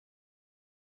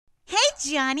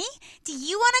Johnny, do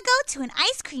you want to go to an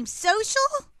ice cream social?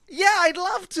 Yeah, I'd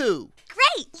love to.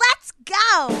 Great, let's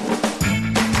go.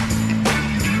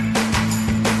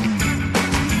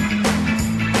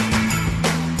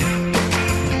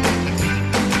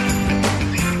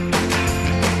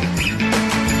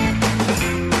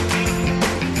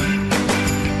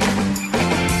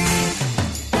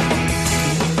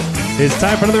 It's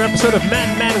time for another episode of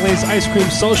Matt Mattingly's Ice Cream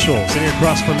Social. Sitting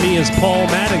across from me is Paul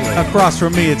Mattingly. Across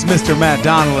from me, it's Mr. Matt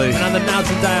Donnelly. And on the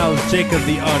mountain dial, Jacob,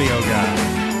 the audio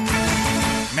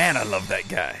guy. Man, I love that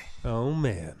guy. Oh,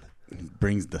 man. He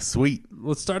brings the sweet.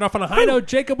 Let's start off on a high note.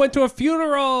 Jacob went to a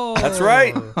funeral. That's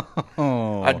right.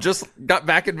 Oh. I just got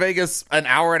back in Vegas an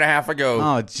hour and a half ago.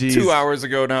 Oh, geez. 2 hours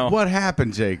ago now. What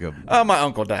happened, Jacob? My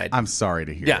uncle died. I'm sorry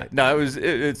to hear Yeah, that. no,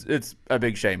 it's a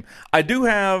big shame. I do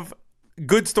have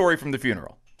good story from the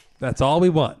funeral. That's all we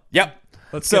want. Yep.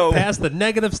 Let's get past the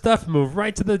negative stuff and move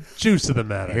right to the juice of the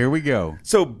matter. Here we go.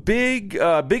 So big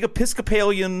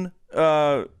Episcopalian.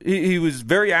 He was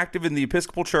very active in the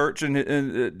Episcopal Church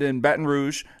in Baton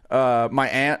Rouge. My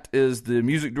aunt is the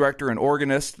music director and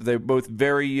organist. They're both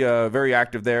very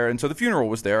active there, and so the funeral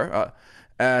was there.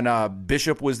 And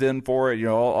Bishop was in for it. You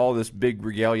know, all this big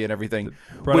regalia and everything.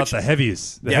 Brought out the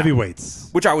heavies, the heavyweights.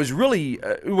 Which I was really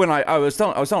when I was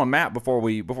telling Matt before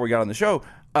we got on the show.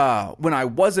 When I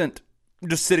wasn't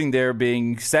just sitting there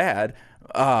being sad,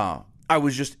 I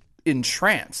was just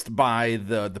entranced by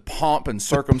the pomp and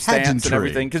circumstance and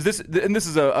everything. Because this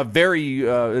is a very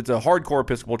it's a hardcore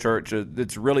Episcopal church.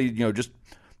 It's really just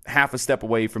half a step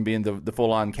away from being the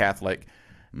full on Catholic,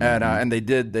 and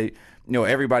they.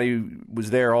 Everybody was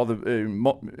there. All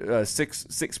the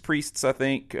six priests, I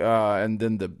think, and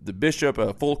then the bishop,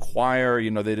 a full choir.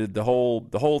 They did the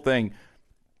whole thing,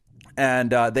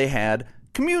 and they had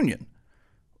communion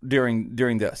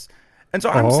during this. And so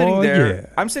I'm sitting there. Yeah.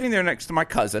 I'm sitting there next to my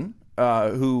cousin,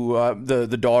 who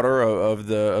the daughter of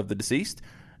the deceased,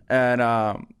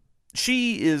 and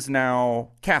she is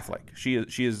now Catholic. She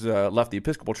has left the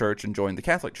Episcopal Church and joined the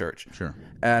Catholic Church. Sure.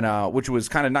 And which was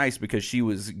kind of nice because she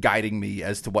was guiding me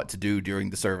as to what to do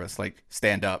during the service, like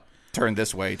stand up, turn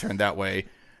this way, turn that way,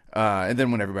 and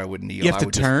then when everybody would kneel, you have to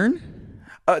turn.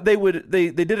 They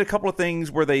did a couple of things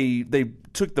where they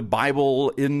took the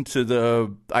Bible into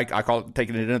the I call it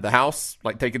taking it into the house,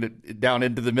 like taking it down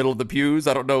into the middle of the pews.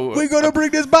 I don't know. We're gonna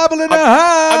bring this Bible in the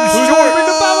house. I'm sure. Bring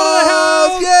the Bible in the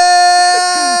house. Yeah.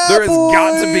 There has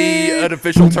got to be an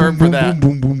official term for that.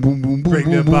 Bring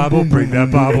that Bible. Bring that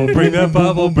Bible. Bring that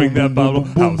Bible. Bring that Bible.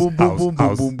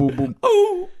 House.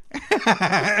 Oh.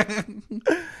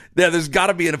 Yeah, there's got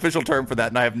to be an official term for that,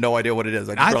 and I have no idea what it is.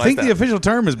 I think the official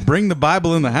term is bring the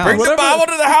Bible in the house. Bring the Bible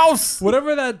to the house.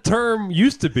 Whatever that term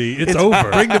used to be, it's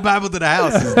over. Bring the Bible to the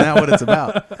house is now what it's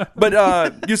about. But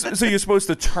so you're supposed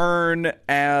to turn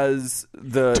as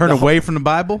turn away from the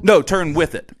Bible? No, turn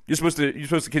with it. You're supposed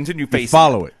to continue facing.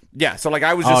 Follow it. Yeah. So like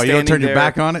I was just standing you don't turn there. your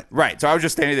back on it? Right. So I was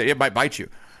just standing there. It might bite you.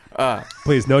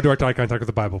 Please, no direct eye contact with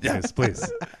the Bible, please. Please.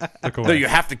 Look away. No, you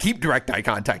have to keep direct eye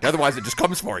contact. Otherwise, it just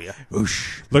comes for you.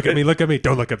 Oosh. Look at me.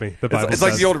 Don't look at me. The Bible It's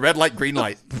like the old red light, green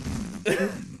light.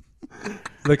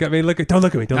 Look at me. Don't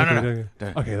look at me. Don't look at me.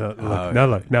 Okay, now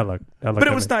look. But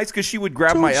it was nice because she would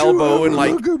grab my elbow and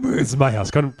like, this is my house.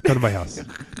 Go to my house.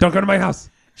 Don't go to my house.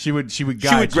 She would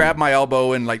grab my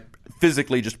elbow and like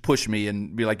physically just push me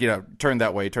and be like, turn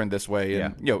that way, turn this way,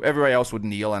 and everybody else would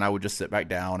kneel and I would just sit back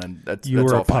down, and that's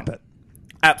were all a puppet.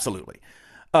 Fine. Absolutely.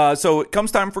 So it comes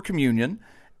time for communion,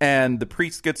 and the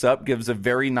priest gets up, gives a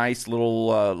very nice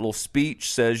little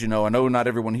speech, says, I know not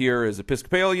everyone here is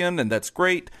Episcopalian, and that's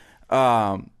great,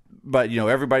 but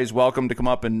everybody's welcome to come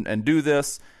up and do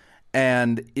this.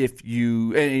 And if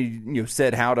you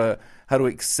said how to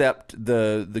accept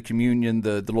the communion,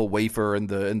 the little wafer and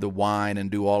the wine, and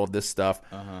do all of this stuff,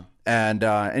 and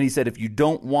he said if you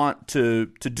don't want to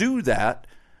do that,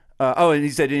 and he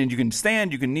said, and you can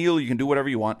stand, you can kneel, you can do whatever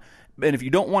you want, and if you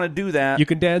don't want to do that, you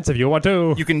can dance if you want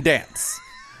to. You can dance.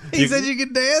 He said you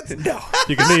can dance. No,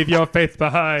 you can leave your faith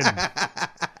behind.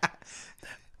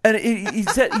 And he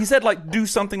said like do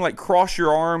something like cross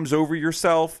your arms over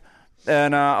yourself.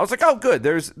 And I was like, oh, good.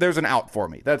 There's an out for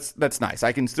me. That's nice.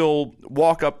 I can still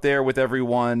walk up there with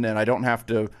everyone, and I don't have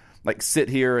to like sit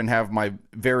here and have my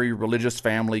very religious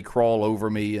family crawl over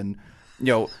me, and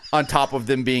on top of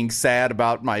them being sad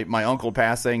about my uncle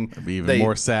passing, I'd be even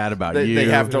more sad about you. They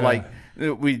have to like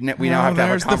we now have to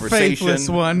have a conversation. The faithless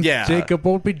one. Yeah, Jacob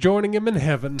won't be joining him in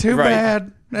heaven. Too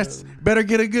bad. That's better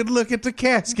get a good look at the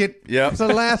casket. Yep. It's the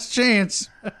last chance.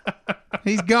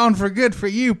 He's gone for good for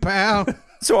you, pal.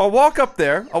 So I walk up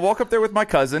there. With my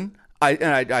cousin.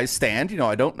 I stand.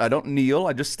 I don't kneel.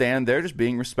 I just stand there, just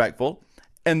being respectful.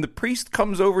 and the priest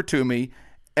comes over to me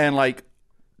and like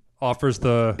Offers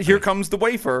here comes the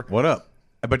wafer. What up?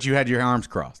 But you had your arms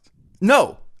crossed.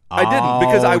 No, I didn't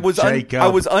because I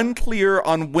Jacob. was unclear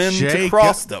on when to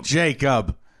cross them.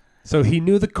 Jacob. So he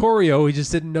knew the choreo, he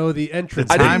just didn't know the entrance.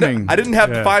 Timing. I didn't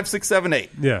have the 5, 6, 7, 8.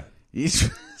 Yeah.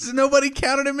 So nobody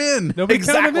counted him in. Nobody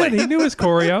counted him in. He knew his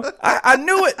choreo. I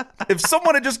knew it. If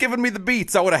someone had just given me the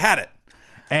beats, I would have had it.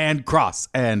 And cross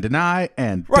and deny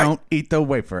and don't eat the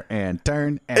wafer and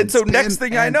turn and so spin next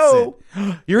thing I and know,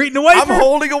 sit. You're eating a wafer. I'm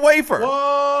holding a wafer.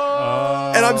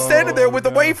 Whoa. And I'm standing there with a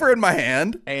wafer in my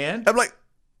hand. And? I'm like,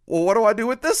 well, what do I do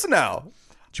with this now?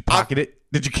 Did you pocket it?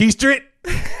 Did you keister it?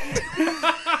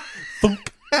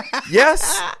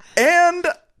 Yes, and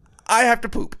I have to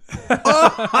poop.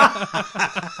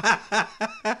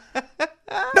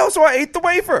 No, so I ate the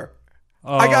wafer.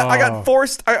 I got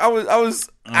forced. I was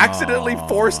accidentally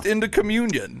forced into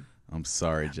communion. I'm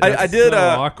sorry, Jeff. I did. So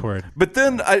awkward. But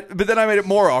then I made it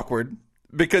more awkward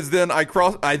because then I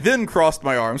crossed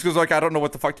my arms because like I don't know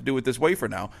what the fuck to do with this wafer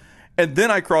now, and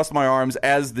then I crossed my arms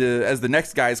as the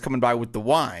next guy is coming by with the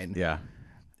wine. Yeah.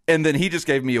 And then he just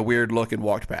gave me a weird look and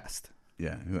walked past.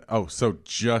 Yeah. Oh, so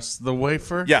just the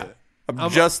wafer? Yeah.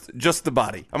 Just the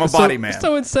body. I'm a body man.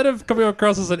 So instead of coming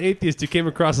across as an atheist, you came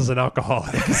across as an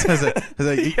alcoholic.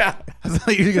 Yeah. I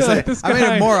thought you were going Like, to this say, I made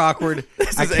guy- it more awkward.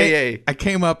 This is AA. AA. I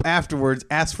came up afterwards,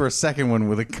 asked for a second one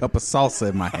with a cup of salsa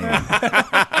in my hand.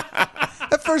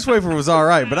 That first wafer was all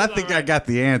right, but I think I got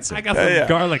the answer. I got some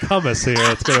garlic hummus here.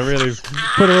 It's going to really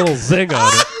put a little zing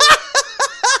on it.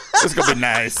 It's going to be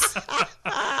nice.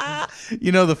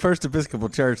 You know, the First Episcopal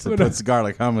Church that puts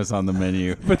garlic hummus on the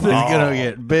menu, But it's going to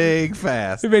get big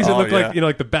fast. It makes it look yeah. like,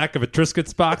 like the back of a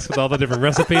Triscuits box with all the different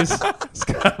recipes. It's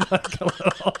kind of like a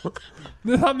little...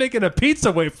 They're not making a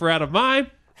pizza wafer out of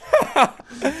mine. Put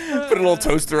a little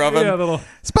toaster oven. Yeah, a little...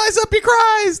 Spice up your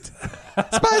Christ!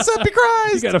 Spice up your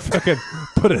Christ! You got to fucking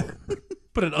put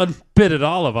an unbitted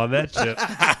olive on that shit.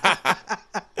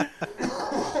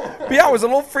 But yeah, I was a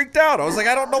little freaked out. I was like,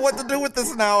 I don't know what to do with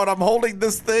this now, and I'm holding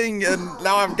this thing, and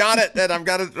now I've got it, and I've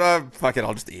got it. Fuck it,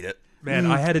 I'll just eat it. Man,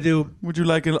 I had to do... Would you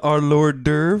like an Our Lord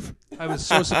Derv? I was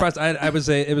so surprised. It was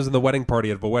in the wedding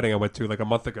party at a wedding I went to like a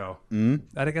month ago.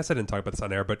 I guess I didn't talk about this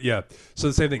on air, but yeah. So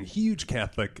the same thing, huge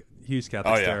Catholic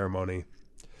ceremony,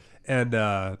 and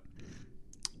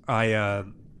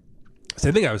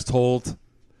same thing. I was told,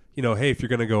 hey, if you're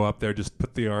gonna go up there, just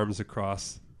put the arms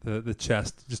across the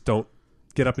chest. Just don't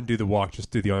get up and do the walk. Just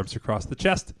do the arms across the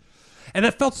chest, and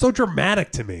that felt so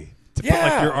dramatic to me to put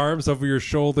like your arms over your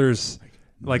shoulders.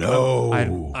 Like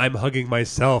I'm hugging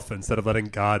myself instead of letting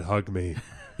God hug me,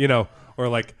 or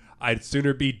like I'd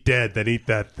sooner be dead than eat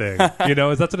that thing.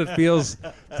 Is that's what it feels?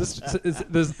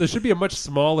 There should be a much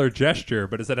smaller gesture,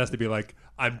 but instead it has to be like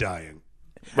I'm dying.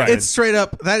 Right. It's straight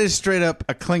up. That is straight up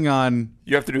a Klingon.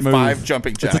 You have to do move. 5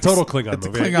 jumping jacks. It's a total Klingon It's a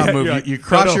move. Klingon move. You're like, You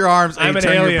cross no, your arms and I'm you an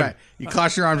turn your alien. back. You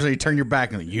cross your arms and you turn your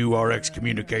back and you are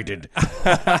excommunicated.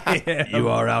 You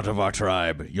are out of our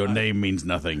tribe. Your name means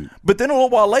nothing. But then a little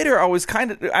while later, I was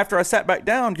kind of, after I sat back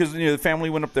down, because the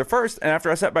family went up there first, and after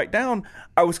I sat back down,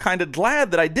 I was kind of glad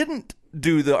that I didn't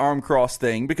do the arm cross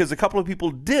thing, because a couple of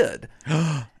people did.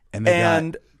 And they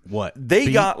got what?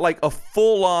 They got like a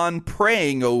full-on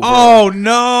praying over. Oh,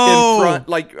 no. In front,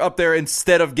 like up there,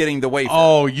 instead of getting the wafer.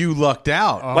 Oh, you lucked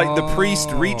out. Like the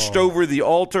priest reached over the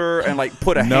altar and like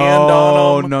put a hand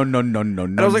on him. No.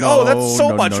 And I was like, oh, that's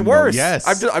so much worse. Yes.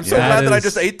 I'm so glad that I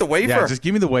just ate the wafer. Yeah, just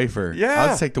give me the wafer. Yeah. I'll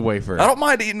just take the wafer. I don't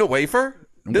mind eating a wafer.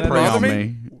 Didn't Pray bother on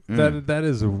me. That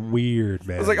is weird,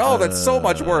 man. I was like, oh, that's so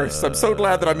much worse. I'm so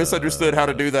glad that I misunderstood how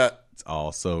to do that. It's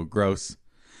all so gross.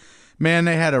 Man,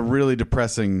 they had a really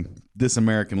depressing This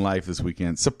American Life this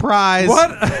weekend. Surprise!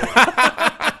 What?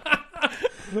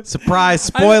 Surprise!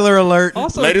 Spoiler alert!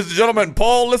 Also, Ladies and gentlemen,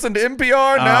 Paul listened to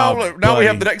NPR. Now we buddy.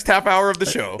 have the next half hour of the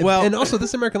show. Well, and also,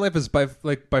 This American Life is by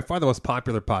far the most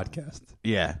popular podcast.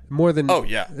 yeah. More than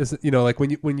is like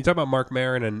when you talk about Mark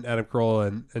Maron and Adam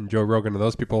Carolla and Joe Rogan and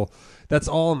those people, that's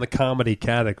all in the comedy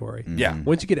category. Yeah.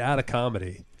 Once you get out of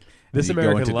comedy, This You go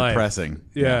American into Life, depressing.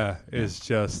 is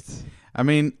just I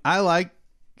mean, I like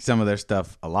some of their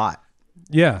stuff a lot,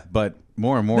 but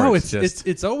more and more, no,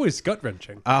 it's always gut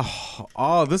wrenching.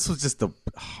 This was just it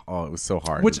was so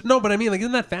hard. But I mean, like,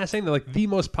 isn't that fascinating? That, like, the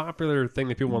most popular thing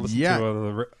that people want to listen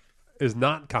to is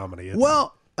not comedy. It's,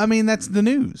 I mean, that's the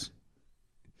news.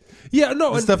 yeah,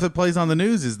 no, The stuff that plays on the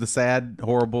news is the sad,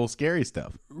 horrible, scary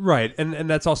stuff. right, and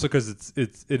that's also because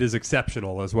it is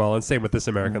exceptional as well, and same with This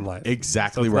American Life.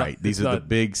 Exactly So right. These are the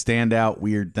big standout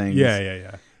weird things.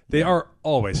 Yeah. They are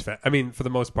always I mean, for the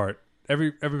most part,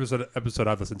 every episode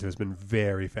I've listened to has been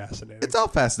very fascinating. It's all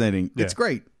fascinating. Yeah. It's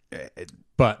great.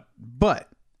 But But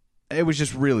it was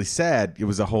just really sad. It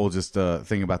was a whole just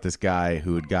thing about this guy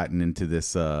who had gotten into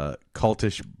this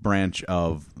cultish branch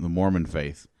of the Mormon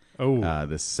faith. Oh,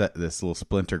 This little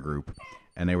splinter group,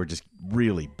 and they were just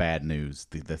really bad news.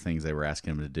 The things they were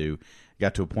asking him to do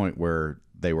got to a point where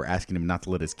they were asking him not to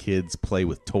let his kids play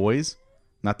with toys,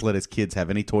 not to let his kids have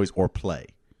any toys or play.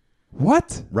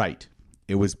 what? Right.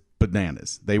 It was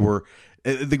bananas. They were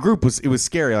the group was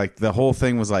scary. Like the whole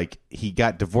thing was like he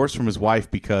got divorced from his wife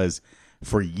because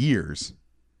for years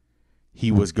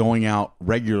he was going out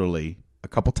regularly a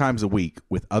couple times a week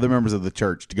with other members of the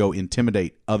church to go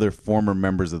intimidate other former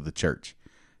members of the church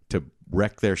to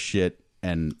wreck their shit,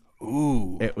 and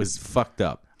it was fucked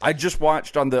up. I just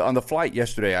watched on the flight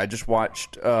yesterday. I just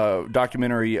watched a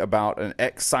documentary about an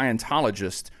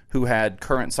ex-Scientologist who had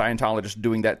current Scientologists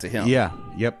doing that to him. Yeah.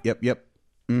 Yep.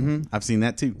 Mm-hmm. I've seen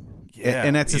that too. Yeah,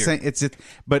 and that's the weird. same. It's just,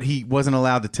 but he wasn't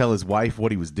allowed to tell his wife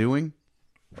what he was doing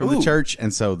from the church,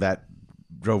 and so that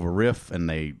drove a riff, and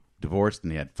they divorced,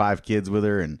 and he had 5 kids with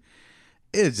her, and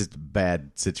it was just a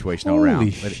bad situation all around.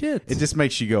 Holy But shit. It just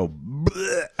makes you go.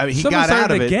 Bleh. I mean, he Someone got out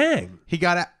started of a it. gang. He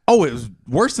got out. Oh, it was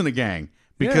worse than a gang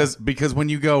because when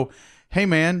you go, hey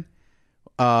man,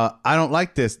 I don't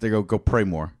like this. They go pray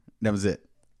more. That was it.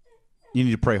 You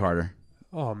need to pray harder.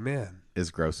 Oh man, It's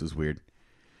gross. It's weird.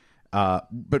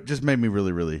 But just made me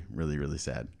really, really, really, really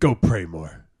sad. go pray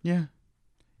more. Yeah.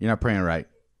 You're not praying right.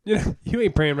 You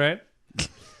ain't praying right.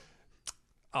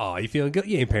 Oh, you feeling good?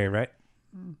 You ain't praying right.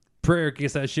 Prayer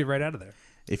gets that shit right out of there.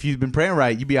 If you've been praying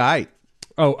right, you'd be all right.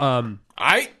 Oh,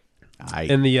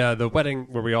 in the wedding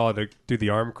where we all had to do the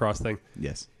arm cross thing,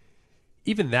 Yes.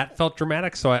 even that felt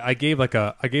dramatic. So I gave like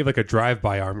a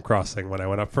drive-by arm crossing when I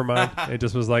went up for mine. It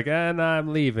just was like, and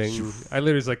I'm leaving. I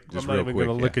literally was like, Just I'm not real even quick,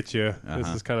 going to look at you. This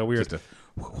is kind of weird. Just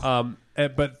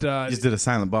But did a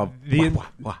silent bob.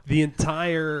 the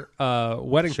entire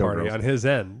wedding Show party girls. on his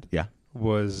end Yeah.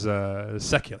 was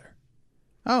secular.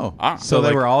 Oh. So they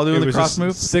like, were all doing it the was cross just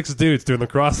move? 6 dudes doing the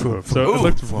cross move. So it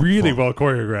looked really well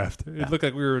choreographed. It looked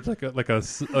like we were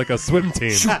like a swim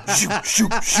team.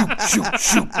 shoot.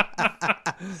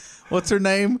 What's her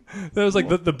name? That was like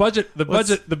the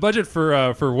budget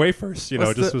for wafers. You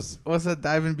know, What's that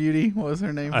diving beauty? What was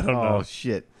her name? I don't know. Oh,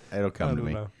 shit. It'll come to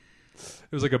me. know.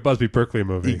 It was like a Busby Berkeley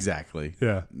movie. Exactly.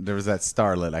 Yeah. There was that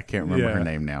starlet. I can't remember Yeah. her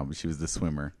name now, but she was the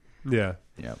swimmer. Yeah.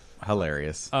 Yep.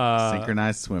 Hilarious. Uh,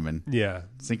 Synchronized swimming. Yeah.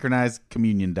 Synchronized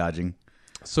communion dodging.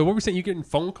 So what were we saying? You getting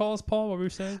phone calls, Paul? What were we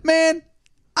saying? Man,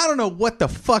 I don't know what the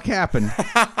fuck happened,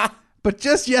 but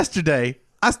just yesterday,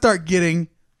 I start getting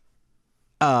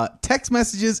text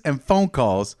messages and phone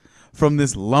calls from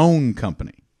this loan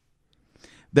company.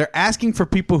 They're asking for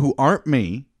people who aren't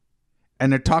me,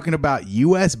 and they're talking about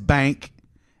U.S. Bank,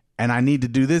 and I need to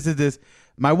do this.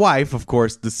 My wife, of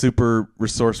course, the super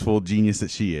resourceful genius that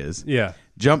she is, Yeah.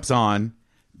 jumps on,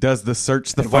 does the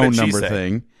search the And what phone did she number say?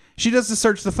 thing. She does the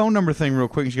search the phone number thing real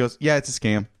quick, and she goes, yeah, it's a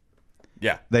scam.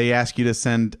 Yeah. They ask you to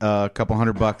send a couple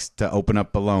 $100 to open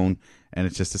up a loan, and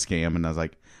it's just a scam. And I was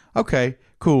like, okay,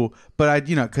 cool. But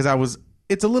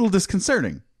it's a little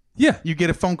disconcerting. Yeah. You get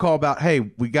a phone call about,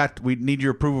 hey, we need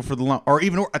your approval for the loan, or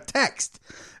even a text.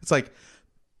 It's like,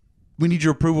 we need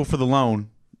your approval for the loan.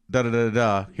 Da da da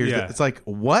da. It's like,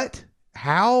 what?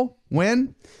 How?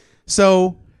 When?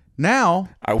 So now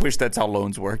I wish that's how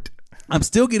loans worked. I'm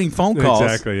still getting phone calls.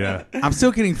 Exactly. Yeah. I'm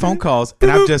still getting phone calls, and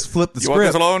I've just flipped the You want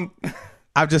script. this loan?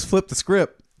 I've just flipped the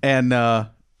script, and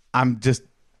I'm just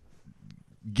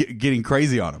getting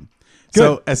crazy on them.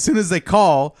 So as soon as they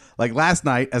call, like last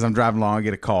night, as I'm driving along, I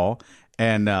get a call,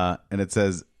 and it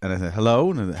says, and I said,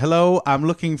 hello, and hello, I'm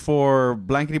looking for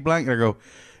blankety blank, and I go,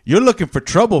 you're looking for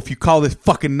trouble if you call this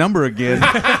fucking number again.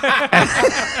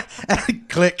 and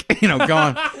click,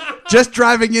 gone. Just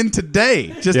driving in today,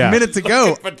 just minutes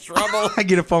ago. For trouble. I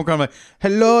get a phone call. I'm like,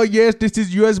 hello, yes, this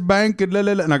is U.S. Bank. And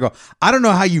I go, I don't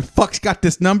know how you fucks got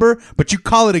this number, but you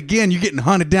call it again, you're getting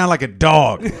hunted down like a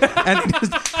dog. And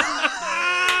just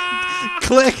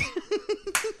click.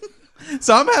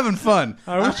 So I'm having fun.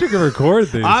 I wish you could record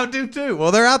these. I do too.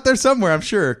 Well, they're out there somewhere, I'm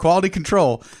sure. Quality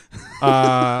control.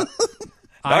 I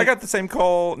got the same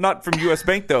call, not from U.S.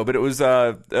 Bank though, but it was it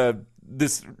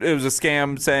was a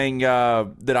scam saying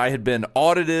that I had been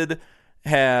audited,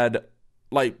 had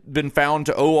been found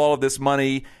to owe all of this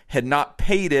money, had not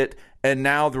paid it, and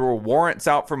now there were warrants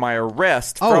out for my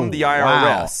arrest from the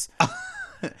IRS. Wow.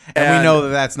 and we know that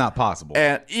that's not possible.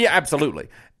 And yeah, absolutely.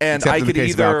 And Except I in the could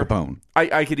case of either Al Capone.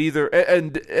 I could either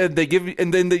and they give me,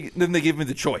 and then they give me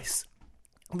the choice.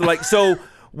 Like, so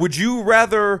would you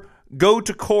rather go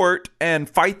to court and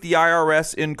fight the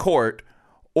IRS in court,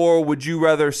 or would you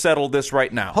rather settle this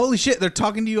right now? Holy shit, they're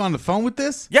talking to you on the phone with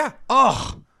this? Yeah.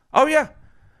 Oh Yeah.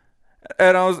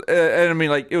 And I mean,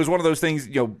 like, it was one of those things,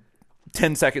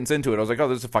 10 seconds into it, I was like, oh,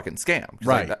 this is a fucking scam.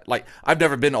 Right. Like, I've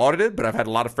never been audited, but I've had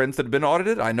a lot of friends that have been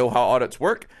audited. I know how audits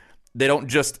work. They don't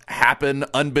just happen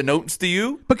unbeknownst to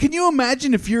you. But can you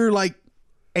imagine if you're like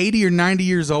 80 or 90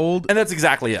 years old And that's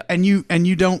exactly it. and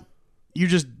you're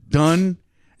just done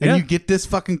and you get this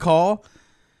fucking call?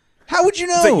 How would you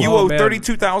know? It's like you owe man.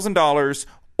 $32,000,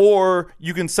 or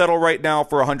you can settle right now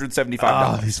for $175.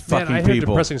 Oh, these fucking Man, I heard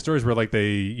people. depressing stories where like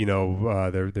they,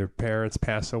 their parents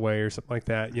pass away or something like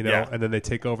that, Yeah. and then they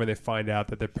take over and they find out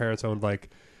that their parents owned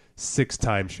like 6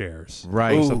 timeshares,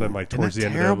 Right. or Ooh. something like towards the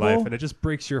Isn't end that of their life, terrible? and it just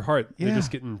breaks your heart. Yeah. They're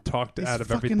just getting talked These out of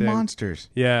fucking everything. monsters.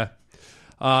 Yeah.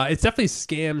 It's definitely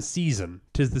scam season.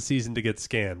 'Tis the season to get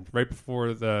scammed. Right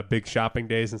before the big shopping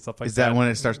days and stuff like that. Is that when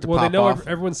it starts to well, pop they know off?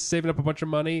 everyone's saving up a bunch of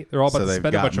money. They're all about So to they've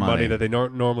spend a got bunch of money money. that they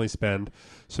don't normally spend.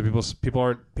 So people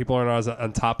aren't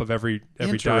on top of every dime they have,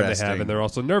 Interesting. and they're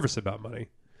also nervous about money.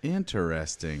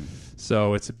 Interesting.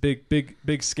 So it's a big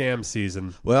scam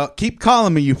season. Well, keep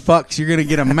calling me, you fucks. You're gonna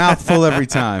get a mouthful every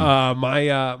time.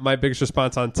 My biggest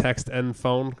response on text and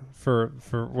phone for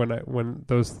when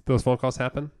those phone calls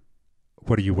happen.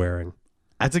 What are you wearing?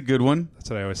 That's a good one. That's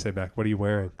what I always say back. What are you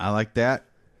wearing? I like that.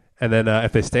 And then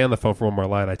if they stay on the phone for one more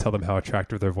line, I tell them how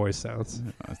attractive their voice sounds.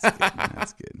 That's good.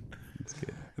 That's good. That's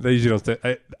good. They usually don't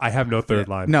stay. I have no third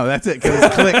line. No, that's it. 'Cause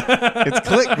it's click. It's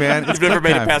click, man. It's You've never click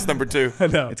made time. it past number 2.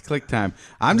 No. It's click time.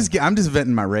 I'm just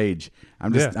venting my rage.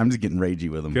 I'm just getting ragey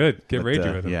with them. Good. Get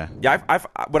ragey with them. Yeah. Yeah,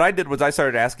 what I did was I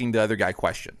started asking the other guy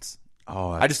questions.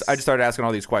 Oh, I just started asking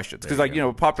all these questions because, like,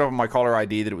 it popped up on my caller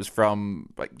ID that it was from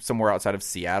like somewhere outside of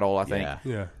Seattle, I think.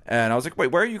 Yeah. And I was like,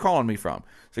 wait, where are you calling me from?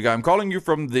 So, I'm calling you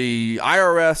from the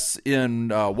IRS in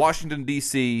Washington,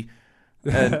 D.C.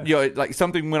 And, like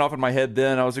something went off in my head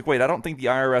then. I was like, wait, I don't think the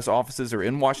IRS offices are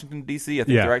in Washington, D.C. I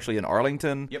think they're actually in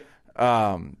Arlington. Yep.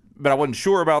 But I wasn't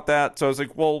sure about that. So I was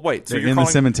like, well, wait. So They're you're in calling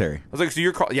the cemetery. I was like, so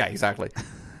you're calling? Yeah, exactly.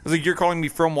 I was like, you're calling me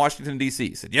from Washington, D.C.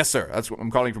 He said, yes, sir. That's what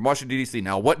I'm calling from Washington, D.C.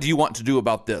 Now, what do you want to do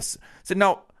about this? I said,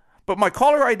 no, but my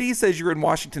caller ID says you're in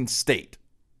Washington State.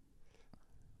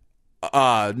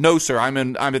 No, sir. I'm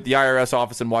at the IRS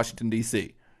office in Washington,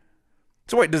 D.C.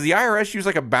 So wait, does the IRS use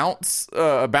like a bounce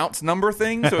number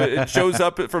thing so it shows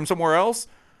up from somewhere else?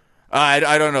 I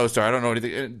don't know, sir. I don't know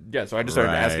anything. Yeah, so I just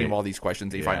started asking him all these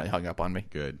questions. He finally hung up on me.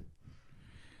 Good.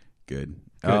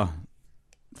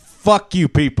 Fuck you,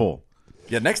 people.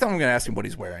 Yeah, next time I'm going to ask him what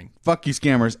he's wearing. Fuck you,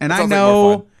 scammers. And I sounds like more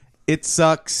know fun. it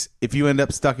sucks if you end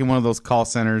up stuck in one of those call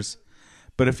centers,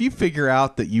 but if you figure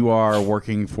out that you are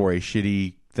working for a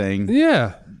shitty thing,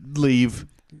 Yeah. leave.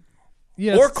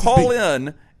 Yeah. Or call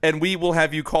in, and we will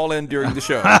have you call in during the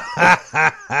show.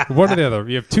 one or the other.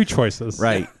 You have 2 choices.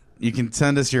 Right. You can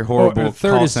send us your Or horrible the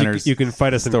third call is centers. you can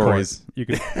fight us in stories.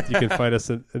 court. You can fight us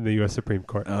in the U.S. Supreme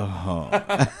Court.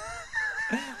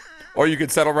 Or you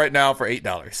could settle right now for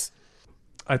 $8.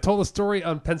 I told a story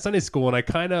on Penn Sunday School, and I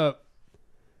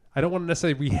don't want to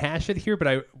necessarily rehash it here,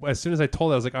 but as soon as I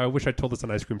told it, I was like, I wish I told this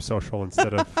on Ice Cream Social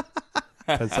instead of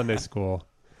Penn Sunday School,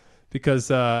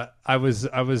 because I was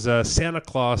Santa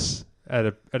Claus at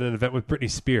an event with Britney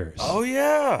Spears. Oh,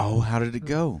 yeah. Oh, how did it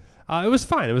go? It was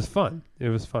fine. It was fun. It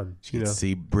was fun. Did you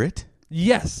see Brit?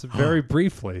 Yes, very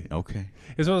briefly. Okay.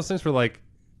 It was one of those things where, like,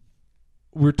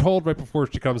 we're told right before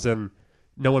she comes in,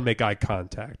 no one make eye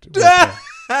contact with her.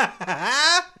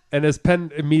 And as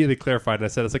Penn immediately clarified, and I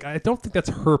said, it's like, I don't think that's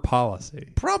her policy.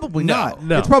 Probably No, not.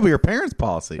 no. It's probably her parents'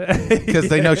 policy because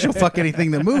they know she'll fuck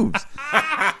anything that moves.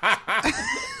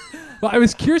 Well, I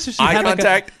was curious if she Eye had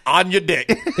contact on your dick.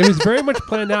 It was very much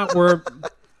planned out where,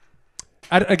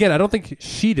 I don't think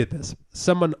she did this.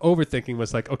 Someone overthinking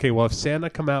was like, okay, well, if Santa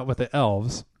come out with the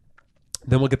elves,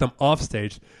 then we'll get them off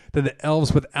stage. Then the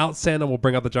elves without Santa will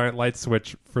bring out the giant light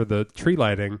switch for the tree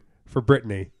lighting for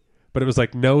Britney. But it was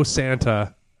like no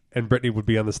Santa and Britney would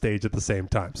be on the stage at the same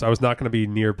time. So I was not going to be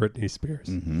near Britney Spears.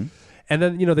 Mm-hmm. And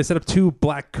then, they set up 2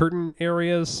 black curtain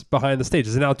areas behind the stage.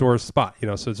 It's an outdoor spot,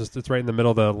 so it's right in the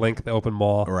middle of the link, the open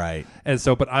mall. Right. And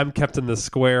so, but I'm kept in the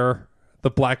square, the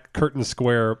black curtain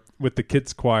square with the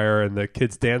kids choir and the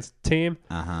kids dance team.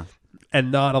 Uh-huh.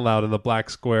 And not allowed in the black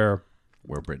square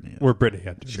Where Britney is. where Britney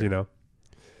enters,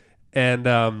 And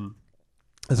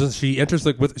so she enters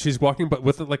she's walking, but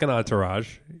with like an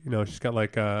entourage. She's got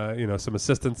like some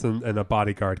assistants and a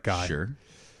bodyguard guy. Sure.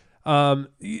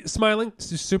 Smiling,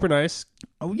 super nice.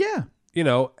 Oh, yeah.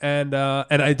 And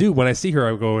I do when I see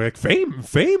her, I go like, fame.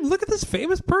 Look at this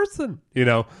famous person.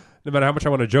 No matter how much I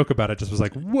want to joke about it, just was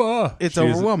like, whoa. It's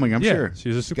overwhelming, I'm sure.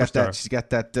 She's a superstar. She's got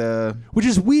that Which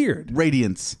is weird.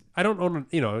 radiance. I don't own,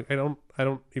 I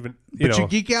don't even, But you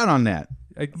geek out on that.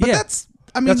 yeah. But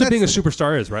I mean, that's what being a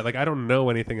superstar is, right? Like, I don't know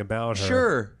anything about her.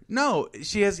 Sure. No,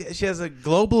 she has a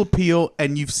global appeal,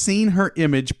 and you've seen her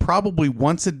image probably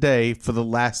once a day for the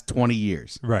last 20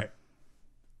 years. Right.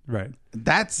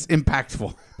 That's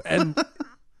impactful. And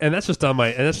that's just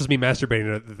that's just me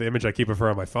masturbating to the image I keep of her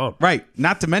on my phone. Right.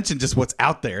 Not to mention just what's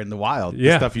out there in the wild.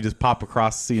 Yeah. The stuff you just pop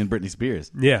across seeing Britney Spears.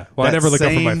 Yeah. Well, I never look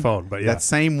up from my phone, but yeah. That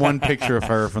same one picture of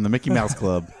her from the Mickey Mouse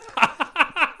Club.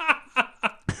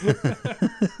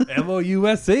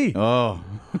 MOUSE. Oh.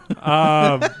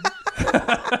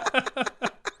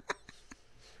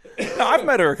 No, I've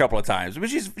met her a couple of times, but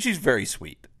she's very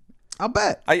sweet. I'll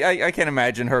bet. I can't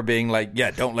imagine her being like,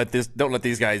 yeah, don't let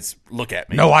these guys look at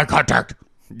me. No eye contact.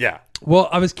 Yeah. Well,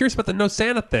 I was curious about the no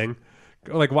Santa thing.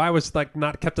 Like, why was like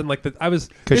not kept in like the? I was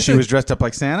Because she was dressed up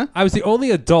like Santa? I was the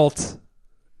only adult.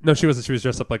 No, she wasn't. She was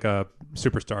dressed up like a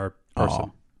superstar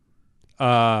person.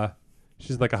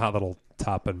 She's like a hot little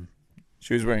top and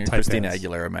She was wearing a tight Christina pants.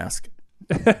 Aguilera mask.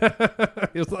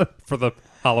 it was for the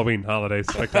Halloween holiday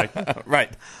spectacle.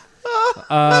 Right.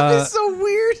 That'd be so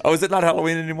weird. Oh, is it not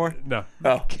Halloween anymore? No.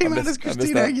 Oh, Came out as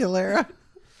Christina Aguilera.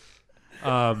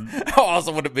 How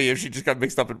awesome would it be if she just got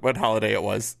mixed up in what holiday it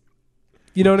was?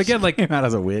 You know, and again, like Came out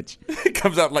as a witch. It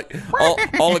comes out like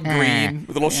all in green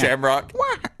with a little shamrock.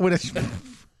 With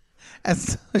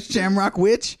as a shamrock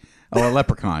witch? Oh, a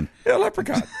leprechaun. Yeah,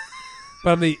 leprechaun.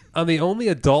 but I'm the only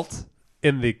adult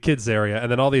in the kids area,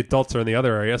 and then all the adults are in the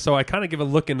other area. So I kind of give a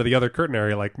look into the other curtain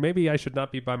area. Like, maybe I should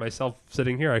not be by myself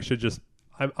sitting here. I should just.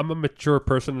 I'm a mature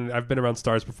person, and I've been around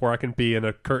stars before. I can be in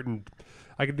a curtain.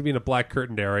 I can be in a black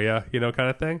curtained area, you know, kind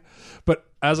of thing. But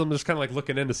as I'm just kind of like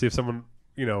looking in to see if someone,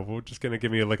 you know, we're just going to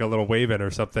give me like a little wave in or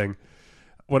something.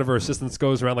 One of our assistants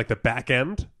goes around like the back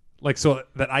end, like so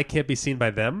that I can't be seen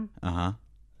by them. Uh-huh.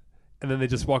 And then they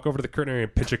just walk over to the curtain area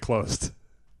and pinch it closed.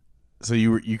 So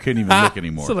you couldn't even look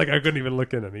anymore. So like I couldn't even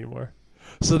look in anymore.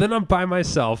 So then I'm by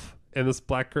myself in this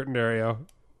black curtained area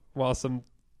while some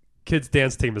kids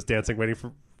dance team is dancing, waiting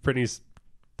for Britney's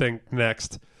thing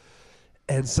next.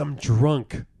 And some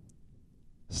drunk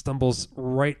stumbles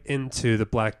right into the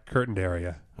black curtained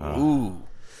area. Ooh.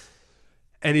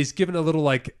 And he's given a little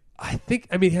like I think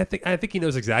he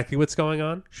knows exactly what's going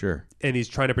on. Sure. And he's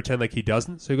trying to pretend like he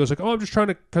doesn't. So he goes like, "Oh, I'm just trying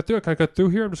to cut through. Can I cut through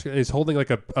here?" And he's holding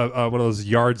like a one of those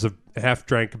yards of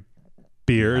half-drank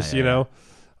beers, you know.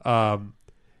 And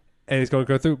he's going to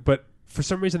go through. But for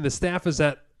some reason, the staff is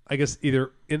at, I guess,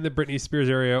 either in the Britney Spears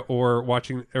area or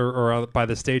watching or by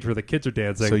the stage where the kids are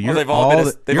dancing. So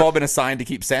Well, they've all been assigned to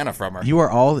keep Santa from her. You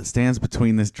are all that stands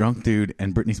between this drunk dude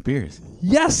and Britney Spears.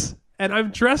 Yes, and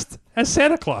I'm dressed as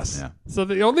Santa Claus. Yeah. So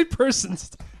the only person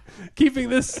keeping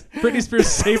this Britney Spears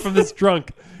safe from this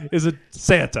drunk is a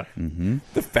Santa. Mm-hmm.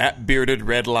 The fat bearded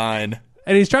red line.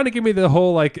 And he's trying to give me the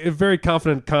whole like a very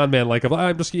confident con man, like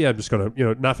I'm just gonna, you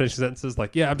know, not finish sentences,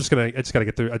 like I just gotta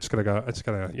get through, I'm just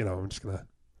gonna.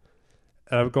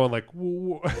 And I'm going like,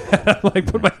 whoa. I'm like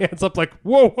put my hands up like,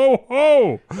 whoa, whoa,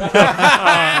 whoa.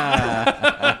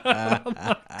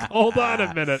 Hold on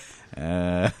a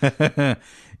minute.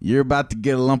 You're about to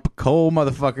get a lump of coal,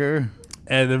 motherfucker.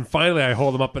 And then finally I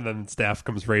hold him up, and then staff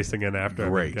comes racing in after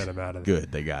Great. and get him out of there.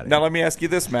 Good, they got it. Now let me ask you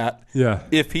this, Matt. Yeah.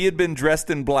 If he had been dressed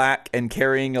in black and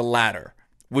carrying a ladder,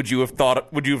 would you have thought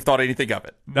anything of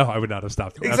it? No, I would not have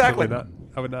stopped him. Exactly. Absolutely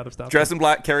not. I would not have stopped Dress in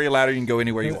black, carry a ladder, you can go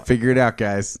anywhere you want. Figure it out,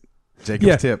 guys. Jacob's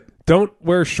Yeah. tip. Don't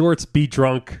wear shorts, be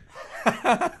drunk.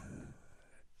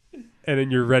 And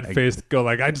in your red face, go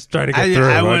like, I'm just trying to get through.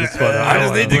 I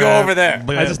just need to go over there.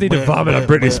 I just need to vomit on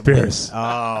Britney Spears.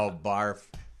 Oh, barf.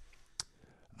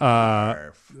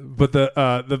 But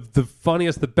the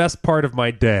funniest, the best part of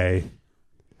my day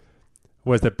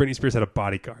was that Britney Spears had a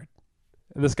bodyguard,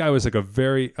 and this guy was like a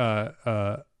very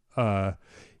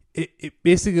it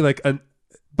basically like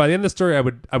by the end of the story, I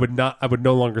would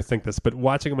no longer think this, but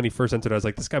watching him when he first entered, I was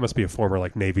like, this guy must be a former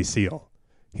like Navy SEAL.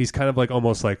 He's kind of like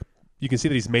almost like, you can see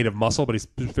that he's made of muscle, but he's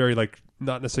very like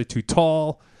not necessarily too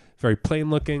tall, very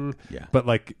plain looking. Yeah. But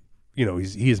like, you know,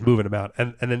 he is moving about,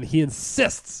 and then he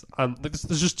insists on like,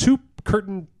 there's just two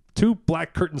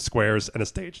black curtain squares and a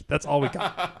stage. That's all we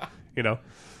got, you know.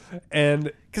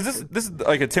 And Because this is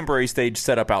like a temporary stage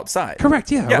set up outside.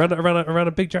 correct, yeah. Around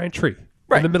a big giant tree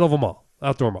Right. in the middle of a mall,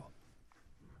 outdoor mall.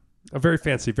 A very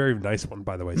fancy, very nice one,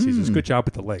 by the way. Caesar's good job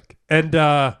with the link. And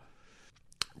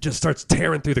just starts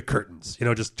tearing through the curtains, you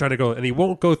know, just trying to go, and he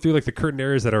won't go through like the curtain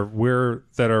areas that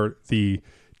are the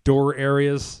door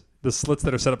areas, the slits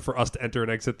that are set up for us to enter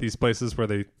and exit these places where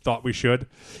they thought we should.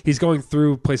 He's going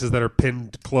through places that are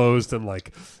pinned closed and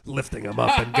like lifting them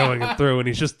up and going through, and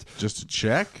he's just a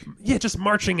check? Yeah, just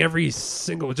marching every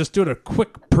single, just doing a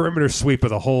quick perimeter sweep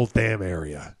of the whole damn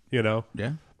area, you know?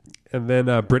 Yeah. And then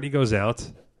Brittany goes out,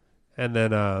 and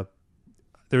then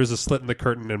there's a slit in the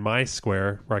curtain in my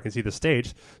square where I can see the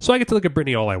stage, so I get to look at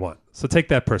Brittany all I want. So take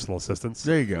that, personal assistance.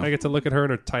 There you go. I get to look at her in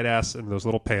her tight ass and those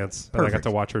little pants, and I got Perfect.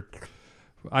 to watch her.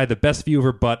 I had the best view of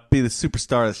her butt Be the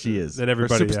superstar that she is. than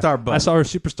everybody. Her superstar butt. I saw her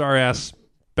superstar ass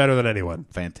better than anyone.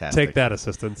 Fantastic. Take that,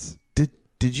 assistance.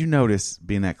 Did you notice,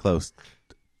 being that close,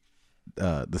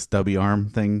 the stubby arm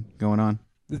thing going on?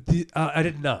 I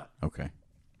did not. Okay.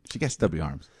 She got stubby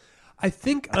arms. I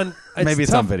think Maybe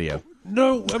it's tough. on video.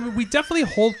 No, I mean we definitely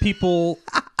hold people.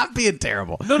 I'm being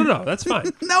terrible. No, that's fine.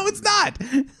 No, it's not.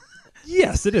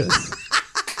 Yes, it is.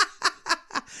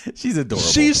 She's adorable.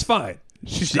 She's fine.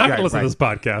 She's not going to listen to this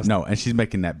podcast. No, and she's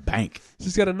making that bank.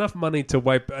 She's got enough money to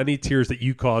wipe any tears that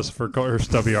you cause for her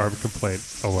stubby arm complaint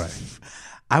away.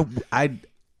 I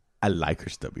like her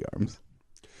stubby arms.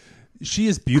 She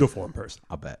is beautiful in person.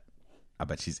 I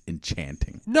bet she's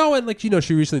enchanting. No, and like she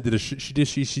recently did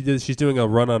she's doing a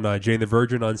run on Jane the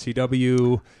Virgin on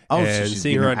CW. Oh, and so she's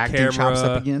seeing getting her her on acting camera chops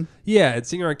up again? Yeah, and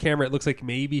seeing her on camera, it looks like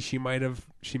maybe she may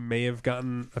have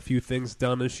gotten a few things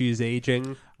done as she's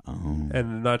aging. Oh.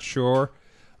 And not sure.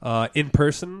 In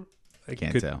person, I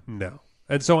Can't tell. No.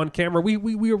 And so on camera,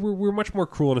 we're much more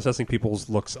cruel in assessing people's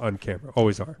looks on camera.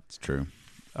 Always are. It's true.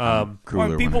 Well,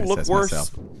 Crueler people when I look assess worse.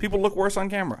 myself. People look worse on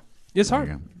camera. It's you hard.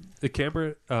 go. The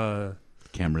camera.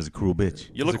 Camera's a cruel bitch.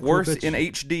 You It's look a cool worse bitch. in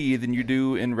HD than you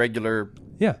do in regular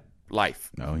Yeah. life.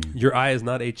 Oh, yeah. Your eye is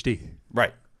not HD.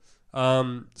 Right.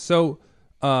 No,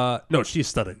 she's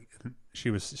stunning.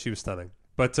 She was stunning.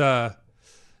 But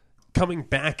coming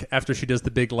back after she does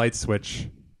the big light switch,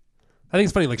 I think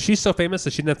it's funny. Like, she's so famous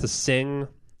that she didn't have to sing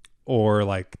or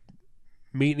like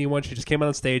meet anyone. She just came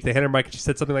on stage. They handed her a mic and she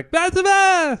said something like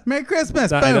 "Bah-da-bah!" Merry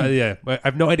Christmas. I Boom. yeah, I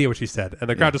have no idea what she said, and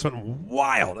the crowd just went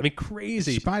wild. I mean,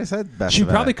 crazy. She might have said best She of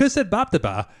probably that. could have said "bop da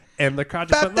ba," and the crowd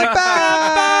just went like,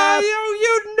 Bop-da-ba!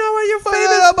 You know it. You're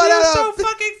famous. You're so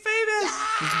fucking famous.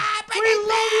 We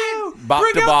love you. Bop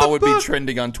Bring to out Ba the would be book.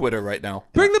 trending on Twitter right now.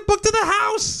 Bring the book to the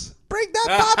house. Bring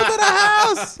that bop to the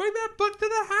house. Bring that book to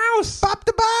the house. Bop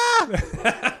to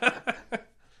ba.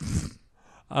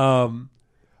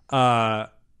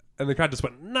 And the crowd just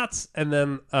went nuts. And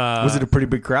then Was it a pretty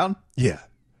big crowd? yeah.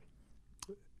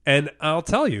 And I'll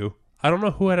tell you, I don't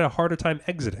know who had a harder time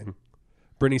exiting,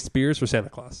 Britney Spears or Santa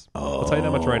Claus. I'll tell you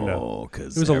that much right now. Oh,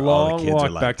 because It was a long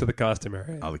walk back to the costume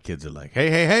area. All the kids are like,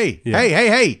 hey, Yeah.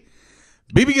 hey,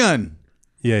 BB gun,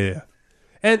 Yeah.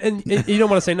 And you don't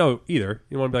want to say no either.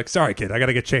 You want to be like, sorry, kid, I got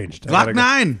to get changed. Glock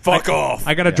 9. Fuck off.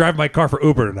 I got to drive my car for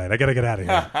Uber tonight. I got to get out of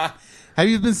here. Have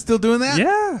you been still doing that?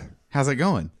 Yeah. How's it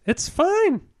going? It's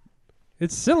fine.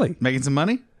 It's silly. Making some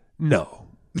money? No.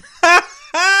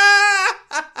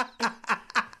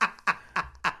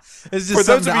 It's For just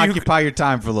those something to of you who- occupy your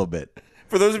time for a little bit.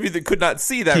 For those of you that could not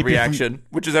see that Keep you reaction,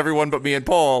 which is everyone but me and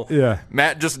Paul, Yeah.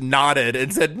 Matt just nodded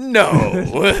and said no.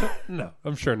 No,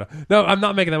 I'm sure not. No, I'm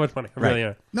not making that much money. I'm really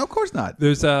not. No, of course not.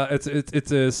 There's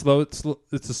it's a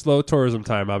slow tourism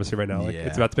time obviously right now. Like Yeah.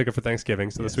 it's about to pick up for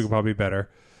Thanksgiving, so this week will probably be better.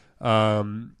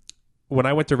 When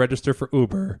I went to register for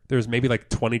Uber, there's maybe like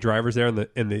 20 drivers there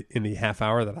in the half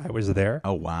hour that I was there.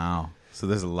 Oh, wow. So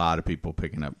there's a lot of people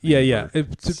picking up. Yeah.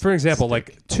 For example,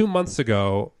 like 2 months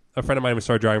ago, a friend of mine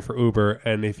started driving for Uber,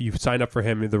 and if you signed up for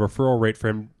him, the referral rate for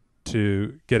him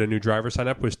to get a new driver sign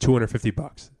up was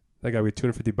 $250. That guy would get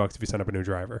 $250 if you sign up a new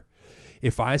driver.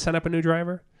 If I sign up a new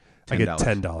driver, I get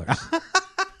 $10.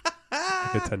 I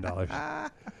get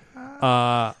 $10.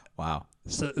 Wow.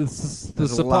 So the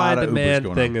There's a supply lot and of Ubers demand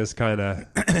going thing on. is kind of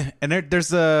And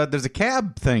there's a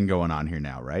cab thing going on here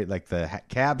now, right? Like the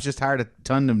cabs just hired a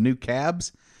ton of new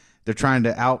cabs. They're trying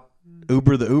to out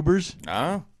Uber the Ubers.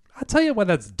 Oh. I'll tell you why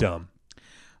that's dumb.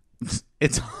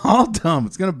 It's all dumb.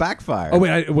 It's going to backfire. Oh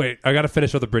wait! I got to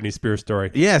finish with the Britney Spears story.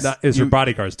 Yes, it's her you-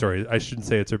 bodyguard story. I shouldn't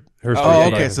say it's her story. Oh, yeah,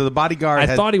 okay. yeah. So the bodyguard I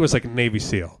had, thought he was like a Navy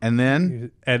SEAL, and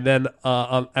then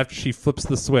after she flips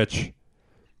the switch,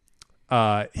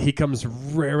 he comes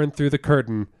raring through the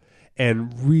curtain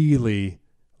and really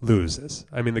loses.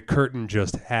 I mean, the curtain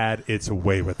just had its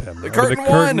way with him. The curtain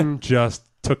curtain won. just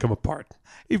took him apart.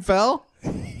 he fell.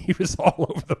 He was all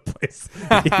over the place.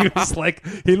 He was like,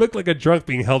 he looked like a drunk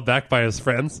being held back by his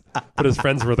friends, but his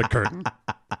friends were the curtain.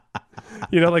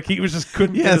 You know, like he was just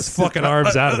couldn't get his Yes. fucking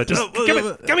arms out of it. Just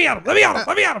get me out of him. Let me out of him.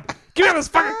 Let me out of him. Give me out of this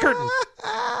fucking curtain.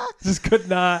 Just could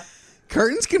not.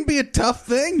 Curtains can be a tough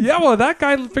thing. Yeah, well, that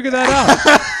guy figured that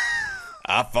out.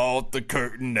 I fought the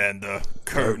curtain and the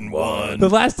curtain won. The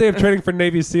last day of training for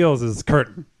Navy SEALs is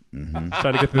curtain.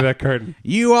 Trying to get through that curtain.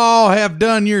 You all have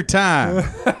done your time.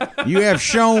 You have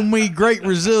shown me great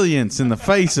resilience in the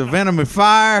face of enemy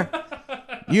fire.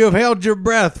 You have held your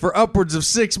breath for upwards of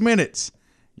 6 minutes.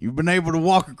 You've been able to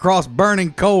walk across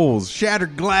burning coals,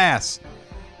 shattered glass,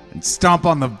 and stomp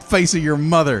on the face of your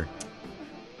mother.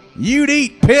 You'd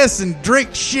eat piss and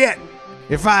drink shit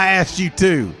if I asked you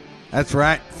to. That's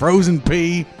right, frozen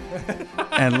pee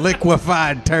and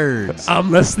liquefied turds. I'm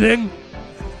listening.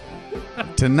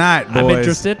 Tonight, boys. I'm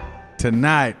interested.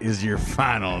 Tonight is your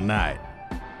final night.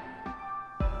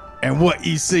 And what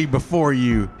you see before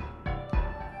you,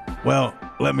 well,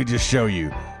 let me just show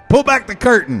you. Pull back the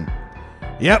curtain.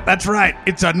 Yep, that's right.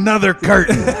 It's another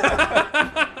curtain.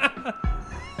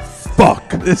 Fuck.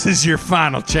 This is your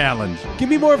final challenge. Give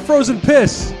me more frozen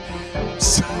piss.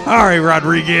 Sorry,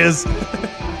 Rodriguez.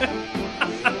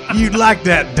 You'd like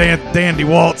that dandy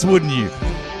waltz, wouldn't you?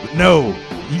 But no,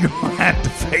 you're going to have to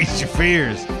face your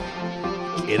fears.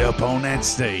 Get up on that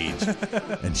stage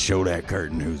and show that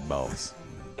curtain who's boss.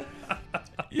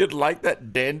 You'd like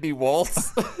that dandy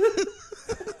waltz?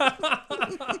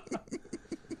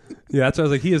 Yeah, that's why I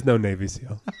was like, he is no Navy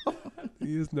SEAL.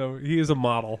 He is a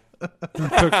model.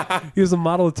 He was a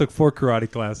model that took 4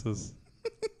 karate classes.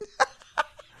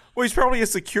 Well, he's probably a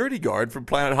security guard from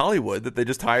Planet Hollywood that they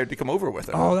just hired to come over with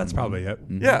him. Oh, that's probably it.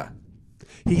 Yeah.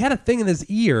 He had a thing in his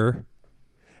ear.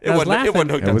 It wasn't hooked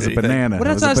It up was to a anything. banana.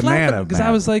 Well, It that's was why I a was laughing banana. because Matt.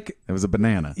 I was like, It was a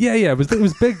banana. yeah, it was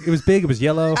big. It was big. It was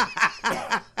yellow.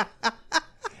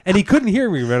 And he couldn't hear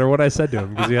me, no matter what I said to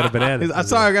him, because he had a banana. I'm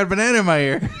sorry, I got a banana in my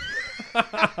ear.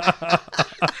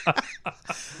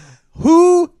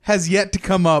 Who has yet to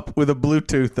come up with a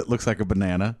Bluetooth that looks like a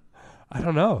banana? I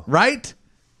don't know. Right?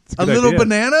 a A good little idea.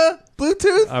 banana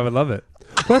Bluetooth? I would love it.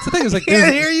 Well, that's the thing. It's like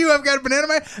Can't hear you. I've got a banana in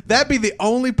my. That'd be the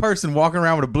only person walking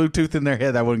around with a Bluetooth in their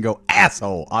head that wouldn't go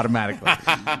asshole automatically.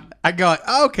 I go,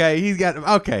 okay, he's got He's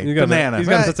got banana. he's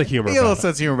got a sense of humor He got a about little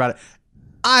sense of humor about it.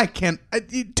 I can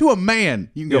to a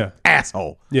man, you can go Yeah.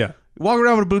 asshole. yeah, Walking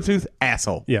around with a Bluetooth,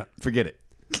 asshole. Yeah. Forget it.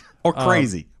 Or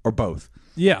crazy, or both.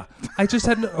 yeah. I just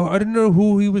I didn't know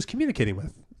who he was communicating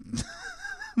with.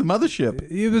 The mothership.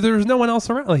 There was no one else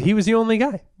around. Like, he was the only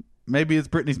guy. Maybe it's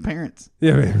Brittany's parents.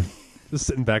 Yeah, man. Just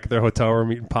sitting back at their hotel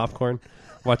room eating popcorn,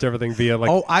 watch everything via like.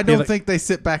 Oh, I via, don't like- think they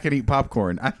sit back and eat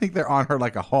popcorn. I think they're on her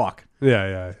like a hawk.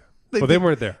 Yeah. Well, they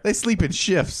weren't there. They sleep in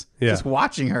shifts, Yeah. just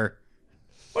watching her.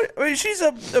 I mean, she's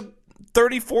a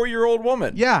 34-year-old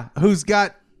woman. Yeah, who's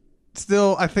got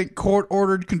still, I think,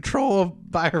 court-ordered control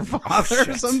by her father or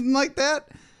shit. something like that.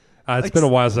 It's been a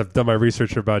while since I've done my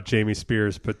research about Jamie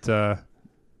Spears, but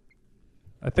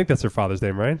I think that's her father's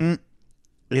name, right?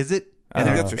 Is it? I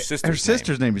think that's her sister's Her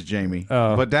sister's name is Jamie,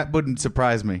 Oh. but that wouldn't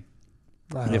surprise me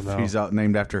I don't if know. he's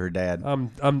named after her dad.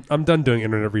 I'm done doing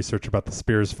internet research about the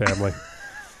Spears family.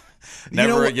 Never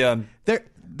You know what? again.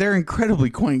 They're incredibly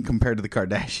quaint compared to the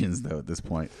Kardashians, though. At this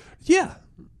point, Yeah.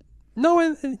 No,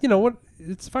 and you know what?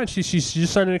 It's fine. She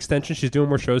just signed an extension. She's doing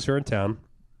more shows here in town.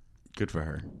 good for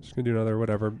her. She's gonna do another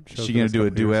whatever. Shows She the gonna next do a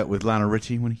couple years. duet with Lionel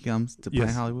Richie when he comes to Planet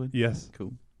Yes. Hollywood? Yes.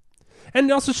 Cool. And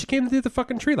also, she came to do the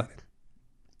fucking tree lighting,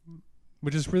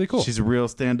 which is really cool. She's a real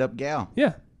stand-up gal.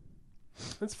 Yeah,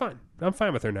 that's fine. I'm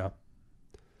fine with her now.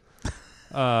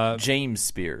 James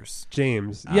Spears.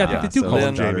 James. Yeah, I think they do so call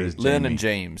him Lynn- Jamie. is Lynn Jamie. and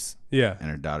James. Yeah. And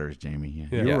her daughter is Jamie. Yeah.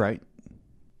 Yeah. You're right.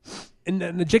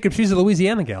 And Jacob, she's a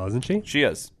Louisiana gal, isn't she? She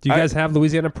is. Do you guys have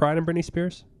Louisiana pride in Britney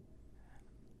Spears?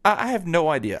 I have no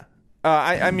idea.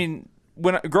 I mean,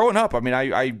 when growing up, I mean,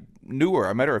 I knew her.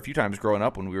 I met her a few times growing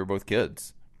up when we were both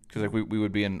kids, because like we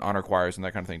would be in honor choirs and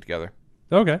that kind of thing together.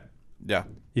 Okay. Yeah,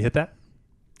 You hit that?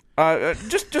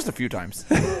 just a few times.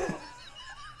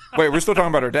 Wait, we're still talking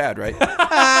about her dad, right?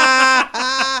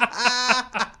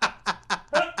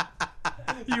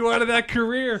 You wanted that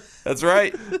career. That's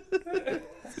right.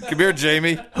 Come here,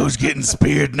 Jamie. Who's getting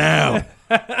speared now?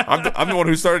 I'm the one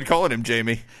who started calling him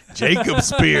Jamie. Jacob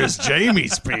Spears, Jamie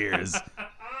Spears.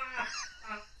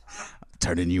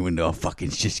 Turning you into a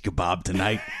fucking shish kebab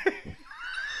tonight.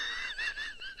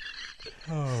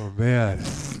 Oh man.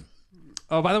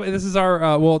 Oh, by the way, this is our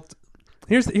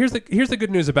here's the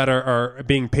good news about our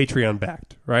being Patreon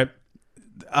backed, right?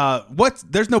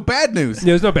 There's no bad news. Yeah,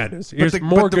 there's no bad news. Here's but the,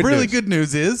 more but the good really news. good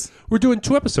news is We're doing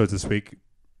 2 episodes this week.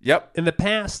 Yep. In the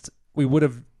past, we would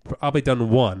have probably done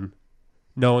 1,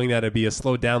 knowing that it'd be a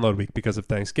slow download week because of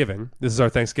Thanksgiving. This is our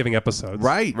Thanksgiving episodes.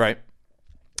 right. Right.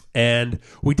 And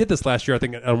we did this last year, I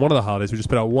think, on one of the holidays. We just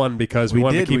put out 1 because we We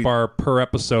wanted did. to keep We- our per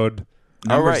episode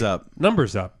Numbers right. up.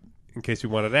 numbers up in case we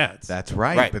wanted ads. That's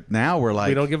right. Right. But now we're like,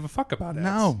 we don't give a fuck about ads.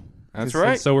 no. That's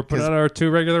right. So we're putting out our 2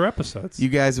 regular episodes. You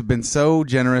guys have been so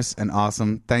generous and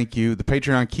awesome. Thank you. The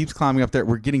Patreon keeps climbing up there.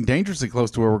 We're getting dangerously close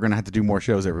to where we're going to have to do more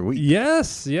shows every week.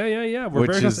 Yes, yeah. We're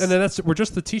very close. And then we're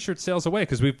just the T-shirt sales away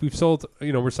because we've sold.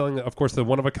 We're selling, of course, the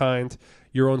one of a kind,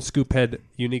 your own scoop head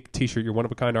unique T-shirt, your one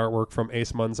of a kind artwork from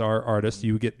Ace Munz, our artist.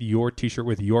 You get your T-shirt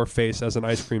with your face as an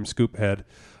ice cream scoop head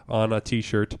on a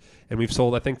T-shirt, and we've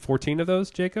sold, I think, 14 of those.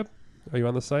 Jacob, are you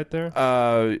on the site there?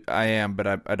 I am, but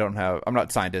I don't have. I'm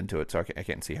not signed into it, so I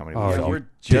can't see how many. we sold.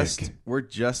 We're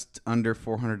just under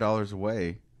 $400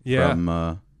 away. Yeah.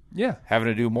 From having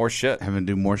to do more shit. having to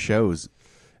do more shows.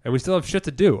 And we still have shit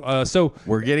to do. So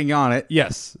We're getting on it.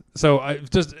 yes. So I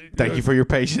just Thank you for your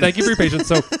patience. Thank you for your patience.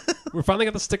 So we finally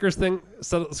got the stickers thing.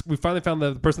 So we finally found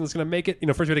the person that's going to make it.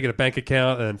 First we had to get a bank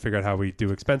account and then figure out how we do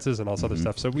expenses and all this other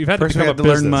stuff. So we've had First to we become had a to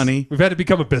business. learn money. We've had to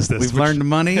become a business. We've learned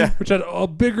money. which had a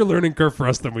bigger learning curve for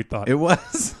us than we thought. It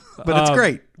was, but it's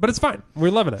great. But it's fine.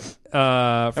 We're loving it.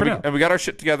 For now. And we got our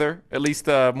shit together, at least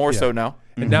more so now.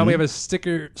 And now we have a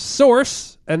sticker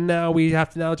source, and now we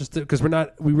have to just because we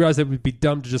realized it would be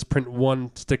dumb to just print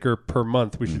one sticker per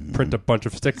month. We should print a bunch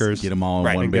of stickers, Get them all in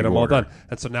one and big get them all order. done.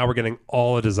 And so now we're getting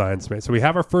all the designs made. So we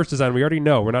have our first design. We already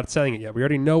know. We're not selling it yet. We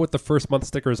already know what the first month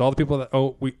sticker is. All the people that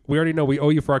we already know we owe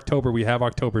you for October. We have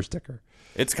October sticker.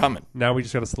 It's coming. Now we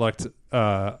just got to select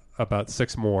about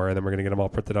 6 more, and then we're going to get them all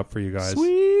printed up for you guys.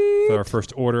 For our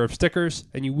first order of stickers,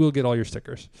 and you will get all your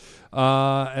stickers.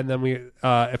 And then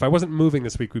if I wasn't moving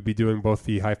this week, we'd be doing both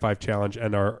the High Five Challenge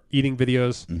and our eating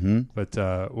videos. But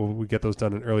we get those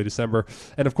done in early December.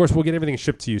 And of course, we'll get everything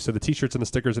shipped to you. So the T-shirts and the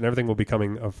stickers and everything will be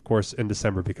coming, of course, in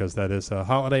December because that is a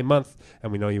holiday month,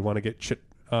 and we know you want to get shit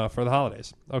for the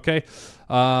holidays. Okay.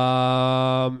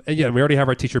 And we already have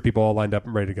our T-shirt people all lined up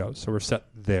and ready to go. So we're set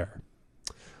there.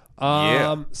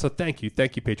 So thank you,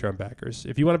 Patreon backers.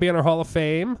 If you want to be on our Hall of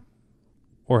Fame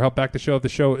or help back the show, if the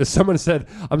show, as someone said,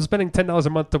 I'm spending $10 a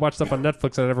month to watch stuff on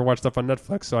Netflix, and I never watch stuff on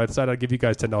Netflix, so I decided I'd give you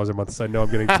guys $10 a month, so I know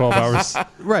I'm getting 12 hours.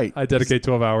 Right. I dedicate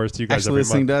 12 hours to you guys Actually every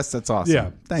listening month. to us, that's awesome. Yeah.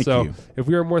 Thank so you. if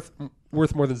we are worth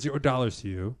more than $0 to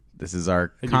you, This is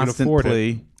our And you can constant afford it.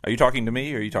 plea. Are you talking to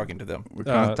me or are you talking to them? We're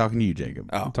talking to you, Jacob.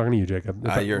 I'm talking to you, Jacob.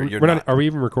 You're we're not. Are we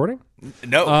even recording?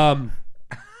 No.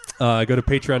 Go to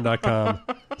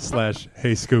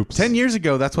patreon.com/heyscoops. 10 years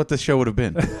ago, that's what this show would have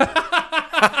been.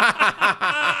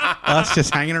 Us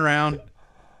just hanging around,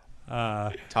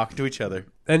 talking to each other.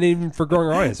 And even for growing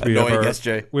our audience, we Annoying have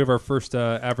SJ. we have our first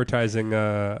advertising.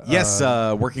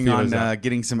 Working on feelers out.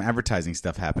 getting some advertising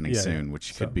stuff happening soon,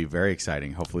 which could be very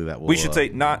exciting. Hopefully that will. we should say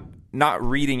not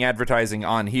reading advertising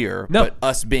on here, No. but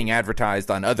us being advertised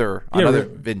on other we're-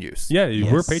 venues. Yeah,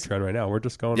 we're Patreon right now. We're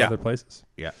just going to Yeah. other places.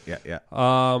 Yeah. We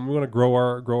want to grow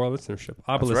our listenership.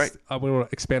 Obelisk. right. We want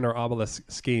to expand our obelisk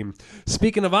scheme.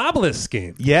 Speaking of obelisk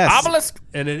scheme, Yes. Obelisk.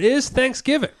 and it is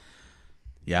Thanksgiving.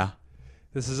 Yeah.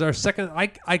 This is our second.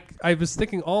 I was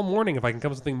thinking all morning if I can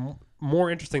come up with something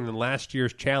more interesting than last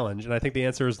year's challenge, and I think the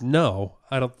answer is no.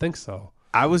 I don't think so.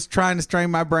 I was trying to strain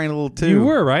my brain a little too. You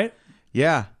were right.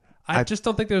 Yeah. I just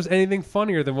don't think there's anything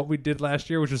funnier than what we did last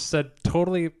year, which was said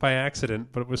totally by accident,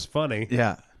 but it was funny.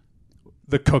 Yeah.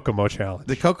 The Kokomo Challenge.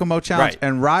 The Kokomo Challenge. Right.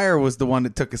 And Ryer was the one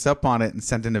that took us up on it and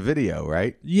sent in a video,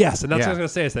 right? Yes, and that's Yeah. what I was going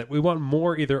to say is that we want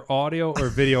more either audio or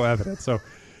video evidence. So,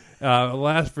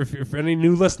 for any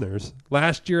new listeners,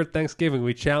 last year at Thanksgiving,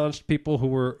 we challenged people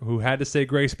who had to say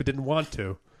grace but didn't want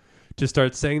to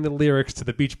start saying the lyrics to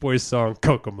the Beach Boys song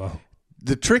Kokomo.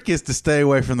 The trick is to stay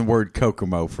away from the word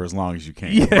Kokomo for as long as you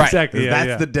can. Yeah, Right. exactly. 'Cause Yeah,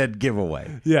 that's the dead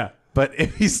giveaway. yeah. But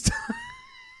if you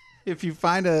if you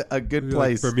find a good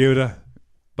place, Bermuda,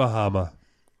 Bahama.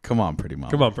 come on, pretty mama.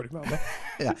 Come on, pretty mama.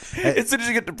 Yeah. As soon as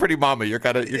you get to Pretty Mama, you're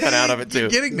kind of out of it too. You're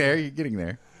getting there. You're getting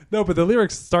there. No, but the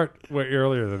lyrics start way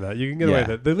earlier than that. You can get away Yeah.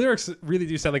 with it. The lyrics really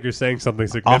do sound like you're saying something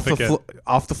significant.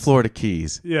 Off the Florida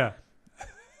Keys. Yeah.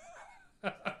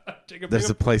 Jacob,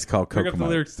 There's a place called bring up the Kokomo.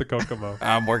 lyrics to Kokomo.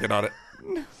 I'm working on it.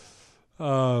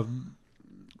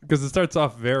 Because it starts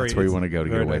off very. That's where you want to go to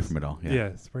get very away nice. from it all. Yeah,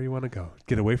 it's where you want to go.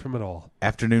 Get away from it all.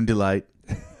 Afternoon delight,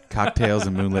 cocktails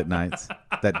and moonlit nights.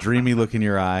 That dreamy look in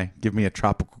your eye. Give me a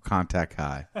tropical contact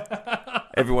high.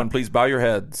 Everyone, please bow your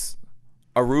heads.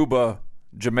 Aruba,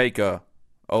 Jamaica.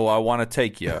 Oh, I want to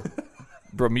take you.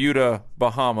 Bermuda,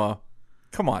 Bahama.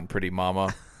 Come on, Pretty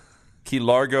Mama. Key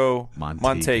Largo,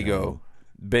 Montego.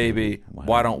 Baby,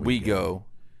 why don't we go?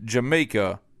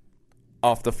 Jamaica,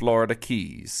 off the Florida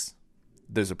Keys.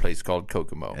 There's a place called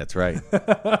Kokomo. That's right.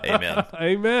 Amen.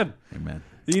 Amen. Amen.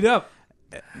 Eat up.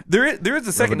 There is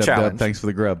a second Rub-a-dub-dub. challenge. Thanks for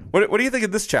the grub. What do you think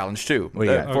of this challenge too? What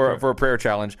do you got? For a prayer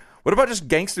challenge. What about just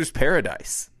Gangster's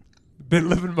Paradise? Been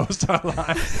living most of our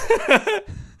lives.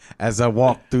 As I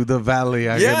walk through the valley,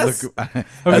 I Yes. look. Okay,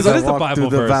 As that I is the walk Bible through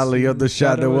the verse. valley of the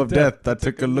shadow of death. death, I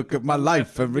took a look at my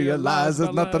life and realized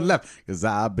there's nothing left. Because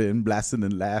I've been blasting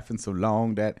and laughing so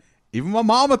long that even my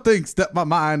mama thinks that my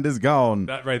mind is gone.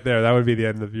 That right there, that would be the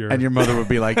end of your. And your mother would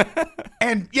be like,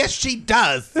 and yes, she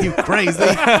does, you crazy.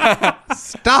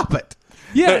 Stop it.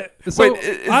 yeah. So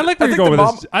I like where you're going with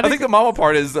this. I think the mama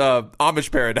part is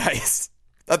Amish paradise.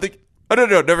 I think. Oh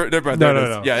no, never mind. No, There it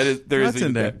no. is. Yeah, it is. There is That's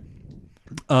in there.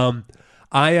 Oh,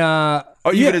 yeah.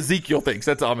 even Ezekiel thinks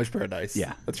that's Amish paradise.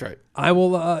 Yeah. That's right. I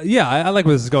will. I like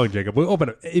where this is going, Jacob. We'll open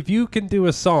it. If you can do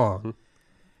a song,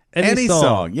 Any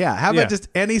song. Yeah. How about Yeah. just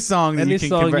any song that any you can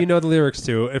song convert? you know the lyrics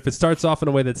to, if it starts off in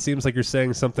a way that seems like you're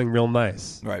saying something real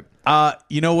nice. Right.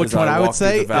 You know which As one I I would walk through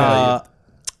say? the valley.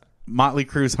 Motley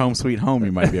Crue's Home Sweet Home,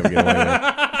 you might be able to get away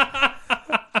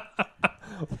with.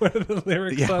 What are the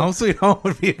lyrics? Yeah, of? Home Sweet Home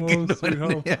would be a Home good Sweet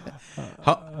one. Home. Yeah.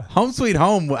 Home Sweet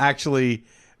Home will actually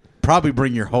probably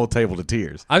bring your whole table to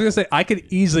tears. I was gonna say I could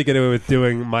easily get away with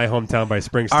doing "My Hometown" by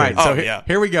Springsteen. All right, so Oh, here, yeah.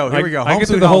 here we go. Here we go. I Home could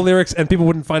do Sweet the whole Home. lyrics, and people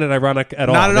wouldn't find it ironic at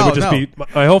all. Not at They all, would just no. be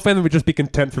my whole family would just be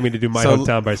content for me to do "My So-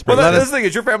 Hometown" by Springsteen. Well, Let that's us- the thing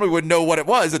is, your family would know what it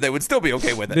was, and they would still be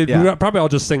okay with it. They'd Yeah. probably all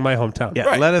just sing "My Hometown." Yeah,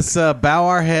 Right. let us bow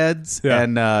our heads, Yeah.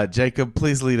 and Jacob,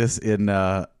 please lead us in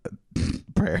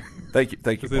prayer. Thank you,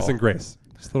 This Paul. in grace.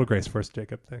 Just a little grace first,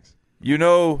 Jacob. Thanks. You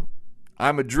know,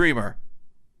 I'm a dreamer,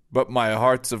 but my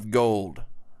heart's of gold.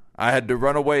 I had to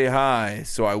run away high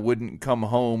so I wouldn't come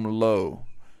home low.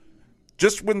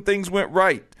 Just when things went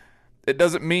right, it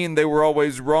doesn't mean they were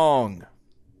always wrong.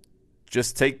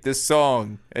 Just take this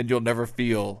song and you'll never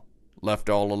feel left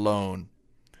all alone.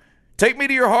 Take me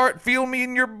to your heart, feel me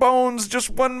in your bones just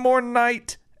one more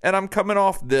night, and I'm coming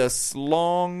off this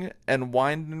long and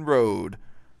winding road.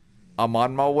 I'm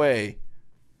on my way.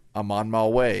 I'm on my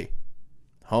way.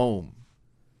 Home.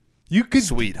 You could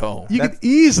Sweet home. You could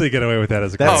easily get away with that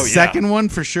as a That girl. Oh, yeah. second one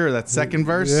for sure. That second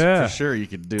verse Yeah. for sure. You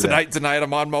could do that. Tonight,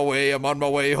 I'm on my way. I'm on my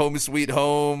way home, sweet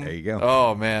home. There you go.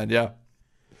 Oh, man, yeah.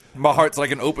 My heart's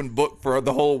like an open book for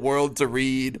the whole world to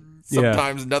read. Yeah.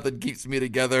 Sometimes nothing keeps me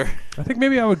together. I think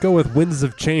maybe I would go with "Winds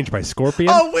of Change" by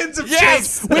Scorpion. Oh, winds of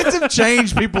Yes! change. Winds of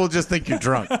change. People just think you're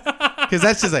drunk. Because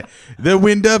that's just like, the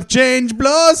wind of change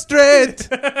blows straight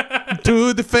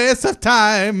to the face of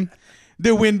time.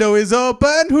 The window is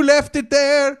open. Who left it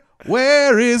there?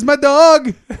 Where is my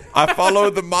dog? I follow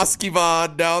the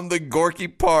Moskiva down the Gorky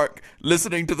Park,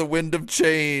 listening to the wind of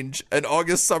change. An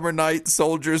August summer night,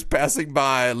 soldiers passing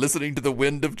by, listening to the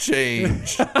wind of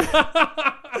change.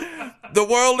 The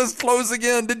world is closing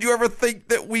in. Did you ever think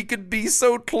that we could be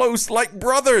so close, like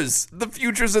brothers? The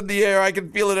future's in the air. I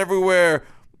can feel it everywhere,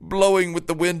 blowing with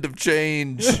the wind of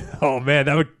change. Oh man,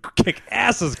 that would kick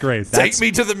asses great. Take me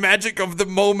to the magic of the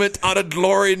moment on a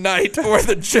glory night where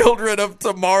the children of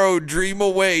tomorrow dream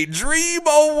away. Dream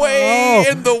away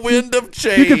Oh. in the wind of You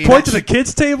change. can point to the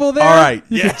kids' table there. All right.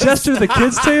 You Yes. can gesture to the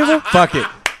kids' table. Fuck it.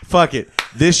 Fuck it.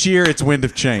 This year it's wind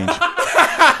of change.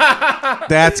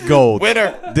 That's gold.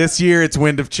 Winner. This year it's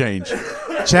wind of change.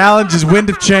 Challenge is wind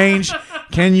of change.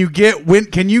 Can you get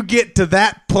to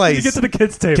that place? You get to the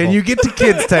kids' table. Can you get to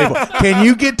kids' table? Can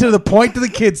you get to the point to the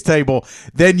kids' table?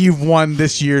 Then you've won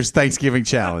this year's Thanksgiving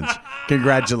challenge.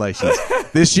 Congratulations.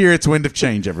 This year it's wind of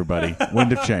change, everybody.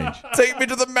 Wind of change. Take me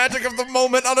to the magic of the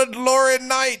moment on a glory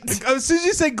night. As soon as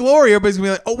you say glory, everybody's gonna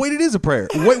be like, "Oh wait, it is a prayer."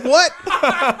 Wait, what?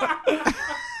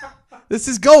 This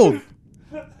is gold.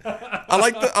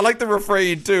 I like the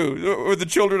refrain too. Where the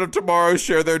children of tomorrow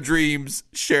share their dreams,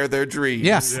 share their dreams.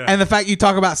 Yes, and the fact you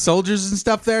talk about soldiers and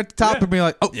stuff there at the top and be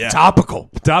like, "Oh, Yeah. topical."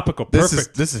 Topical.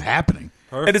 Perfect. This is happening.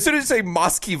 And as soon as you say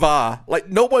Moskiva, like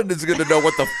no one is going to know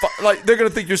what the fuck. Like they're going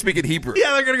to think you're speaking Hebrew.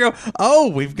 Yeah, they're gonna go. Oh,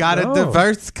 we've got a No.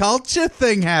 diverse culture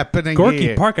thing happening Gorky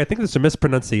here. Park. I think there's a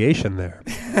mispronunciation there.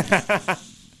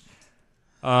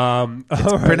 All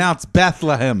right. Pronounced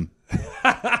Bethlehem.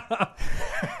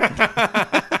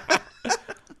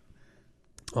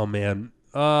 Oh man.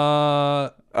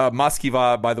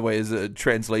 Moskiva, by the way, is a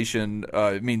translation.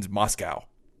 It means Moscow.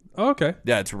 Okay.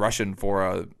 Yeah, it's Russian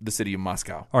for the city of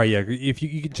Moscow. All right. Yeah. If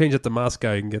you can change it to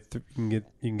Moscow, you can get. You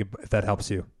can get if that helps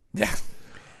you. Yeah,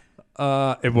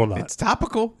 It will not. It's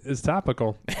topical. It's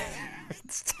topical.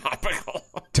 it's topical.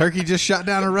 Turkey just shot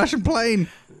down a Russian plane.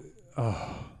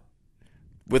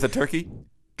 With a turkey.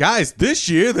 Guys, this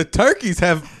year the turkeys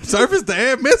have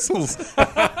surface-to-air missiles.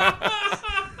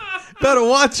 Better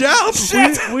watch out.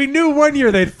 We knew one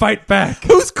year they'd fight back.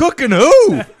 Who's cooking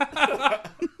who?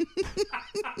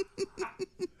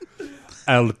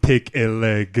 I'll take a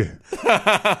leg.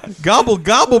 Gobble,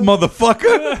 gobble,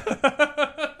 motherfucker.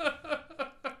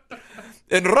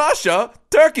 In Russia,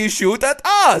 turkeys shoot at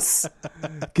us.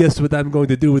 Guess what I'm going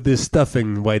to do with this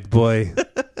stuffing, white boy?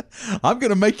 I'm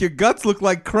going to make your guts look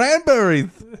like cranberries.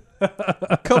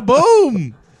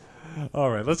 Kaboom!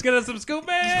 All right, let's get us some scoop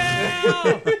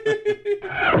mail.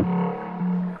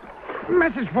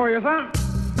 Message for you, son.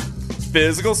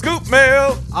 Physical scoop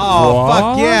mail. Oh, What?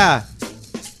 fuck yeah.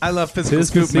 I love physical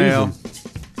Tis the scoop mail. season.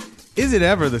 Is it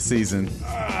ever the season?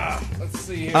 Let's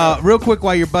see here. Real quick,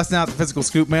 while you're busting out the physical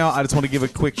scoop mail, I just want to give a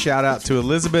quick shout out to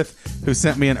Elizabeth, who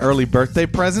sent me an early birthday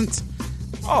present.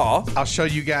 Aw. I'll show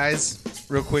you guys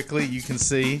real quickly. You can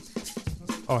see.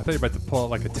 Oh, I thought you were about to pull out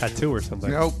like a tattoo or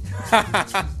something. Nope.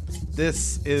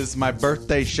 This is my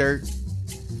birthday shirt.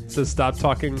 So stop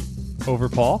talking over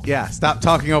Paul. Yeah, stop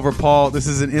talking over Paul. This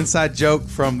is an inside joke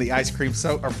from the ice cream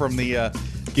from the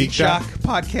Geek Shock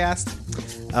podcast.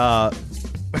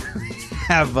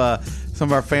 Have some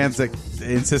of our fans that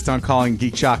insist on calling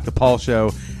Geek Shock the Paul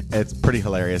Show. It's pretty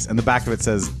hilarious. And the back of it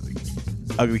says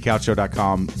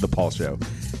uglycouchshow.com, the Paul Show.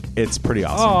 It's pretty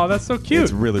awesome. Oh, that's so cute.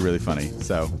 It's really, really funny.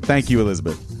 So thank you,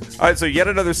 Elizabeth. All right, so yet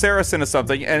another Sarah sent us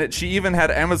something, and she even had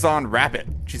Amazon wrap it.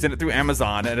 She sent it through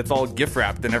Amazon, and it's all gift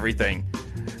wrapped and everything.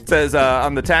 It says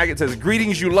on the tag, it says,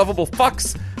 "Greetings, you lovable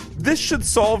fucks. This should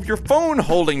solve your phone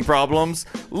holding problems.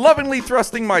 Lovingly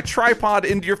thrusting my tripod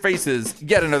into your faces.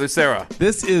 Yet another Sarah."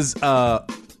 This is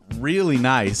really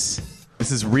nice.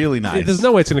 This is really nice. There's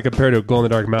no way it's going to compare to a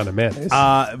glow-in-the-dark mountain of mayonnaise.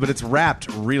 But it's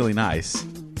wrapped really nice.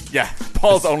 Yeah,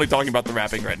 Paul's only talking about the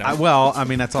wrapping right now. Well, I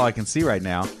mean, that's all I can see right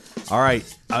now. All right.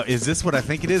 Is this what I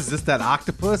think it is? Is this that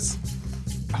octopus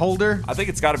holder? I think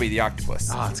it's got to be the octopus.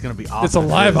 Oh, it's going to be awesome. It's a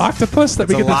live octopus that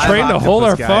we It's get a to live train to hold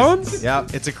our octopus, guys. phones?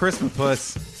 Yep, it's a Christmas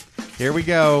puss. Here we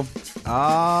go.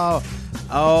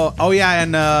 Oh, yeah,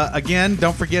 and again,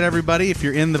 don't forget, everybody, if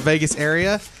you're in the Vegas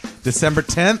area, December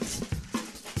 10th,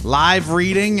 live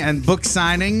reading and book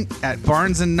signing at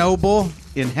Barnes & Noble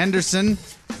in Henderson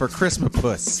for Christmas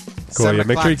puss. Cool, 7 yeah.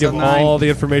 Make sure you o'clock till give 9. all the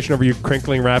information over your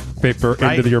crinkling wrap paper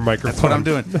Right? into your microphone. That's what I'm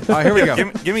doing. All right, here we go.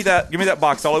 Give me that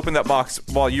box. I'll open that box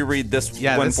while you read this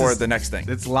one this for is- the next thing.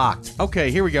 It's locked.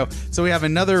 Okay, here we go. So we have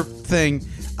another thing.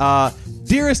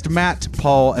 Dearest Matt,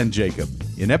 Paul, and Jacob.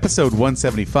 In episode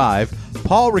 175,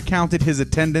 Paul recounted his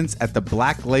attendance at the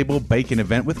Black Label Bacon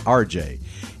event with RJ.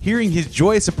 Hearing his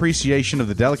joyous appreciation of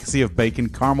the delicacy of bacon,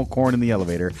 caramel corn in the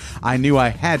elevator, I knew I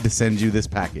had to send you this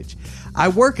package. I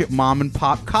work at Mom and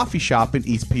Pop Coffee Shop in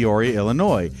East Peoria,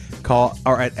 Illinois.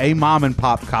 At a Mom and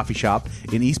Pop Coffee Shop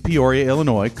in East Peoria,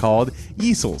 Illinois called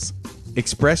Yeasel's.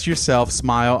 Express yourself,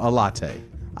 smile, a latte.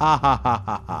 Ah ha ha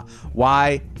ha ha.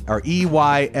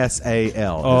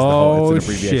 EYSAL. Oh, It's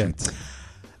an abbreviation. shit.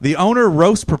 The owner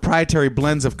roasts proprietary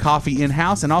blends of coffee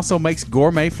in-house and also makes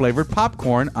gourmet-flavored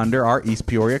popcorn under our East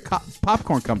Peoria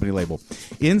Popcorn Company label.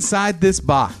 Inside this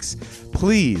box,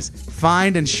 please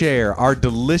find and share our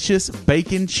delicious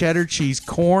bacon cheddar cheese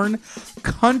corn,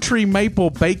 country maple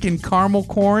bacon caramel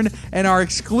corn, and our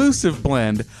exclusive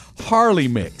blend, Harley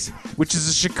Mix, which is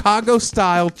a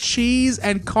Chicago-style cheese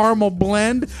and caramel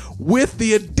blend with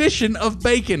the addition of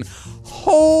bacon.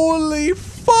 Holy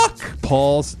fuck!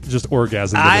 Paul's just orgasmed. in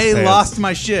his I pants. lost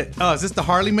my shit. Oh, is this the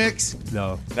Harley Mix?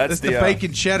 No. That's This is the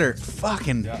bacon cheddar.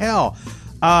 Fucking hell.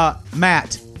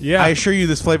 Matt. Yeah. I assure you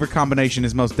this flavor combination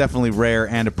is most definitely rare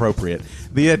and appropriate.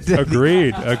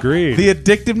 Agreed. Agreed. The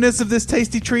addictiveness of this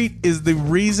tasty treat is the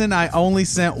reason I only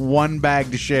sent one bag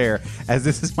to share, as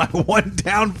this is my one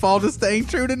downfall to staying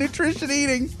true to nutrition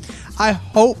eating. I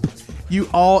hope you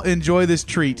all enjoy this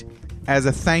treat as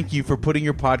a thank you for putting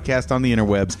your podcast on the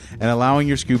interwebs and allowing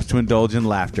your scoops to indulge in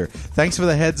laughter. Thanks for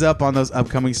the heads up on those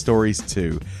upcoming stories,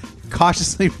 too.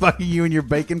 Cautiously fucking you in your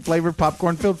bacon-flavored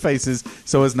popcorn-filled faces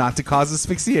so as not to cause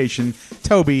asphyxiation.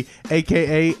 Toby,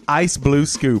 a.k.a. Ice Blue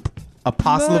Scoop.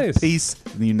 Apostle Nice. of Peace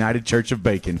in the United Church of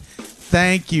Bacon.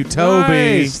 Thank you, Toby.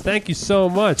 Nice. Thank you so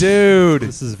much. Dude.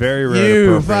 This is very rare. and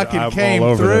You appropriate. fucking I'm came all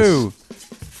over through. this.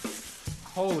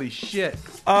 Holy shit.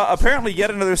 Apparently,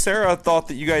 yet another Sarah thought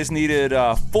that you guys needed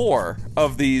 4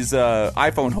 of these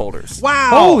iPhone holders. Wow.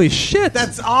 Holy shit.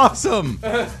 That's awesome.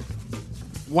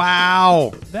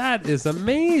 Wow. That is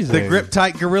amazing. The Grip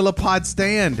Tight Gorilla Pod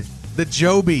stand. The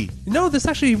Joby. No, this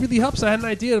actually really helps. I had an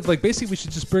idea of basically we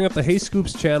should just bring up the Hey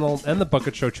Scoops channel and the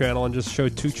Bucket Show channel and just show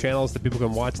 2 channels that people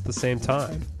can watch at the same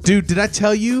time. Dude, did I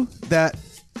tell you that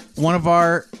one of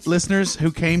our listeners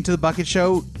who came to the Bucket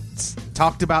Show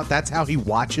talked about that's how he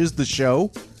watches the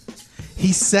show?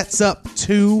 He sets up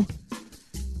his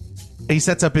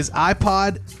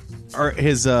iPod or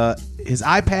his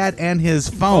iPad and his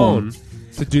phone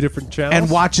to do different channels and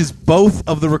watches both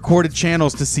of the recorded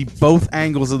channels to see both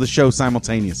angles of the show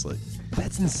simultaneously.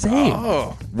 That's insane.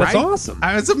 Oh, That's right? awesome.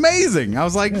 It's amazing. I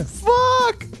was like,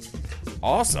 fuck.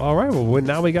 awesome. All right. Well,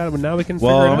 now we got. Now we can.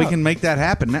 Well, figure it we out. can make that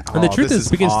happen now. And the truth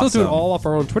is, we can still do it awesome. all off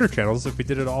our own Twitter channels. If we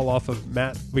did it all off of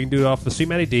Matt, we can do it off the Sweet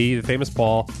Matty D, the famous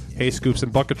Paul, Hey Scoops,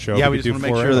 and Bucket Show. Yeah, we could just want do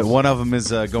to make 4 sure that handles. one of them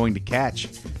is going to catch.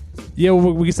 Yeah,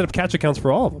 we can set up catch accounts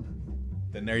for all of them.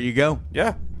 Then there you go.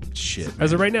 Yeah. Shit.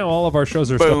 As of right now, all of our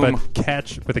shows are Boom. stuff at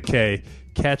catch with a K.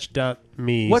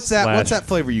 Catch.me. What's that? / What's that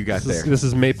flavor you got there? This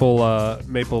is maple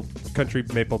country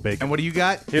maple bacon. And what do you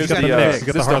got? Here's You the, got mix. mix. You got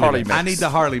this the is the Harley Harley mix. mix. I need the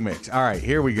Harley mix. All right,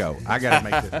 here we go. I got to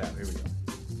make this happen. Here we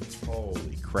go.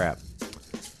 Holy crap.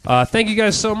 Thank you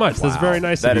guys so much. That's Wow, very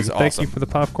nice that of is you. Thank awesome. you for the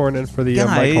popcorn and for the mic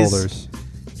Guys. holders.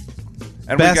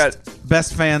 And we got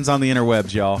Best fans on the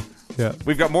interwebs, y'all. Yeah.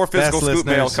 we've got more physical Best scoop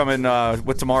mail listeners. coming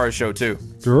with tomorrow's show too.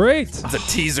 Great. It's a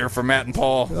teaser for Matt and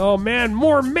Paul. Oh, man,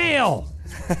 more mail.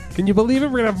 Can you believe it?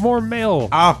 We're going to have more mail.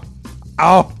 Oh.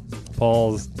 Oh.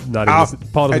 Paul's not Oh, even.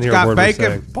 Paul doesn't it's hear got a word bacon. we're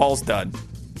saying. Paul's done.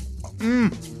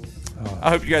 I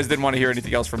hope you guys didn't want to hear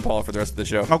anything else from Paul for the rest of the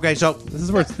show. Okay, so This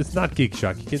is where it's not Geek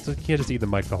Shock. You can't just eat the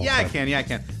mic the whole yeah, I time. can. Yeah, I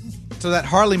can. So that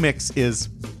Harley mix is,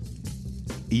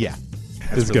 yeah,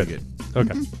 It's really good.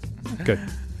 Okay. Good.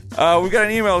 We've got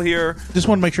an email here. Just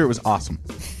want to make sure it was awesome.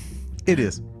 It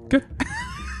is. Good.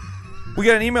 We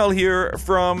got an email here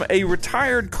from a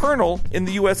retired colonel in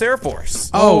the U.S. Air Force.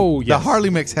 Oh, The yes. Harley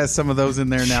mix has some of those in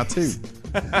there now too.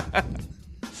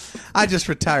 I just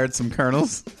retired some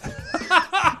colonels.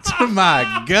 To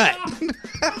my gut.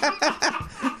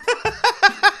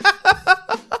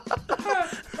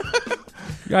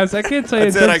 Guys, I can't tell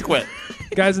you. That's it. I quit.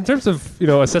 Guys, in terms of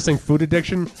assessing food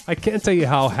addiction, I can't tell you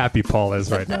how happy Paul is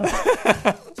right now.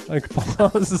 Like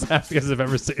Paul is as happy as I've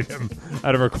ever seen him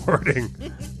at a recording,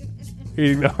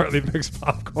 eating the Harley mixed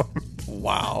popcorn.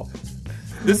 Wow.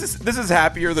 This is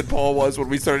happier than Paul was when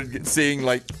we started seeing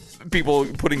like people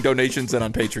putting donations in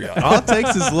on Patreon. All it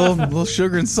takes is a little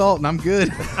sugar and salt, and I'm good.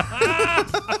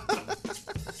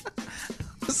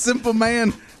 A simple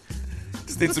man.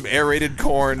 Just need some aerated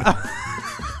corn.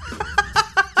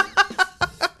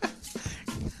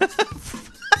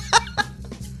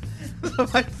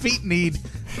 My feet need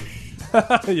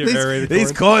Your these, aerated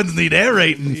these corn. corns need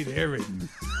aerating. Need aerating.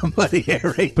 Somebody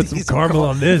aerate. Put some these caramel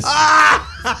on this.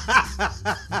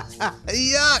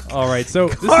 Yuck. All right, so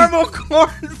this is, Caramel corn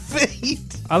feet.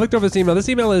 I looked over this email. This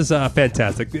email is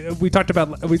fantastic. We talked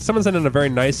about someone sent in a very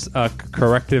nice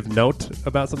corrective note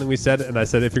about something we said, and I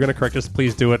said, if you're going to correct us,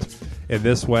 please do it in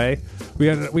this way. We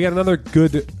got another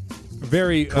good,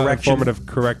 very informative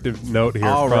corrective note here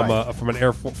All from right. from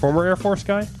an former Air Force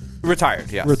guy, Retired,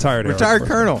 yes. retired Air Retired Force.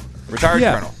 colonel. Retired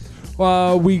Yeah.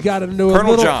 colonel. We got into a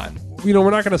Colonel little, John. We're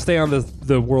not going to stay on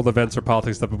the world events or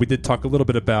politics stuff, but we did talk a little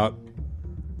bit about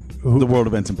The world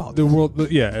events and politics. the world,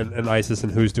 and ISIS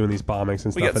and who's doing these bombings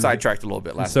and We stuff. got And sidetracked a little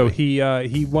bit last so week.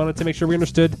 he wanted to make sure we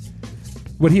understood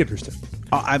what he understood.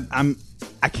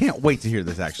 I can't wait to hear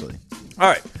this. Actually, All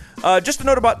right. Just a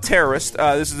note about terrorists.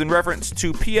 This is in reference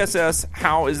to PSS,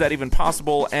 How Is That Even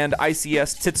Possible, and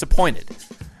ICS, Titsappointed.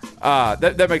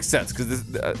 That makes sense, because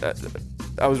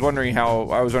I was wondering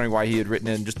why he had written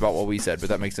in just about what we said, but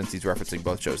that makes sense. He's referencing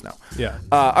both shows now. Yeah.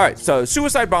 All right. So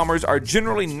suicide bombers are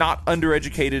generally not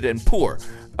undereducated and poor.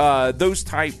 Those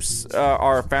types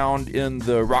are found in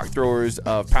the rock throwers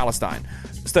of Palestine.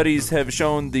 Studies have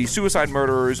shown the suicide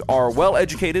murderers are well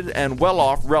educated and well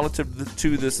off relative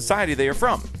to the society they are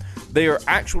from. They are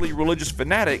actually religious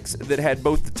fanatics that had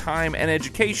both the time and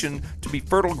education to be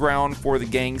fertile ground for the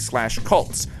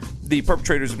gangs/cults. The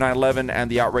perpetrators of 9/11 and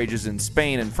the outrages in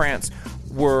Spain and France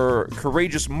were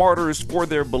courageous martyrs for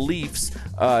their beliefs.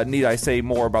 Need I say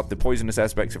more about the poisonous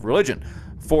aspects of religion?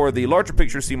 For the larger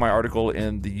picture, see my article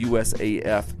in the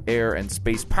USAF Air and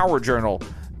Space Power Journal.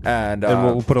 And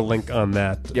we'll put a link on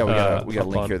that. yeah, we got a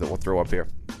link here that we'll throw up here.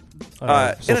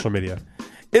 Social media.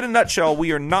 In a nutshell,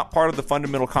 we are not part of the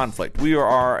fundamental conflict. We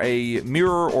are a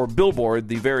mirror or billboard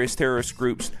the various terrorist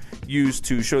groups use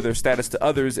to show their status to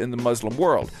others in the Muslim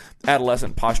world.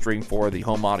 Adolescent posturing for the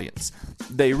home audience.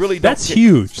 They really don't. That's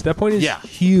huge. That point is Yeah.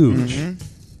 huge. And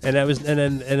that was and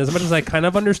as much as I kind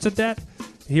of understood that,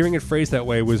 hearing it phrased that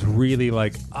way was really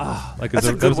like That's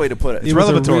a good way to put it. It was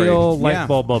a revelatory. real light Yeah.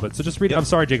 bulb moment. So just read. I'm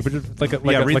sorry, Jacob, but just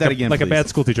read that again, like a please. bad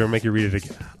school teacher and make you read it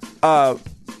again.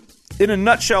 In a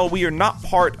nutshell, we are not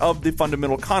part of the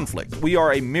fundamental conflict. We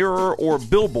are a mirror or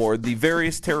billboard the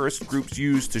various terrorist groups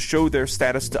use to show their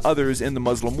status to others in the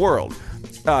Muslim world.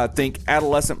 Think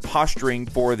adolescent posturing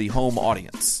for the home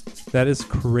audience. That is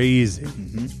crazy.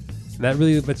 That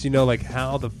really lets you know, like,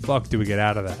 how the fuck do we get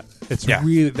out of that? It's Yeah.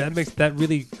 really that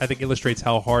really I think illustrates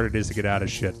how hard it is to get out of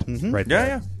shit. Right there.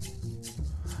 Yeah,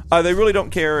 They really don't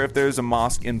care if there's a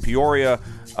mosque in Peoria,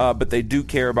 but they do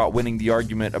care about winning the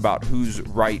argument about who's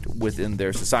right within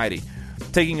their society.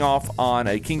 Taking off on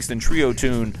a Kingston Trio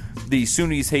tune, the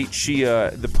Sunnis hate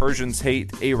Shia, the Persians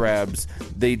hate Arabs,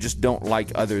 they just don't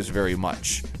like others very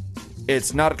much.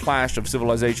 It's not a clash of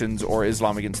civilizations or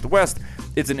Islam against the West.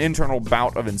 It's an internal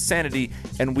bout of insanity,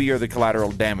 and we are the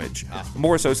collateral damage.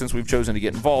 More so since we've chosen to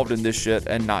get involved in this shit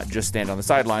and not just stand on the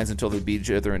sidelines until they beat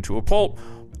each other into a pulp,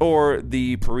 or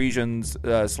the Persians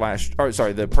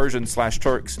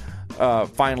Turks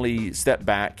finally step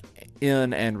back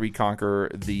in and reconquer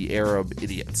the Arab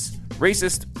idiots.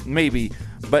 Racist? Maybe,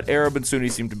 but Arab and Sunni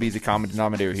seem to be the common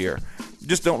denominator here.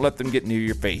 Just don't let them get near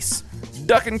your face.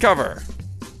 Duck and cover.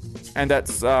 And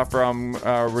that's from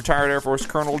retired Air Force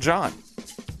Colonel John.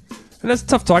 And that's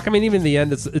tough talk. I mean, even in the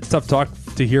end, it's tough talk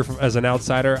to hear from as an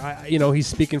outsider. He's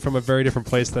speaking from a very different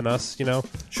place than us.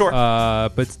 Sure.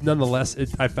 But nonetheless,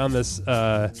 I found this.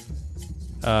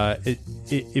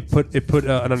 It put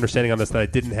an understanding on this that I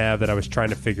didn't have, that I was trying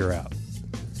to figure out,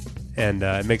 and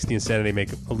it makes the insanity make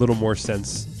a little more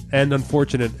sense, and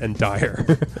unfortunate and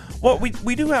dire. Well,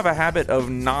 we do have a habit of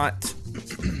not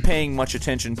paying much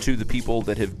attention to the people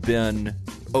that have been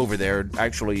over there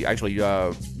actually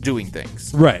doing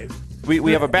things. Right.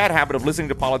 We have a bad habit of listening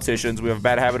to politicians. We have a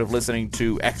bad habit of listening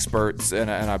to experts,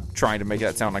 and I'm trying to make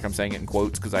that sound like I'm saying it in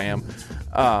quotes because I am.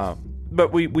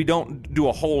 But we don't do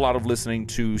a whole lot of listening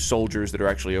to soldiers that are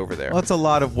actually over there. Well, that's a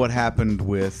lot of what happened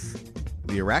with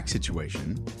the Iraq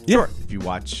situation. Sure. If you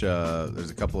watch, there's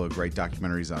a couple of great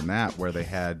documentaries on that where they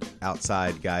had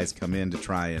outside guys come in to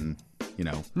try and,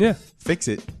 fix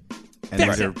it. And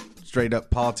these are straight up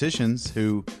politicians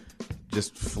who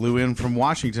just flew in from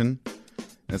Washington.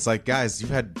 And it's like, guys, you've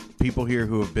had people here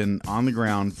who have been on the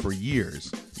ground for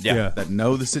years that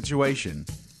know the situation.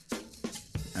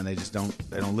 And they just don't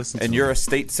listen to And you're a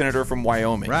state senator from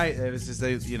Wyoming. Right. It was just,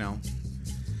 I'd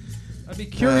be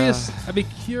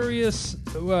curious.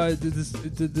 Did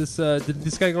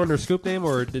this guy go under a scoop name,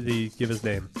 or did he give his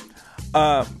name?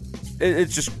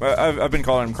 It's just I've been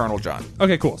calling him Colonel John.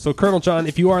 Okay, cool. So Colonel John,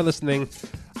 if you are listening,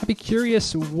 I'd be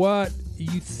curious what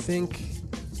you think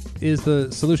is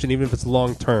the solution, even if it's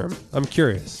long term. I'm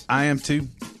curious. I am too.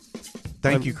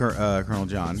 Thank you, Colonel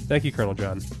John. Thank you, Colonel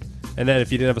John. And then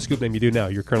if you didn't have a scoop name, you do now.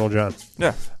 You're Colonel John.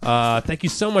 Yeah. Thank you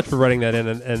so much for writing that in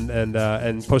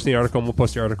and posting the article. And we'll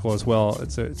post the article as well.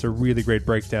 It's a really great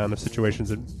breakdown of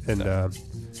situations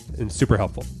and super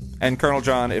helpful. And Colonel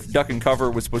John, if Duck and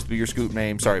Cover was supposed to be your scoop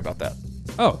name, sorry about that.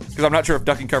 Oh. Because I'm not sure if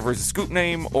Duck and Cover is a scoop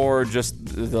name or just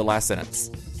the last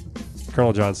sentence.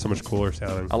 Colonel John's so much cooler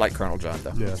sounding. I like Colonel John,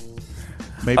 though. Yeah.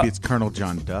 Maybe it's Colonel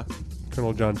John Duck.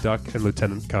 Colonel John Duck and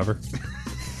Lieutenant Cover.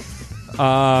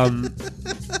 I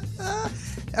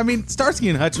mean, Starsky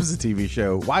and Hutch was a TV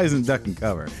show. Why isn't Duck and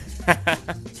Cover?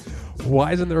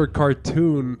 Why isn't there a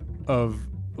cartoon of,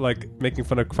 like, making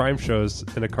fun of crime shows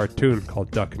in a cartoon called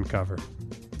Duck and Cover?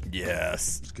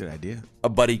 Yes. It's a good idea. A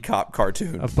buddy cop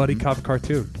cartoon. A buddy cop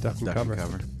cartoon. Duck and Cover.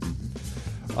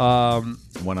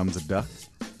 One of them's a duck.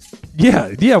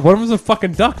 Yeah. One of them's a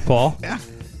fucking duck, Paul. Yeah.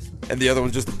 And the other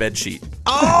one's just a bed sheet.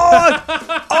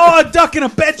 A duck in a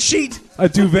bed sheet. A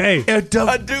duvet. A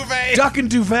duvet. Duck and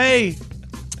duvet.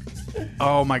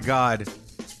 Oh my God.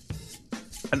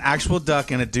 An actual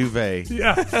duck and a duvet.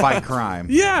 Yeah. Fight crime.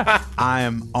 Yeah. I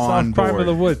am on board. Crime in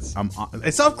the woods.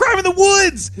 It's solved crime in the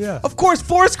woods. Yeah. Of course,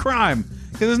 forest crime.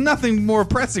 Because there's nothing more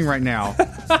pressing right now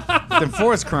than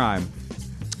forest crime.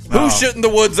 Who's shit in the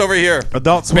woods over here?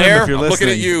 Adult Swim, Bear, if you're I'm listening.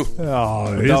 looking at you.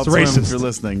 Oh, Adult it's Swim, racist. if you're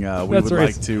listening, we That's would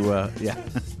like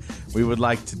racist. we would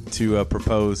like to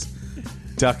propose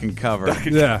Duck and Cover. Duck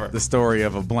and Yeah. Cover. The story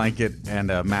of a blanket and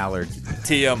a mallard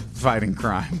TM. fighting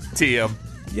crime. TM.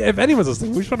 Yeah, if anyone's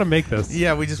listening, we just want to make this.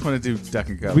 Yeah, we just want to do Duck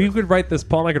and Cover. We could write this.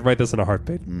 Paul and I could write this in a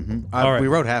heartbeat. All right. We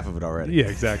wrote half of it already. Yeah,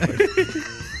 exactly.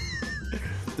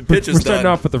 The pitch is We're starting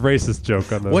done. off with the racist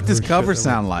joke on the. What does shit. Cover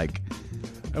sound like?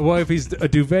 Well, if he's a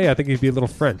duvet, I think he'd be a little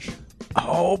French.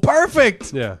 Oh,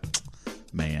 perfect. Yeah.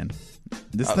 Man,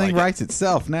 this I thing like it. writes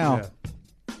itself now.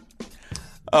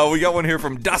 Yeah. We got one here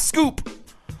from Da Scoop.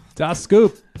 Da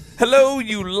Scoop. Hello,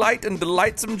 you light and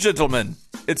delightsome gentlemen.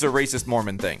 It's a racist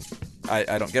Mormon thing.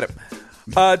 I don't get it.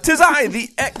 Tis I,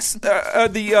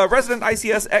 the resident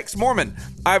ICS ex-Mormon.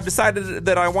 I've decided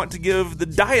that I want to give the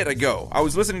diet a go. I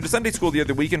was listening to Sunday School the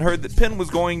other week and heard that Penn was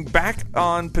going back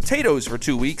on potatoes for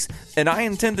 2 weeks, and I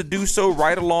intend to do so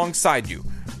right alongside you.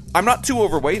 I'm not too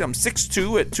overweight. I'm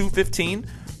 6'2" at 215.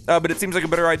 but it seems like a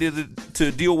better idea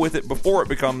to deal with it before it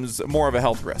becomes more of a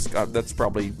health risk. That's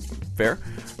probably fair.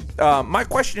 My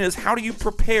question is, how do you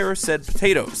prepare said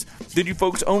potatoes? Did you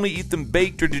folks only eat them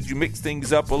baked, or did you mix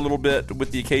things up a little bit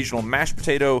with the occasional mashed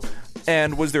potato?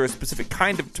 And was there a specific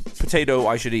kind of potato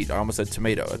I should eat? I almost said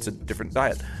tomato. It's a different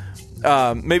diet.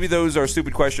 Maybe those are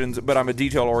stupid questions, but I'm a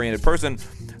detail-oriented person.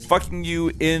 Fucking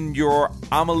you in your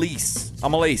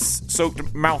amylase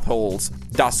soaked mouth holes,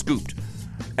 das scooped.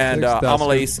 And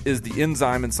amylase is the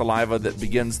enzyme in saliva that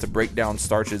begins to break down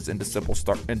starches into simple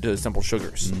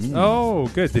sugars. Oh,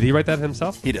 good. Did he write that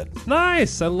himself? He did.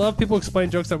 Nice. I love people explain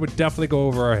jokes that would definitely go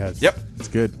over our heads. Yep. It's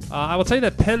good. I will tell you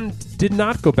that Penn did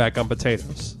not go back on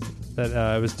potatoes.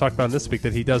 That it was talked about this week,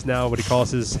 that he does now what he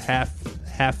calls his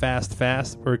half-assed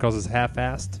fast, or he calls his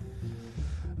half-assed.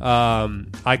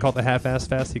 I call it the half-assed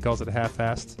fast. He calls it a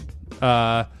half-fast.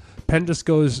 Penn just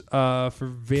goes for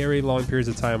very long periods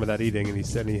of time without eating, and he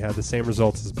said he had the same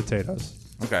results as potatoes.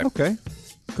 Okay.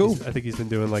 Cool. I think he's been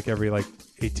doing like every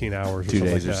 18 hours, or 2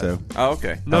 something days like or that. so. Oh,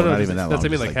 okay. No, not even that That's long, I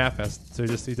mean, just like like- half-assed. So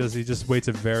he just waits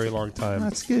a very long time.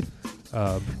 That's good.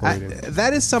 Before eating.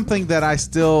 That is something that I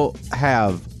still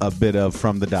have a bit of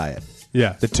from the diet.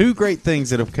 Yeah. The two great things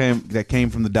that came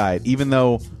from the diet, even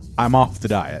though I'm off the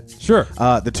diet. Sure.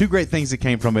 The two great things that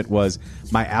came from it was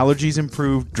my allergies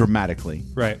improved dramatically,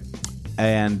 Right.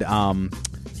 and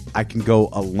I can go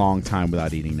a long time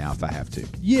without eating now if I have to.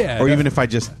 Yeah. Or even if I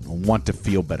just want to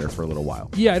feel better for a little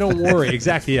while. Yeah, I don't worry.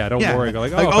 Exactly. Yeah, I don't worry. I go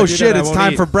like, Like, if I oh do shit, that, I it's won't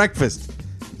time eat. for breakfast.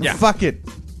 Yeah. Fuck it.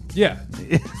 Yeah.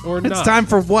 Or It's not. time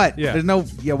for what? Yeah. There's no,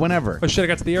 whenever. Oh shit! I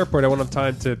got to the airport. I won't have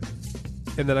time to.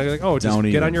 And then I go like, oh, just Don't get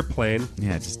even. on your plane,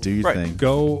 Yeah, just do your Right. thing.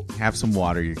 go. Have some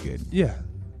water, you're good. Yeah.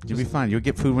 You'll be fine. You'll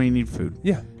get food when you need food.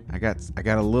 Yeah. I got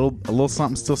a little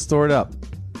something still stored up.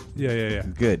 Yeah.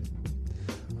 Good.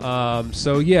 So I'll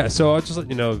just let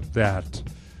you know that.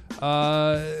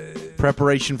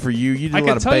 Preparation for you. You do a I lot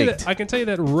can of tell you baked. that I can tell you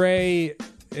that Ray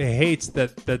hates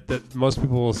that most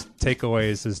people's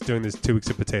takeaways is doing this 2 weeks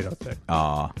of potato thing.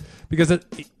 Aw. Because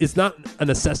it's not a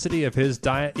necessity of his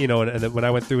diet, you know. And then when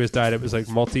I went through his diet, it was like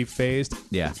multi-phased.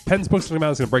 Yeah. Penn's book's coming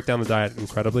out is going to break down the diet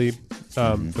incredibly.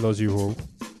 For those of you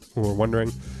who are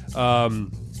wondering,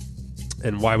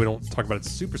 and why we don't talk about it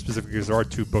super specifically, because there are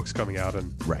 2 books coming out,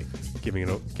 and Right. breaking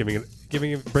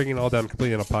it all down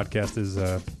completely on a podcast is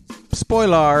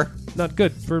Spoiler. not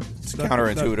good for. It's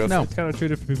counterintuitive. No. It's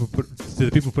counterintuitive for people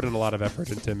to people put in a lot of effort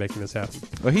into making this happen.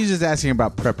 Well, he's just asking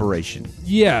about preparation.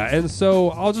 Yeah, and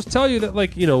so I'll just tell you that,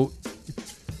 like, you know,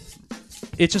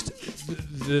 it's just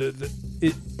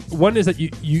one is that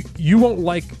you won't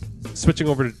like switching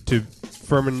over to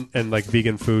ferment and like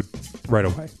vegan food right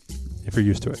away if you're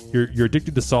used to it. You're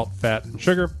addicted to salt, fat, and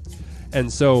sugar,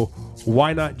 and so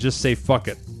why not just say fuck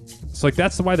it? So like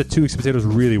that's why the 2 weeks of potatoes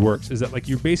really works. Is that like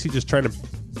you're basically just trying to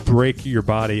break your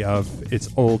body of its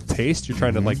old taste. You're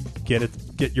trying to like get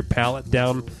your palate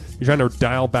down. You're trying to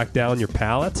dial back down your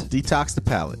palate. Detox the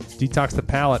palate. Detox the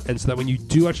palate, and so that when you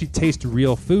do actually taste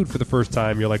real food for the first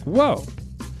time, you're like, whoa.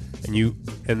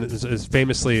 And as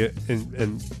famously,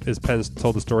 and as Penn's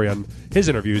told the story on his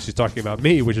interviews, he's talking about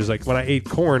me, which is like when I ate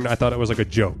corn, I thought it was like a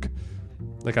joke.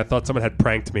 Like I thought someone had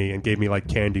pranked me and gave me like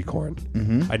candy corn.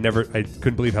 I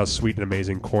couldn't believe how sweet and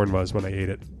amazing corn was when I ate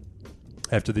it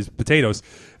after these potatoes,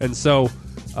 and so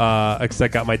because I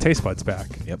got my taste buds back.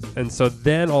 Yep. And so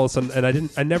then all of a sudden, and I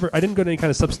didn't go to any kind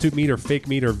of substitute meat or fake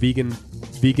meat or vegan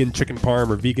chicken parm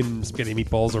or vegan spaghetti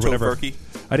meatballs or whatever. Tofurkey.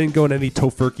 I didn't go into any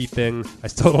tofurkey thing. I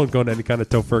still don't go into any kind of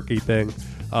tofurkey thing.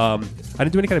 I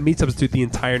didn't do any kind of meat substitute the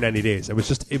entire 90 days. It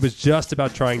was just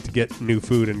about trying to get new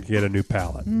food and get a new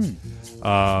palate.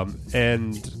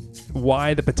 And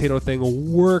why the potato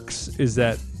thing works is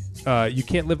that you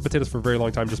can't live potatoes for a very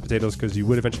long time, just potatoes, because you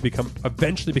would eventually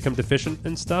become deficient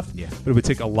in stuff. Yeah. But it would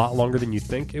take a lot longer than you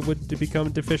think it would to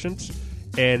become deficient.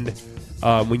 And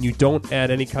when you don't add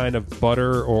any kind of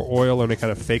butter or oil or any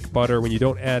kind of fake butter, when you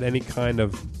don't add any kind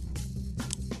of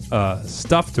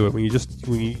stuff to it, when you just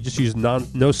use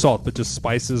no salt but just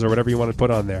spices or whatever you want to put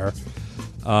on there,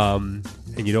 and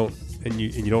you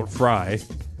don't fry,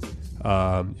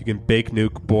 you can bake,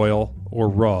 nuke, boil, or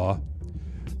raw.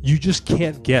 You just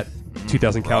can't get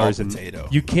 2,000 calories in potato.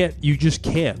 You just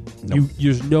can't. Nope.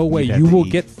 There's no way You'd have you to will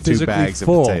eat get 2 physically bags of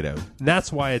full. potato. And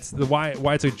that's why it's why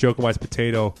it's a joke and why it's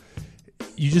potato.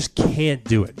 You just can't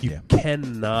do it. You Yeah.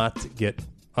 cannot get.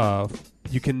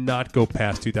 You cannot go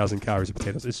past 2,000 calories of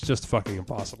potatoes. It's just fucking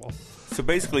impossible. So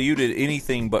basically, you did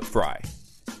anything but fry.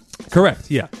 Correct.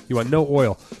 Yeah. You want no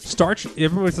oil. Starch.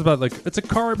 Everyone says about like it's a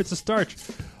carb. It's a starch.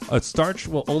 A starch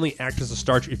will only act as a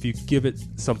starch if you give it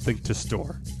something to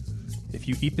store. If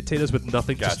you eat potatoes with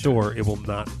nothing to Gotcha. store, it will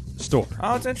not store.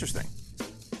 Oh, it's interesting.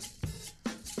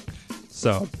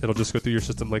 So it'll just go through your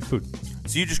system like food.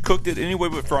 So you just cooked it anyway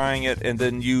but frying it and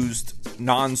then used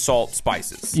non-salt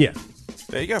spices. Yeah.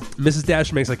 There you go. Mrs.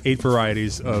 Dash makes like 8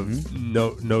 varieties of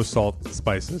no salt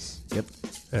spices. Yep.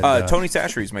 And, Tony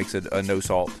Sacheries makes it a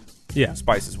no-salt yeah,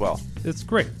 spice as well. it's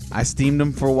great. I steamed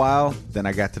them for a while. Then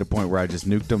I got to the point where I just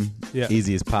nuked them. Yeah.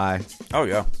 Easy as pie. Oh,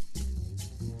 yeah.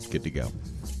 Good to go.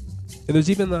 And there's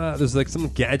even there's like some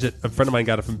gadget. A friend of mine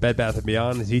got it from Bed Bath &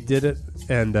 Beyond. He did it,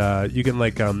 and you can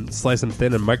like slice them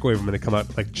thin and microwave them, and they come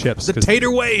out like chips. The tater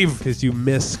wave. Because you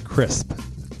miss crisp.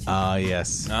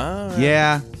 Yes. Ah.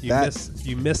 Yeah.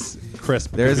 You miss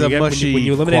crisp. There's Because a mushy when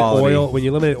you eliminate quality. oil. When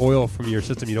you eliminate oil from your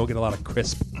system, you don't get a lot of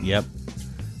crisp. Yep.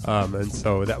 And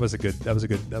so that was a good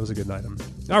item.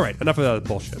 All right, enough of that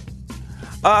bullshit.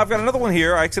 I've got another one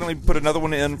here. I accidentally put another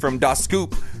one in from Das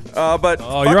Scoop. But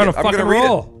Oh, fuck you're on it. a I'm fucking gonna read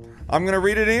roll. it. I'm going to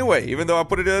read it anyway, even though I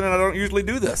put it in and I don't usually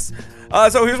do this.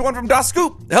 So here's one from Das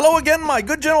Scoop. Hello again, my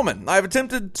good gentlemen. I've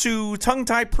attempted to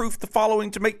tongue-tie proof the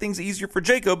following to make things easier for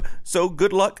Jacob, so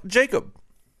good luck, Jacob.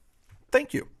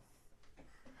 Thank you.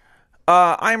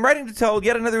 I am writing to tell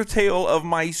yet another tale of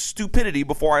my stupidity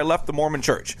before I left the Mormon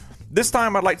church. This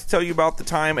time I'd like to tell you about the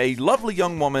time a lovely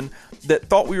young woman that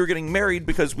thought we were getting married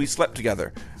because we slept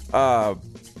together.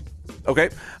 Okay.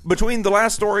 Between the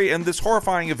last story and this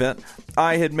horrifying event,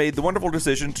 I had made the wonderful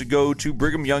decision to go to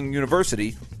Brigham Young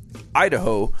University,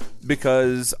 Idaho,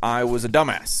 because I was a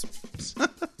dumbass.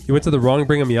 You went to the wrong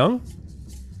Brigham Young?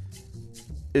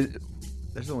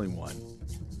 There's only one.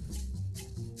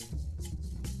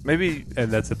 Maybe.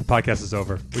 And that's it. The podcast is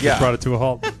over. We Yeah. just brought it to a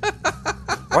halt.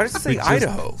 Why does it say just-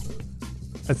 Idaho?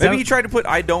 Maybe you tried to put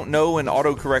I don't know and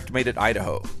autocorrect made it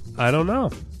Idaho. I don't know.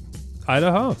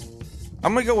 Idaho.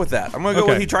 I'm going to go with that. I'm going to go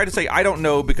Okay. with he tried to say I don't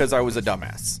know because I was a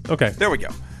dumbass. Okay. There we go.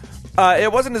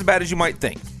 It wasn't as bad as you might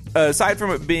think. Aside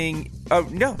from it being...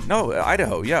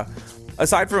 Idaho, yeah.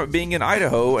 Aside from it being in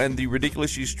Idaho and the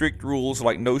ridiculously strict rules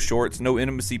like no shorts, no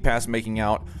intimacy past making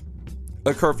out,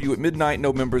 a curfew at midnight,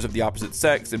 no members of the opposite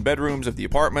sex in bedrooms of the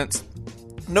apartments,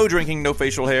 no drinking, no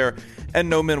facial hair, and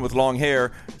no men with long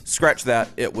hair, scratch that,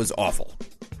 it was awful.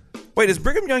 Wait, is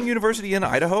Brigham Young University in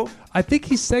Idaho? I think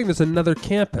he's saying there's another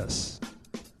campus.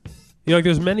 You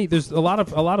know, like there's a lot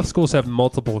of schools have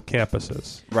multiple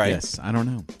campuses Right. Yes, I don't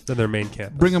know. than their main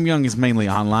campus. Brigham Young is mainly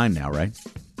online now, right?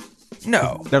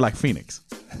 No. They're like Phoenix.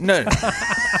 No.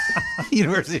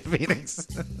 University of Phoenix.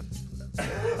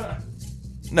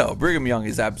 No, Brigham Young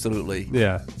is absolutely...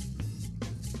 Yeah,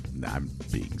 I'm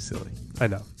being silly. I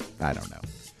know. I don't know.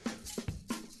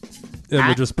 And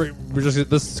we're just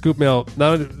this scoop mail.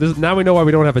 Now we know why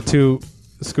we don't have a 2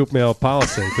 scoop mail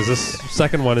policy, because this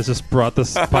second one has just brought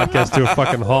this podcast to a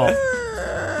fucking halt.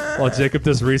 While Jacob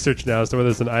does research now as to whether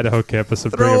there's an Idaho campus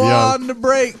of Brigham Throw Young. on the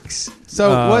brakes.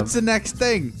 So what's the next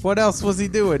thing? What else was he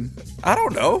doing? I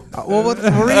don't know.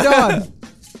 Read on.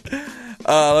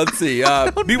 Let's see.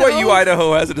 BYU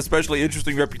Idaho has an especially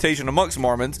interesting reputation amongst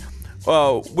Mormons,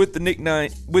 with the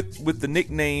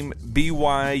nickname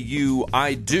BYU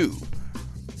I Do.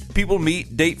 People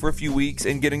meet, date for a few weeks,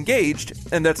 and get engaged,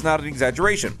 and that's not an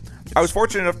exaggeration. I was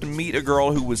fortunate enough to meet a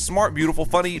girl who was smart, beautiful,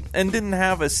 funny, and didn't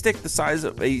have a stick the size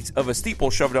of a steeple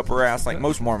shoved up her ass like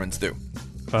most Mormons do.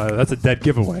 That's a dead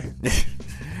giveaway.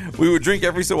 We would drink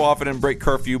every so often and break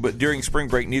curfew, but during spring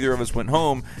break, neither of us went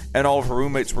home, and all of her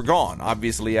roommates were gone.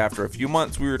 Obviously, after a few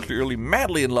months, we were clearly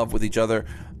madly in love with each other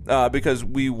because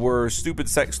we were stupid,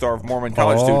 sex-starved Mormon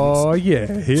college students. Oh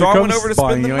yeah, here So I comes, went over to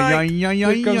spend the night.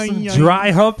 here comes some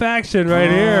dry hump action right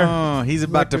here. Oh, he's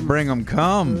about to bring them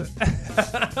come.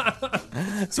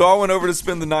 So I went over to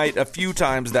spend the night a few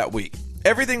times that week.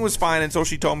 Everything was fine until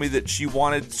she told me that she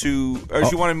wanted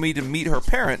me to meet her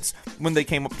parents when they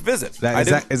came up to visit.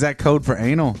 Is that code for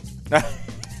anal?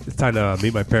 It's time to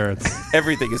meet my parents.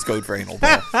 Everything is code for anal.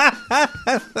 Paul.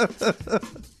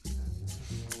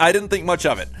 I didn't think much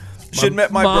of it. She'd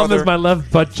met my Mom brother. is my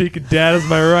left butt cheek and Dad is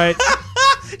my right.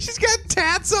 She's got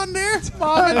tats on there.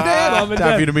 Mom and Dad. Mom and Time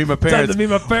Dad. for you to meet my Time parents. to meet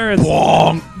my parents.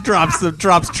 Bong.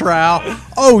 Drops trowel.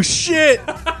 Oh shit!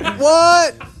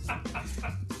 What?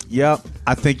 Yep.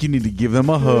 I think you need to give them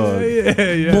a hug.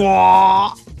 Yeah.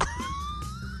 Blah.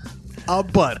 A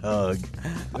butt hug.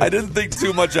 I didn't think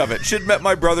too much of it. She'd met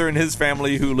my brother and his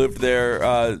family who lived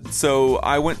there, so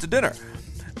I went to dinner.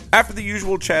 After the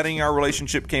usual chatting, our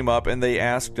relationship came up, and they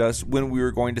asked us when we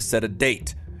were going to set a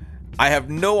date. I have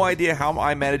no idea how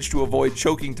I managed to avoid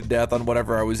choking to death on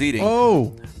whatever I was eating.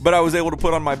 Oh. But I was able to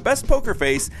put on my best poker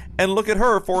face and look at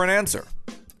her for an answer.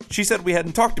 She said we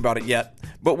hadn't talked about it yet,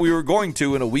 but we were going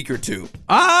to in a week or two.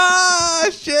 Ah,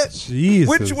 shit. Jesus.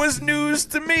 Which was news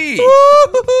to me.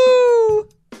 Woo-hoo-hoo.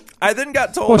 I then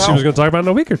got told Well, she how- was going to talk about it in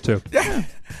a week or two.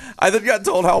 I then got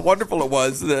told how wonderful it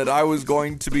was that I was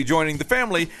going to be joining the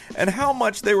family and how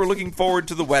much they were looking forward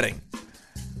to the wedding.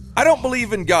 I don't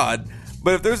believe in God,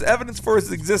 but if there's evidence for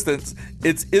his existence,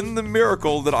 it's in the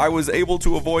miracle that I was able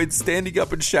to avoid standing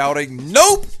up and shouting,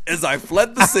 "Nope!" as I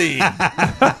fled the scene.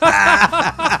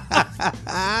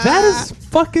 That is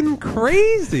fucking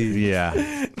crazy.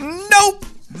 Yeah. Nope!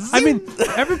 I mean,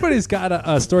 everybody's got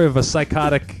a story of a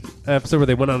psychotic episode where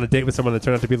they went on a date with someone that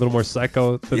turned out to be a little more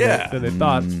psycho than, than they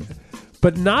thought.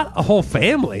 But not a whole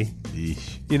family,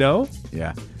 Yeesh. you know?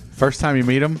 Yeah. First time you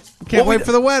meet them, can't Well, wait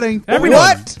for the wedding. Everyone.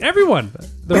 What? Everyone. We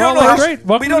They're all don't know like, how, great.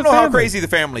 Welcome we don't to the know how family. crazy the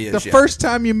family is The yet. first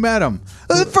time you met them.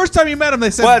 The first time you met them, they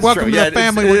said, Well, that's welcome true. to Yeah, the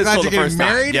family. it We're is glad still you're the getting first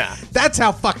time. married. Yeah. That's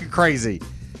how fucking crazy.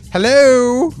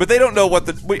 Hello. But they don't know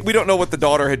what we don't know what the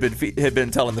daughter had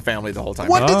been telling the family the whole time.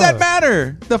 What does that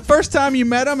matter? The first time you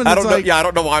met them, and I it's don't know. like, Yeah, I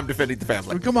don't know why I'm defending the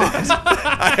family. come on.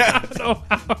 I don't know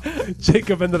how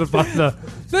Jacob ended up on the...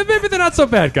 Maybe they're not so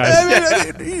bad, guys. I've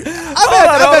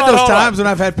had those times when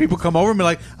I've had people come over and be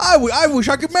like, I wish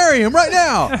I could marry him right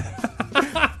now.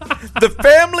 The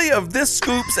family of this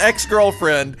Scoop's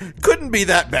ex-girlfriend couldn't be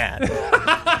that bad.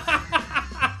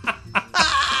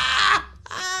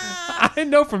 I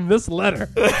know from this letter.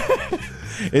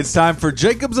 It's time for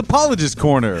Jacob's Apologist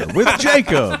Corner with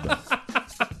Jacob.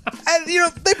 And,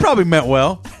 they probably meant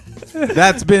well.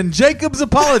 That's been Jacob's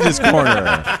Apologist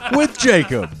Corner with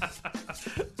Jacob.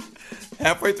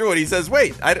 Halfway through it, he says,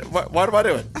 "Wait, what am I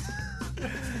doing?"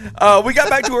 We got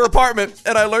back to her apartment,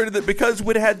 and I learned that because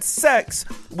we'd had sex,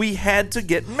 we had to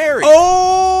get married.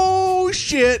 Oh,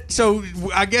 shit. So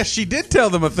I guess she did tell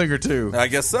them a thing or two. I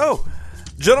guess so.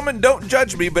 Gentlemen, don't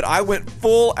judge me, but I went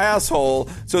full asshole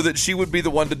so that she would be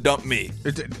the one to dump me.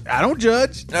 I don't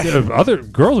judge. Yeah, other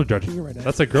girls are judging you right now.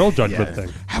 That's a girl judgment thing.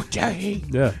 How dare he?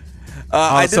 Yeah.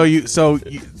 So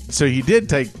you did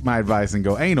take my advice and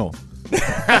go anal.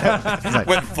 Like,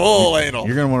 went full anal.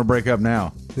 you're gonna want to break up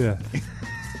now. Yeah.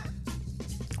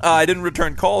 I didn't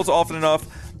return calls often enough.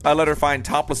 I let her find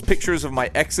topless pictures of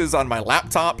my exes on my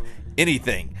laptop.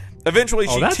 Anything. Eventually,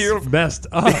 she That's messed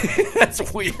up.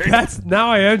 That's weird. Now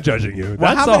I am judging you.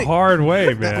 That's how a many- hard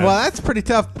way, man. Well, that's pretty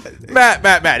tough.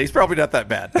 Matt. He's probably not that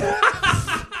bad.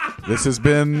 This has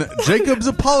been Jacob's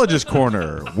Apologist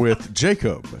Corner with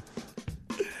Jacob.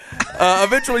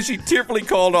 Eventually, she tearfully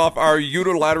called off our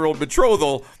unilateral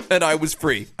betrothal, and I was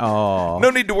free. Oh, No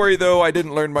need to worry, though. I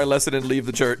didn't learn my lesson and leave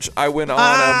the church. I went on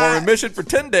a Mormon mission for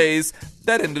 10 days.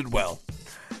 That ended well.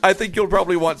 I think you'll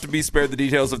probably want to be spared the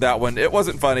details of that one. It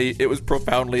wasn't funny. It was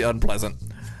profoundly unpleasant.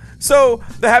 So,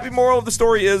 the happy moral of the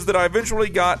story is that I eventually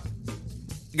got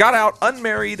out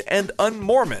unmarried and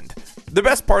unmormoned. The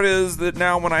best part is that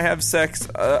now when I have sex,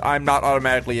 I'm not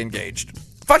automatically engaged.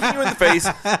 Fucking you in the face,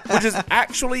 which is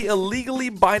actually a legally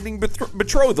binding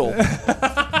betrothal.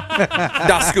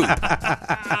 Da scoop.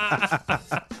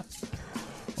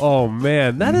 Oh,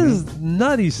 man. That is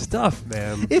nutty stuff,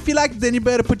 man. if you like it, then you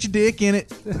better put your dick in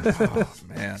it.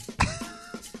 Man.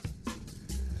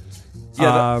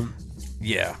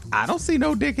 Yeah. I don't see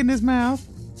no dick in his mouth.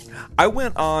 I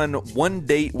went on one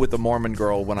date with a Mormon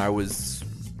girl when I was,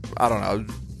 I don't know,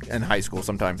 in high school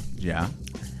sometime. Yeah.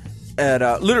 And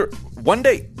literally, one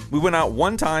date. We went out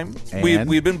one time. And?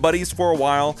 We'd been buddies for a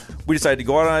while. We decided to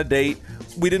go out on a date.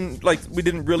 We didn't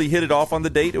really hit it off on the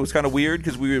date. It was kind of weird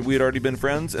because we had already been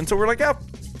friends. And so we're like, yeah,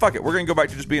 fuck it. We're going to go back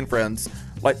to just being friends.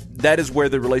 Like, that is where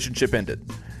the relationship ended.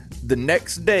 The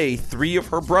next day, 3 of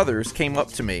her brothers came up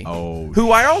to me,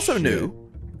 who I also knew.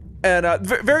 And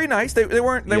very nice. They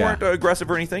weren't aggressive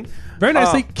or anything. Very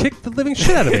nice. They kicked the living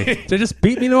shit out of me. They just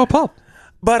beat me to a pulp.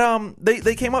 But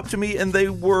they came up to me and they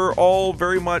were all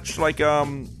very much like,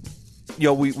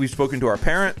 we've spoken to our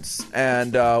parents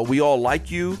and we all like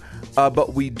you,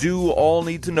 but we do all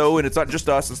need to know, and it's not just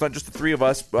us, it's not just the 3 of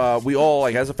us. We all,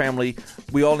 like as a family,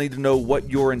 we all need to know what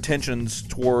your intentions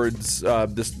towards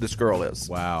this girl is.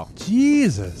 Wow.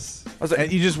 Jesus. I was like,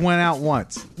 And you just went out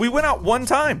once. we went out one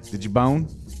time. Did you bone?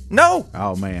 No,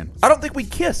 Oh, man. I don't think we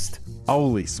kissed.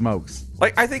 Holy smokes.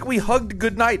 Like, I think we hugged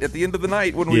goodnight at the end of the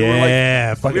night when we were Yeah,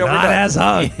 like, fucking we were hot done. ass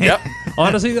hug. Yep.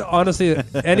 Honestly,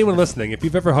 anyone listening, if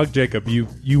you've ever hugged Jacob, you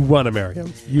want to marry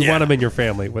him. You want him in your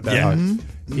family with that hug.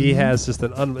 Mm-hmm. He has just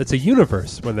it's a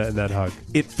universe when in that hug.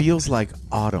 It feels like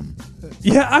autumn.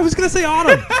 Yeah, I was gonna say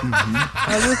autumn.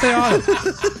 I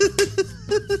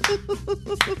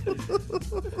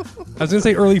was gonna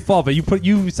say early fall, but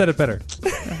you said it better.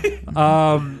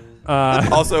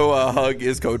 Also, hug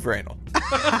is code for anal.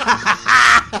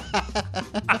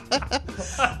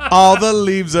 All the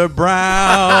leaves are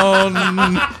brown.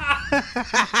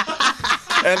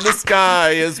 And the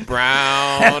sky is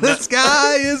brown. The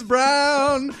sky is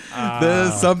brown.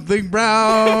 There's something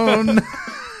brown.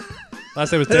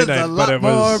 Last day was day There's a night, lot but it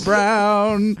more was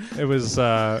brown. it was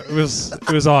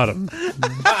autumn.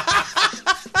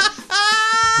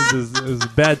 It was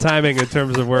bad timing in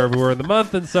terms of where we were in the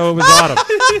month, and so it was autumn.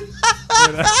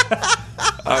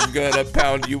 I'm gonna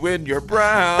pound you in your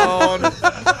brown.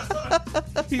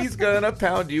 He's gonna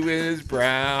pound you in his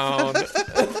brown.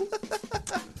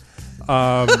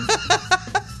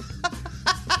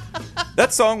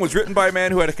 That song was written by a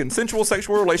man who had a consensual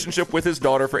sexual relationship with his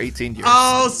daughter for 18 years.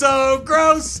 Oh, so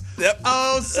gross. Yep.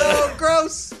 Oh, so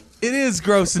gross. It is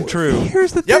gross and true.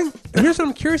 Here's the Yep. thing. Here's what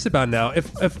I'm curious about now.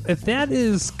 If that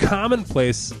is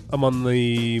commonplace among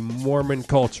the Mormon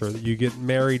culture, that you get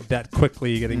married that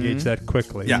quickly, you get engaged that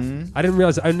quickly. Yeah. I didn't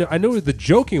realize. I know the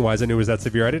joking wise, I knew it was that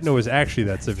severe. I didn't know it was actually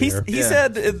that severe. He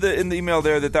said in the email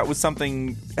there that was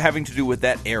something having to do with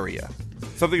that area.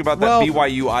 Something about that Well,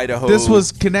 BYU, Idaho. This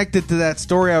was connected to that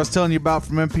story I was telling you about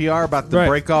from NPR about the Right.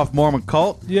 break-off Mormon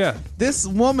cult. Yeah. This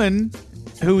woman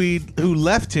who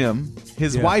left him,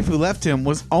 his Yeah. wife who left him,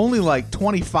 was only like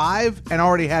 25 and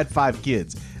already had 5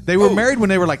 kids. They were married when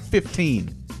they were like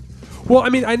 15. Well, I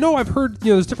mean, I know I've heard,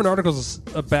 there's different articles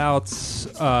about,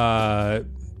 that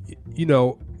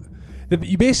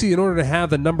you basically, in order to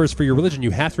have the numbers for your religion,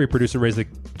 you have to reproduce and raise the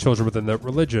children within that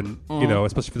religion.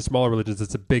 Especially for the smaller religions,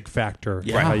 it's a big factor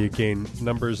in how you gain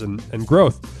numbers and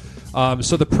growth.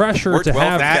 So the pressure Works to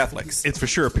well have for Catholics. It's for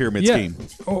sure a pyramid scheme.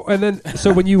 Oh, and then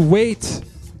so when you wait,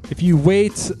 if you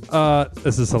wait,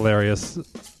 this is hilarious.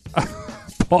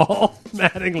 Paul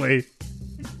Mattingly.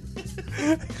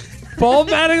 Paul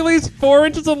Mattingly's 4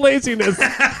 inches of laziness.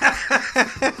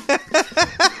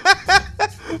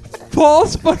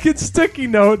 Paul's fucking sticky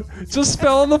note just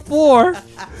fell on the floor.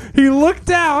 He looked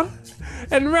down,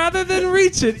 and rather than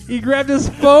reach it, he grabbed his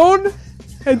phone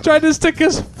and tried to stick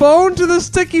his phone to the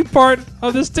sticky part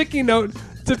of the sticky note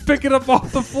to pick it up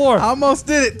off the floor. I almost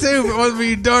did it too, but it wasn't for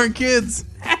you darn kids.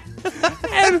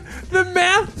 And the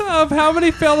math of how many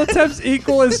failed attempts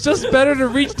equal is just better to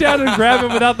reach down and grab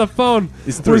it without the phone.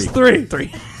 It's Was 3.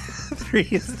 3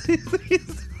 is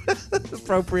the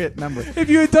appropriate number. If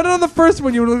you had done it on the first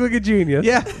one, you would look like a genius.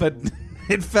 Yeah, but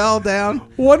it fell down.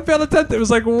 One failed attempt, it was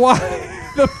like, why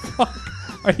the fuck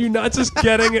are you not just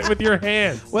getting it with your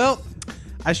hands? Well,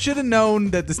 I should have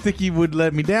known that the sticky would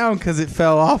let me down because it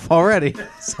fell off already.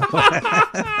 So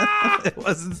it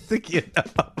wasn't sticky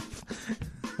enough.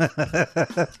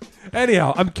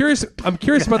 Anyhow, I'm curious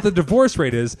about the divorce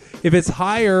rate is if it's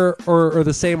higher or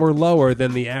the same or lower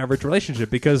than the average relationship,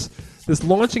 because this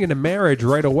launching into marriage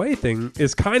right away thing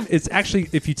is it's actually,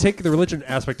 if you take the religion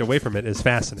aspect away from it, is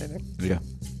fascinating. Yeah.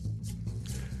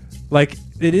 Like,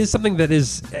 it is something that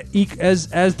is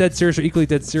as dead serious or equally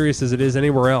dead serious as it is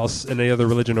anywhere else in any other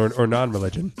religion or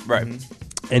non-religion. Right.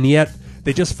 And yet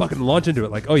they just fucking launch into it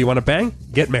like, oh, you want to bang?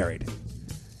 Get married.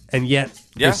 And yet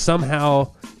there's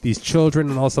somehow these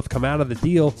children and all this stuff come out of the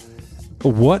deal.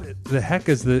 What the heck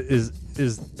is the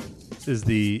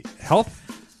health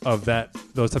of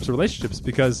those types of relationships?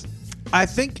 Because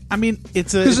it's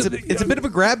a bit of a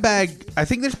grab bag. I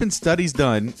think there's been studies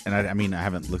done, and I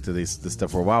haven't looked at this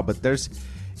stuff for a while, but there's,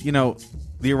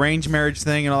 the arranged marriage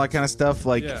thing and all that kind of stuff.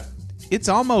 Like, it's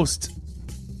almost,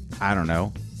 I don't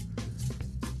know.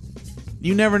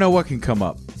 You never know what can come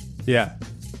up. yeah.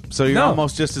 So you're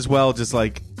almost just as well just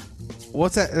like,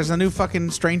 what's that? There's a new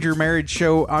fucking stranger marriage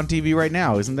show on TV right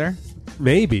now, isn't there?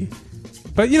 Maybe.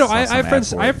 But I some have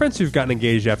friends. ad for I have it. friends who've gotten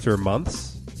engaged after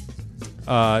months.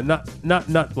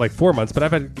 Not like 4 months, but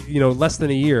I've had less than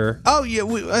a year. Oh yeah,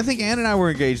 I think Ann and I were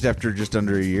engaged after just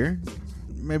under a year,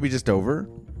 maybe just over.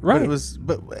 Right.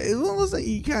 But it was like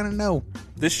you kind of know.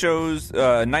 This shows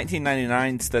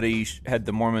 1999 study had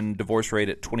the Mormon divorce rate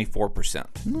at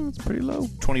 24%. No, it's pretty low.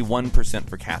 21%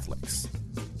 for Catholics.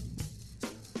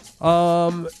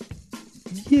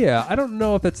 Yeah, I don't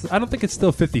know if I don't think it's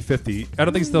still 50-50. I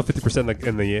don't think it's still 50%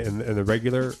 in the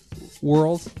regular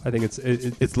world. I think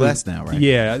it's less now, right?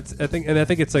 Yeah, I think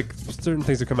it's like certain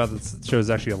things that come out that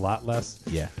shows actually a lot less.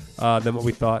 Yeah. Than what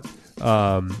we thought.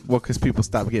 Well, because people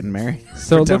stopped getting married.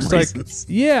 So for it dumb looks like reasons.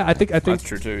 I think That's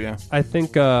true too. Yeah. I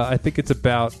think it's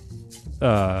about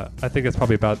I think it's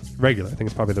probably about regular. I think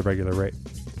it's probably the regular rate,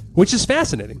 which is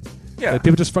fascinating. Yeah. Like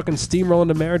people just fucking steamroll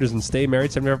into marriages and stay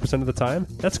married 75% of the time.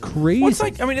 That's crazy. Well,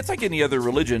 it's like any other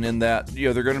religion in that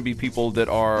there are going to be people that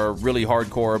are really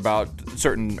hardcore about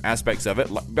certain aspects of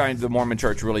it. Like, the Mormon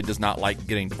Church really does not like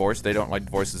getting divorced. They don't like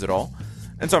divorces at all.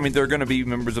 And so, there are going to be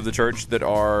members of the church that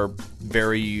are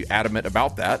very adamant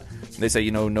about that. They say,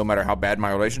 no matter how bad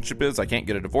my relationship is, I can't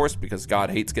get a divorce because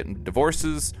God hates getting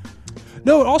divorces.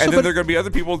 No, also, And then but there are going to be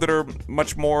other people that are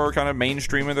much more kind of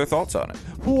mainstream in their thoughts on it.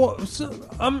 well, so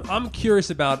I'm curious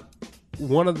about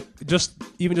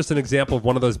just an example of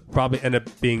one of those probably end up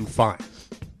being fine.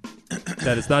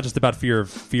 That it's not just about fear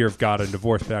of God and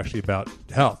divorce, but actually about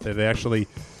health.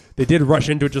 They did rush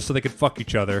into it just so they could fuck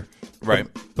each other, Right.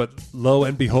 But lo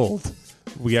and behold,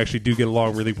 we actually do get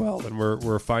along really well, and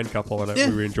we're a fine couple, and Yeah.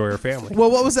 we enjoy our family.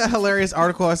 Well, what was that hilarious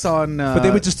article I saw on? But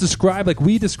they would just describe like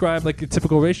a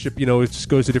typical relationship. You know, it just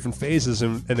goes through different phases,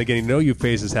 and the getting to know you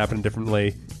phases happen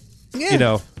differently. Yeah. You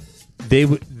know,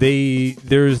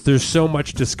 there's so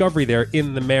much discovery there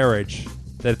in the marriage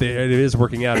that it is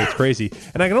working out. It's crazy,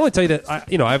 and I can only tell you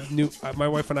that my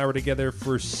wife and I were together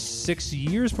for 6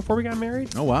 years before we got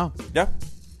married, Oh wow. Yeah.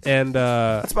 and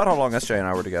That's about how long SJ and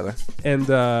I were together.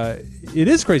 it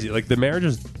is crazy. Like the marriage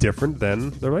is different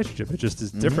than the relationship. It just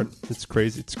is different. It's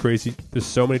crazy. It's crazy. There's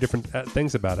so many different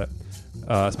things about it,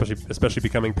 especially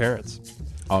becoming parents.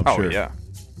 Oh, I'm Oh, sure. yeah.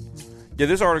 Yeah,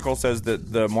 this article says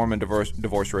that the Mormon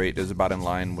divorce rate is about in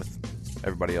line with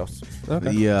everybody else.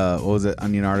 Okay. The what was it?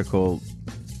 Onion article.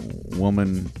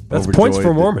 Woman. That's overjoyed points for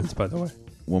that- Mormons, by the way.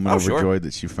 Woman Oh, sure. overjoyed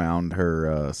that she found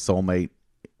her soulmate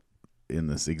in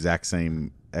this exact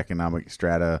same economic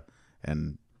strata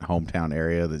and hometown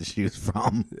area that she was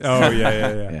from. Oh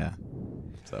yeah. Yeah.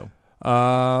 So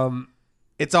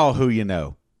It's it's all who you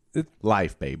know.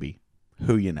 Life, baby.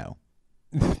 Who you know.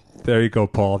 there you go,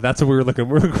 Paul. That's what we were looking.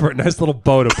 We're looking for a nice little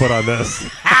bow to put on this.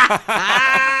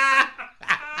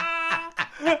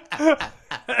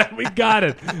 We got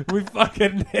it. We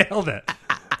fucking nailed it.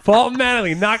 Paul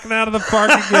Manley knocking out of the park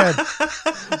again.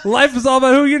 Life is all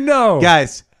about who you know.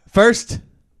 Guys, first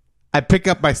I pick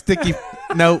up my sticky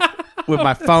note with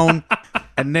my phone,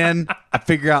 and then I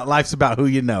figure out life's about who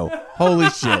you know. Holy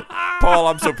shit. Paul,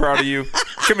 I'm so proud of you.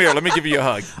 Come here. Let me give you a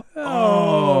hug.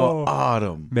 Oh,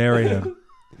 autumn. Marry him.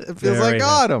 It feels Marry like him.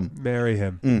 autumn. Marry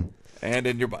him. And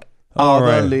in your butt. All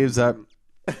right. the leaves are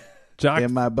Jock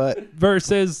in my butt.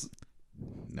 versus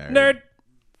Nerd.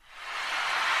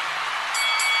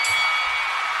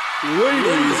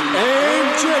 Ladies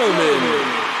and gentlemen,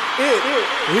 it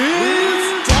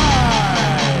is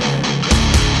time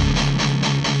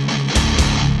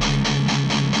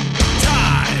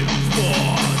for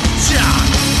Jock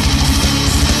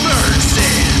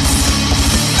versus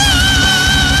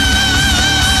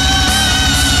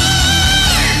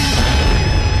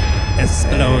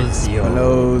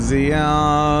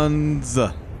Explosions.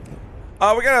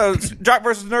 We got a Jock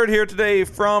versus Nerd here today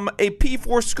from a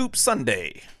P4 Scoop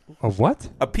Sunday. A what?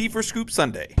 A P4 Scoop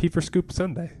Sunday. P for Scoop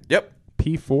Sunday. Yep.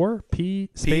 P4? P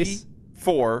space?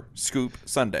 P4 Scoop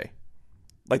Sunday.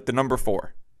 Like the number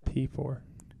 4. P4.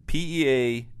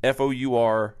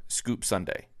 PEAFOUR Scoop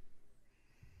Sunday.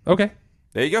 Okay.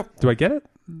 There you go. Do I get it?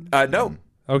 No.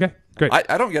 Okay. Great.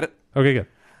 I don't get it. Okay, good.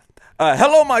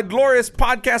 Hello, my glorious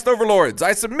podcast overlords.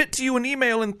 I submit to you an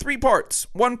email in 3 parts.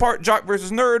 1 part Jock versus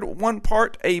Nerd, 1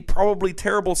 part a probably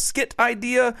terrible skit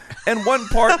idea, and 1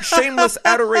 part shameless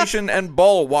adoration and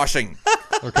ball washing.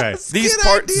 Okay. These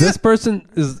parts. This person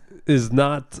is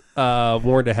not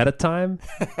warned ahead of time.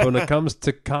 When it comes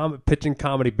to pitching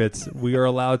comedy bits, we are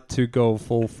allowed to go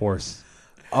full force.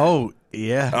 Oh,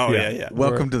 yeah. Oh, yeah.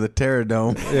 Welcome to the Terror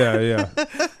Dome. Yeah.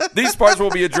 These parts will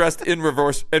be addressed in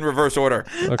reverse order.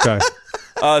 Okay.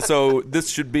 So this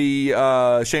should be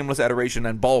shameless adoration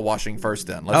and ball washing first.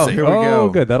 Then let's see. Here we go. Oh,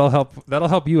 good. That'll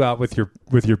help you out with your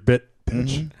bit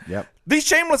pitch. Yep. These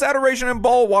shameless adoration and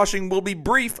ball washing will be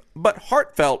brief but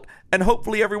heartfelt, and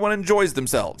hopefully everyone enjoys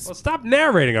themselves. Well, stop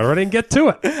narrating already and get to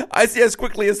it. I as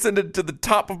quickly ascended to the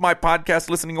top of my podcast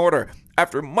listening order.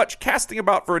 After much casting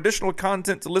about for additional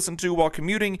content to listen to while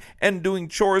commuting and doing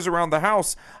chores around the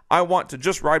house, I want to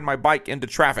just ride my bike into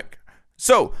traffic.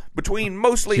 So, between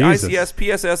mostly Jesus. ICS,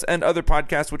 PSS, and other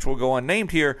podcasts which will go unnamed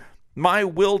here, my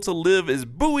will to live is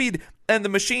buoyed and the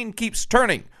machine keeps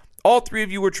turning. All 3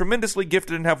 of you are tremendously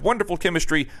gifted and have wonderful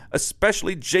chemistry,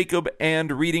 especially Jacob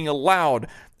and reading aloud.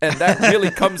 And that really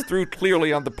comes through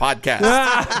clearly on the podcast.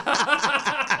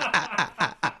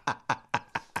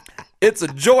 It's a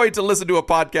joy to listen to a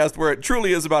podcast where it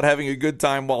truly is about having a good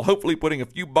time while hopefully putting a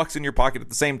few bucks in your pocket at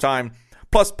the same time.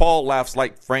 Plus, Paul laughs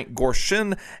like Frank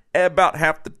Gorshin about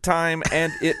half the time,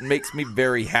 and it makes me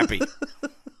very happy.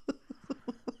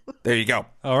 There you go.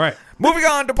 All right. Moving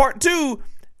on to part 2,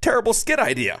 terrible skit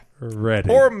idea. Ready.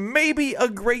 Or maybe a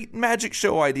great magic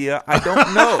show idea. I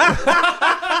don't know.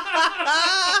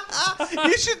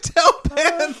 You should tell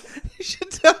Pan. You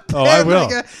should tell Pan. Oh, I will.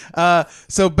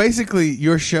 So basically,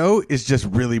 your show is just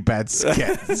really bad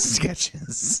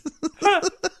sketches.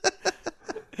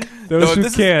 Those No, who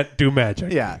this is- can't do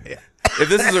magic. Yeah. If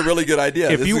this is a really good idea,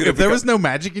 If there was no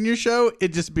magic in your show,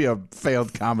 it'd just be a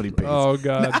failed comedy piece. Oh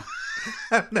God.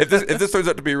 if this turns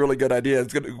out to be a really good idea,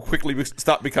 it's going to quickly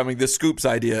stop becoming this Scoop's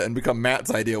idea and become Matt's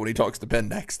idea when he talks to Penn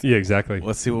next. Yeah, exactly.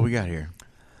 Let's see what we got here.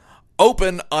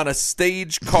 Open on a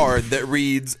stage card that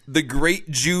reads "The Great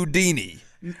Judini."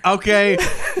 Okay.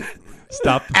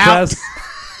 Stop the Out. press.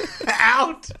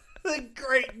 Out. The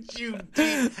great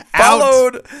Judy.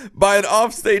 Followed by an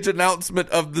offstage announcement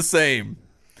of the same.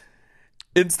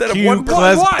 Instead of Cue one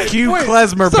Why? Cue Wait,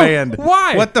 Klezmer so band.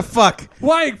 why? What the fuck?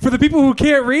 Why? For the people who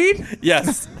can't read?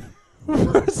 Yes.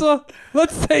 So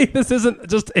let's say this isn't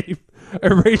just a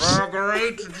racial.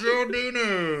 Great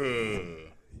Judini.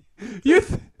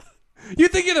 You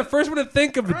think you're the first one to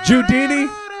think of Judini?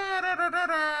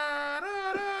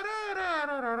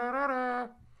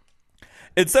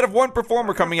 Instead of one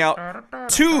performer coming out,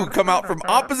 two come out from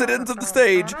opposite ends of the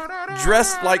stage,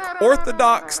 dressed like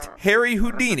orthodox Harry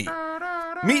Houdini.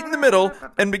 Meet in the middle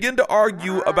and begin to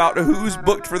argue about who's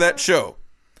booked for that show.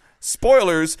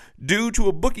 Spoilers, due to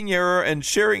a booking error and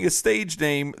sharing a stage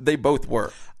name, they both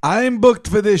were. I'm booked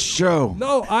for this show.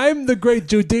 No, I'm the great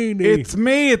Judini. It's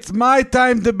me. It's my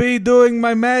time to be doing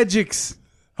my magics.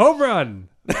 home run.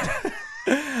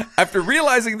 After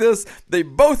realizing this, they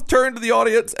both turn to the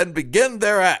audience and begin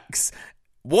their acts.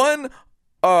 One,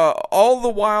 all the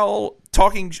while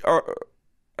talking.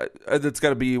 That's got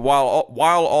to be while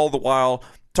all the while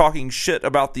talking shit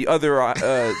about the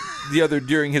other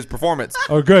during his performance.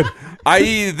 Oh, good.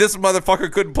 I.e., this motherfucker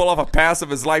couldn't pull off a pass if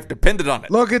his life depended on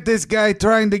it. Look at this guy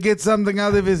trying to get something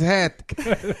out of his hat.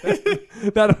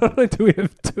 Not only do we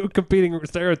have two competing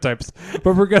stereotypes,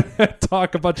 but we're going to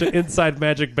talk a bunch of inside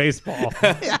magic baseball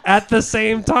at the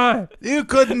same time. You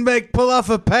couldn't pull off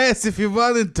a pass if you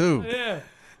wanted to. Yeah.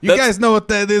 You guys know what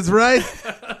that is, right?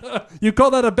 You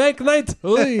call that a bank night?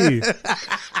 Oy.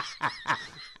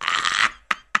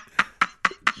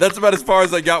 That's about as far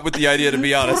as I got with the idea, to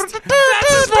be honest. Run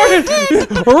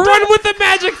with the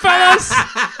magic, fellas!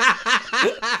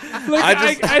 Look,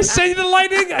 I send you the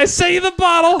lightning, I send you the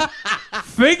bottle.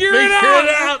 Figure it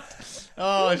out.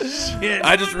 Oh, shit.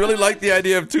 I just really like the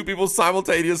idea of two people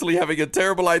simultaneously having a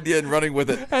terrible idea and running with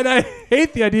it. And I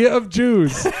hate the idea of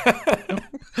Jews.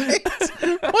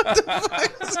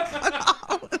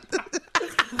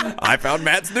 I found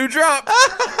Matt's new drop.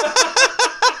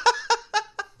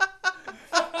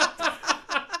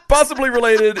 Possibly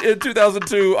related, in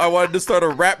 2002, I wanted to start a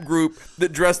rap group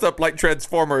that dressed up like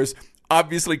Transformers,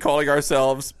 obviously calling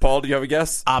ourselves, Paul, do you have a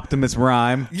guess? Optimus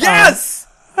Rhyme. Yes!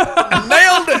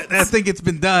 Nailed it! I think it's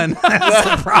been done. That's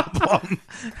the problem.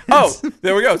 Oh,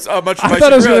 there we go. Much to I my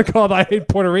thought I was going chagrin. to call it I Hate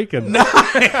Puerto Rican.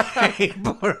 Hey,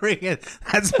 Puerto Rican.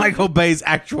 That's Michael Bay's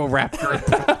actual rap group.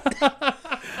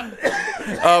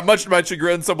 Much to my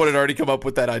chagrin, someone had already come up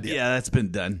with that idea. Yeah, that's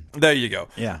been done. There you go.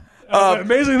 Yeah.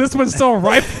 Amazing, this one's still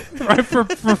ripe for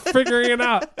figuring it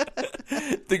out.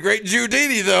 The great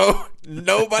Judini, though,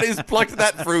 nobody's plucked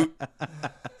that fruit.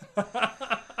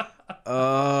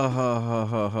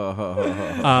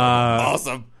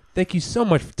 Awesome. Thank you so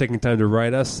much for taking time to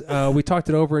write us. We talked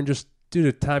it over, and just due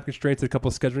to time constraints and a couple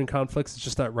of scheduling conflicts, it's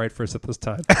just not right for us at this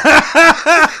time.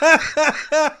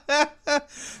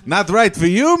 Not right for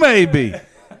you, maybe.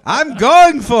 I'm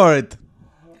going for it.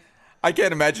 I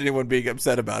can't imagine anyone being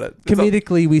upset about it.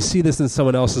 Comedically, we see this in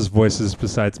someone else's voices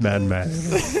besides Mad Matt.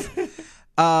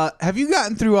 Have you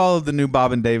gotten through all of the new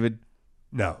Bob and David?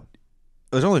 No.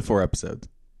 There's only 4 episodes.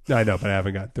 I know, but I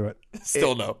haven't gotten through it.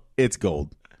 Still no. It's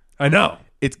gold. I know.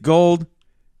 It's gold,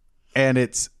 and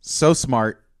it's so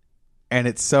smart, and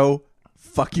it's so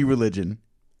fuck you religion.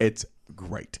 It's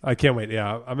great. I can't wait.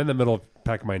 Yeah, I'm in the middle of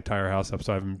packing my entire house up,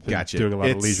 so I haven't been Gotcha. doing a lot of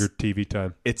It's- leisure TV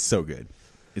time. It's so good.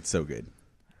 It's so good.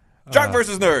 Jock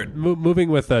versus Nerd. Moving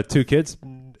with 2 kids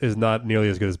is not nearly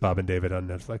as good as Bob and David on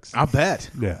Netflix. I'll bet.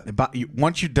 Yeah.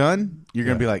 Once you're done, you're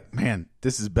going to be like, man,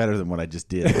 this is better than what I just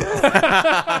did.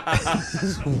 This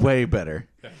is way better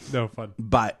No fun.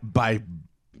 by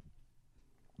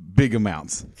big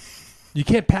amounts You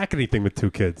can't pack anything with 2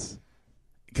 kids.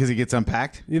 because it gets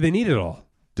unpacked. Yeah, they need it all.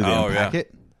 Do they Oh, unpack yeah.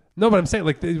 it? No, but I'm saying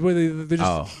like they're just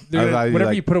Oh. they're I gonna, thought you whatever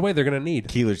like- you put away, they're gonna need.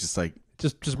 Keeler's just like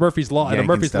Just Murphy's law in a yanking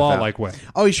Murphy's stuff law out. like way.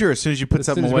 Oh, you sure? As soon as you put As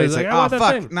something soon as away, it's it's like, like, I oh want that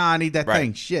fuck, thing. nah, I need that Right.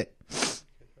 thing. Shit.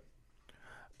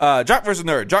 Jock versus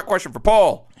Nerd. Jock question for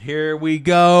Paul. Here we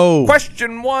go.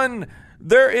 Question 1.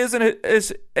 There is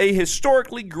a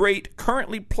historically great,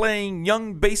 currently playing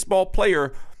young baseball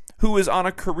player who is on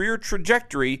a career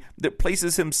trajectory that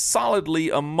places him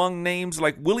solidly among names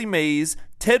like Willie Mays,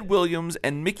 Ted Williams,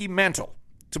 and Mickey Mantle.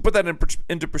 to put that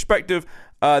into perspective,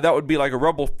 that would be like a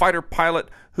Rebel fighter pilot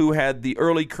who had the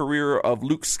early career of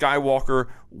Luke Skywalker,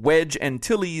 Wedge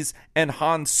Antilles, and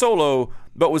Han Solo,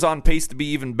 but was on pace to be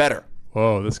even better.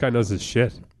 Whoa, this guy knows his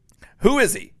shit. Who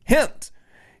is he? Hint.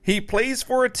 He plays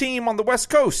for a team on the West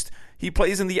Coast. He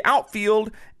plays in the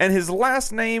outfield, and his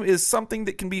last name is something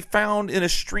that can be found in a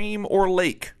stream or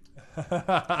lake.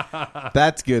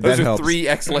 That's good. Those that are helps. 3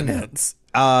 excellent hints.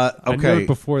 I knew Okay. it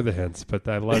before the hints, but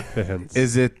I like the hints.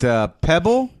 Is it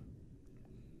pebble,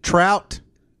 trout,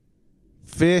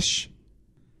 fish,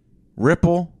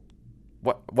 ripple?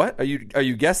 What? Are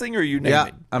you guessing or are you naming? Yeah,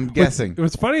 I'm guessing.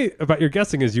 What's funny about your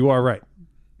guessing is you are right.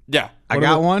 Yeah. I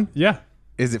got one. Yeah.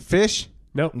 Is it fish?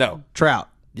 Nope. No. Trout.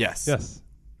 Yes. Yes.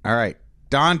 All right.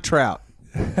 Don Trout.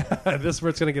 This is where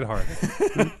it's going to get hard.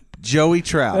 Joey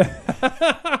Trout.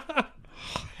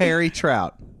 Harry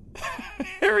Trout.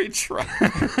 Harry Trout.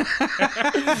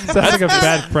 Sounds like a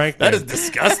bad prank That name. is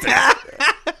disgusting.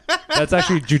 That's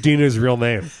actually Judina's real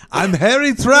name. I'm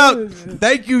Harry Trout.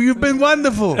 Thank you. You've been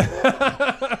wonderful.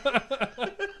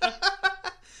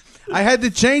 I had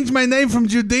to change my name from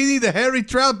Judini to Harry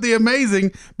Trout the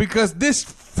Amazing because this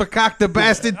fakakta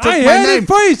bastard took I my had name it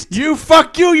first. You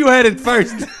had it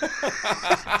first.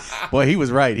 Boy, he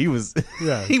was right. He was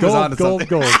Yeah. he gold, was onto gold,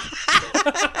 something.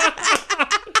 gold.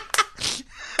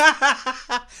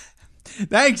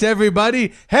 Thanks,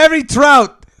 everybody. Harry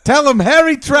Trout. Tell him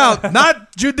Harry Trout,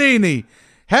 not Judini.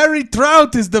 Harry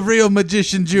Trout is the real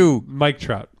magician Jew. Mike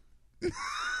Trout.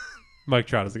 Mike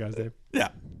Trout is the guy's name. Yeah.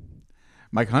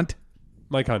 Mike Hunt.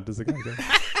 Mike Hunt is the guy's name.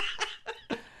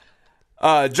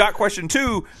 Jock question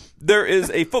 2. There is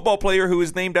a football player who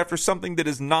is named after something that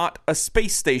is not a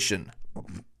space station.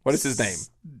 What is his name?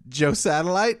 Joe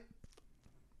Satellite.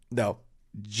 No.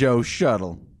 Joe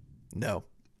Shuttle. No.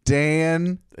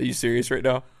 Dan. Are you serious right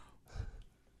now?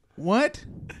 What?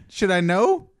 Should I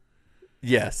know?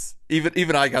 Yes.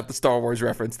 Even I got the Star Wars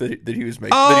reference that he was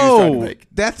making. That he was trying to Oh, make.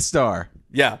 Death Star.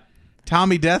 Yeah.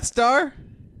 Tommy Death Star?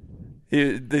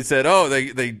 They said,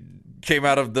 they came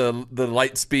out of the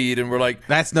light speed and were like,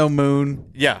 That's no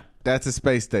moon. yeah. That's a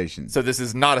space station. So this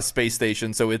is not a space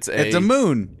station. So it's It's a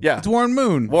moon. Yeah. It's Warren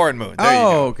Moon. Warren Moon. There you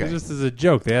Oh, go. okay. Just as a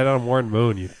joke. They had it on Warren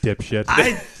Moon, you dipshit.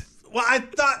 I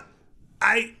thought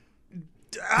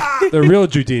The real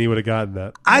Judini would have gotten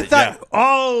that. I thought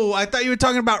Yeah. I thought you were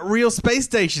talking about real space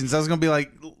stations. I was going to be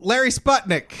like Larry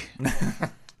Sputnik.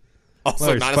 Also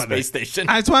Larry not Sputnik. a space station.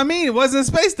 That's what I mean. It wasn't a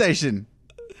space station.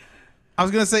 I was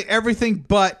going to say everything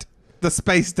but the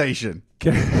space station.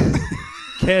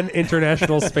 Ken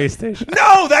International Space Station.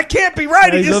 No, that can't be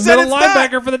right. He He's just a said middle it's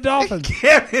linebacker not. for the Dolphins.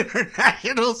 Ken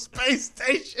International Space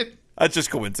Station. That's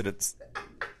just coincidence.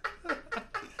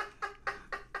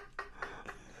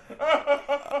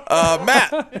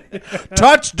 Matt.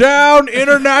 Touchdown,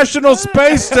 International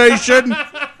Space Station.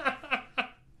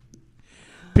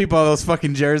 People have those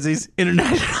fucking jerseys.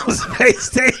 International Space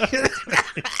Station.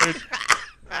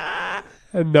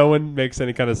 And no one makes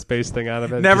any kind of space thing out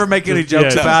of it. Never make any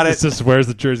jokes about it. It just wears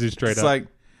the jersey straight It's up. like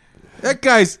that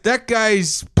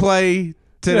guy's play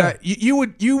today. Yeah.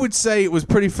 You would say it was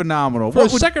pretty phenomenal. For a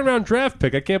What would- second round draft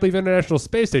pick, I can't believe International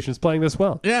Space Station is playing this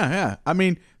well. yeah. I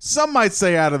mean, some might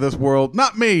say out of this world.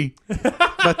 Not me.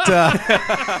 But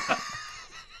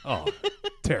Oh,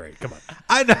 Terry, come on.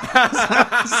 I know.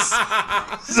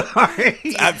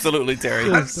 Sorry. Absolutely,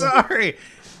 Terry. I'm sorry.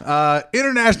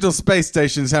 International Space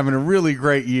Station is having a really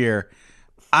great year.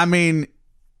 I mean,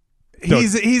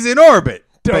 he's in orbit.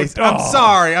 I'm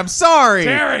sorry.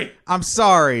 Terry! I'm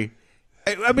sorry.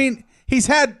 I mean, he's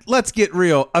had, let's get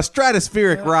real, a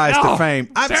stratospheric rise to fame.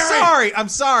 I'm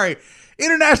sorry.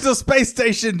 International Space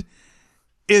Station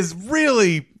is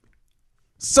really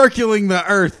circling the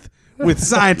Earth with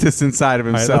scientists inside of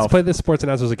All right, himself. let's play this sports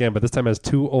announcers again, but this time as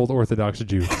 2 old Orthodox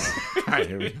Jews. All right,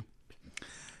 here we go.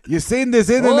 You seen this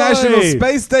International Oi,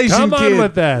 Space Station Come kid? on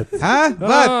with that. Huh?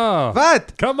 Oh.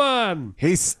 What? Come on.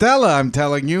 He's Stella, I'm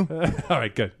telling you. All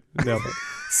right, good. Nailed it.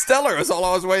 Stellar is all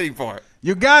I was waiting for.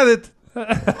 You got it.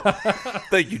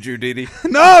 Thank you, Judini.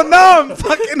 No, I'm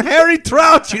fucking Harry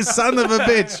Trout, you son of a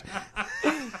bitch.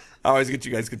 I always get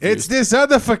you guys confused. It's this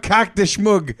other fakakta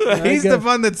schmug. He's the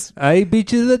one that's... I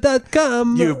beat you to the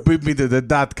 .com. You beat me to the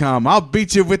 .com. I'll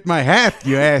beat you with my hat,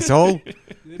 you asshole.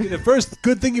 Maybe the first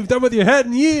good thing you've done with your hat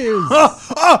in years.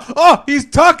 Oh, he's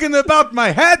talking about my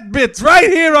hat bits right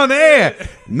here on air.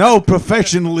 No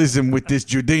professionalism with this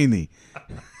Judini.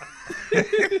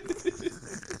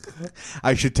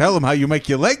 I should tell him how you make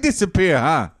your leg disappear,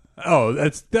 huh? Oh,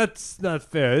 that's not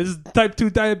fair. This is type 2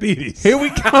 diabetes. Here we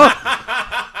go.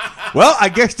 Well,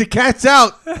 I guess the cat's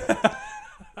out.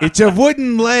 It's a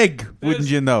wooden leg, wouldn't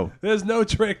you know? There's no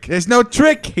trick. There's no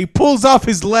trick. He pulls off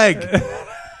his leg.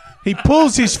 He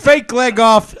pulls his fake leg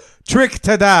off. Trick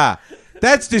ta-da.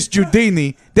 That's this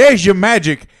Houdini. There's your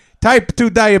magic. Type 2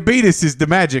 diabetes is the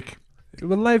magic.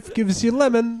 When life gives you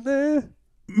lemon,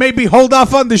 Maybe hold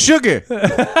off on the sugar.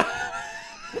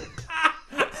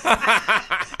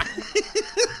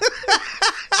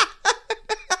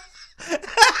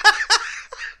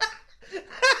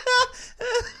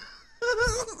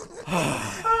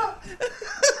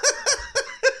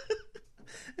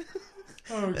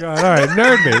 Oh God! All right,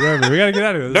 nerd me. We gotta get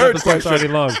out of here. This Nerd episode's already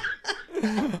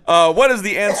long. What is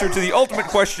the answer to the ultimate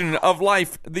question of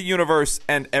life, the universe,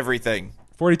 and everything?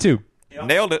 42.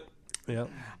 Nailed it. Yeah.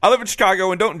 I live in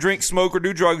Chicago and don't drink, smoke, or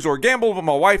do drugs or gamble, but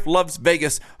my wife loves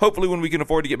Vegas. Hopefully when we can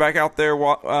afford to get back out there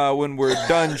when we're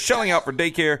done shelling out for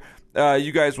daycare,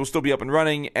 you guys will still be up and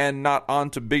running and not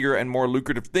on to bigger and more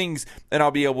lucrative things, and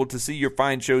I'll be able to see your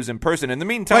fine shows in person. In the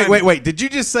meantime... Wait. Did you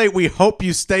just say we hope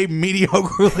you stay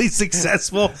mediocrely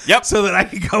successful? Yep. So that I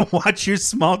can go watch your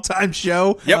small-time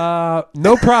show? Yep.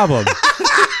 No problem.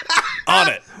 On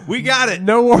it. We got it.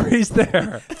 No worries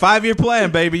there. 5-year plan,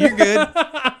 baby. You're good.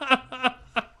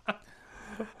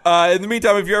 In the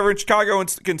meantime, if you're ever in Chicago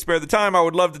and can spare the time, I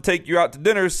would love to take you out to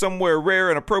dinner somewhere rare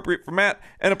and appropriate for Matt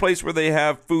and a place where they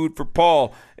have food for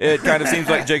Paul. It kind of seems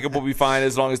like Jacob will be fine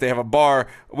as long as they have a bar,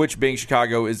 which being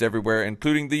Chicago is everywhere,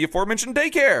 including the aforementioned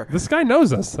daycare. This guy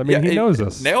knows us. I mean, he knows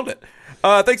us. Nailed it.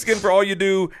 Thanks again for all you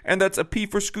do, and that's a P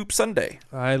for Scoop Sunday.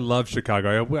 I love Chicago.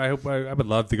 I would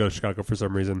love to go to Chicago for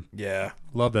some reason. Yeah.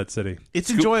 Love that city. It's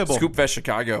enjoyable. Scoop Fest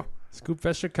Chicago. Scoop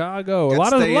Fest Chicago. A Got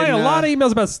lot of to stay in, a lot of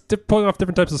emails about pulling off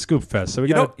different types of Scoop Fest. So we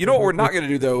You know what we're not going to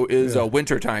do, though, is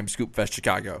wintertime Scoop Fest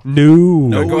Chicago. No.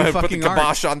 Go ahead and put the fucking aren't.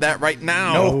 kibosh on that right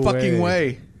now. No fucking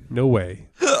way. No way.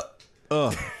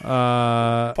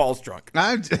 Paul's drunk.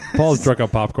 I'm Paul's drunk on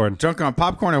popcorn. drunk on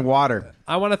popcorn and water.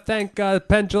 I want to thank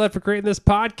Penn Jillette for creating this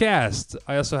podcast.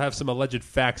 I also have some alleged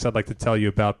facts I'd like to tell you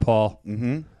about Paul.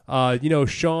 Mm-hmm. You know,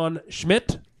 Sean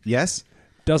Schmidt Yes?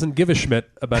 doesn't give a schmidt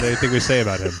about anything we say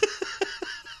about him.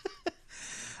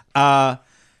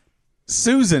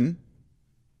 Susan,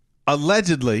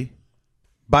 allegedly,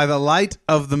 by the light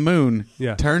of the moon,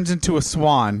 Yeah. turns into a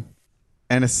swan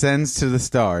and ascends to the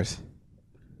stars.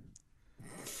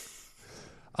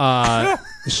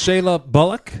 Shayla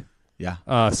Bullock, Yeah.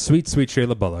 sweet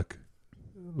Shayla Bullock,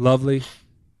 lovely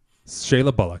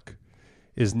Shayla Bullock,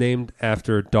 is named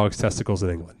after dog's testicles in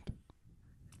England.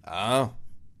 Oh.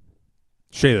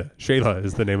 Shayla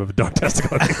is the name of a dog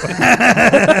testicle in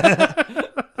England.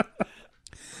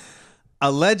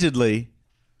 Allegedly,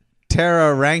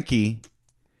 Tara Ranke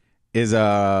is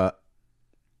an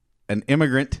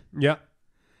immigrant, Yeah.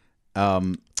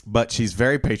 but she's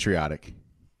very patriotic.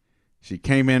 She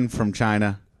came in from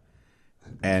China,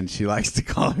 and she likes to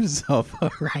call herself a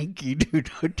Ranky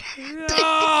Doodle Dandy.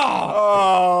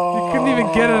 You couldn't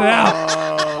even get it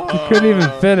out. You couldn't even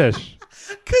finish.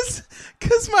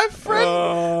 Cause my friend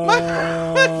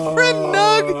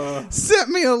Nug sent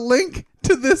me a link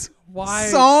to this Why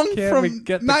song can't from we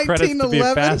get the credits to be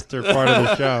a 1911. faster part of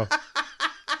the show?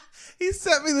 He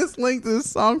sent me this link to this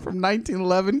song from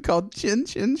 1911 called Chin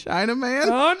Chin China Man.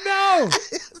 Oh no!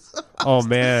 Oh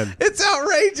man! It's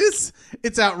outrageous.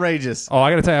 It's outrageous. Oh, I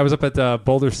gotta tell you, I was up at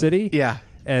Boulder City. Yeah.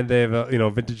 And they have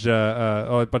vintage,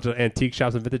 a bunch of antique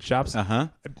shops and vintage shops. Uh-huh.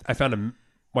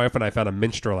 My wife and I found a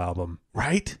minstrel album,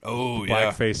 Right? Oh,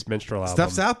 yeah. blackface minstrel album.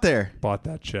 Stuff's out there. Bought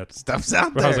that shit. Stuff's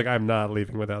out But there. I was like, I'm not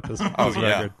leaving without this, Oh, this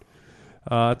yeah. record.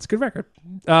 It's a good record.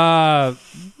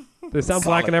 They sound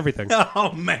black and everything.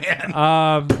 oh, man.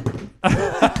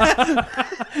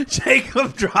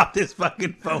 Jacob dropped his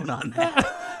fucking phone on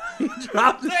that. He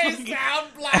dropped his fucking... sound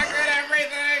black and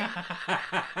everything.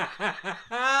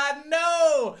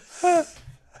 no.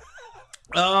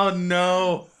 Oh,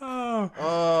 no.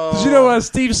 Did you know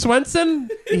Steve Swenson?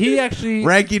 He actually...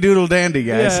 Ranky Doodle Dandy,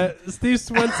 guys. Yeah, Steve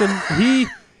Swenson,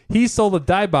 he sold a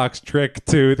die box trick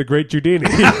to the great Houdini.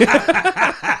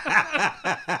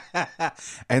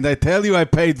 And I tell you, I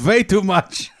paid way too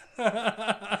much.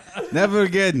 Never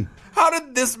again. How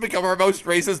did this become our most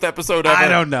racist episode ever? I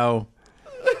don't know.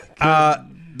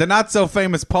 The not so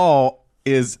famous Paul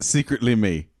is secretly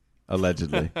me,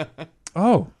 allegedly.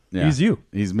 Oh, Yeah. he's you.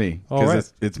 He's me. All Because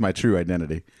right. it's my true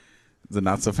identity. The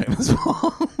not so famous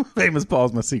Paul. Famous Paul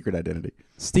is my secret identity.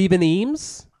 Stephen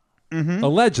Eames,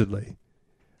 allegedly,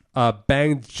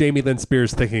 banged Jamie Lynn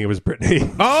Spears thinking it was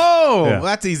Britney. Oh, Yeah.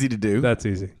 that's easy to do. That's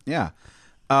easy. Yeah.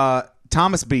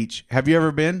 Thomas Beach. Have you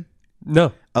ever been?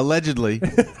 No. Allegedly,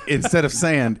 instead of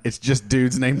sand, it's just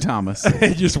dudes named Thomas.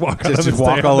 You just walk on them Just and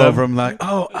walk stay all on them. over him like,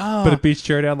 oh. Put a beach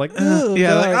chair down like, oh,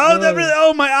 Yeah, like, God,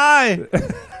 oh, my eye.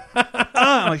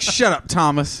 I'm like, shut up,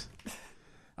 Thomas.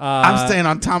 I'm staying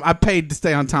on Tom. I paid to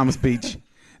stay on Thomas Beach.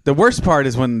 The worst part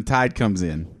is when the tide comes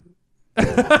in.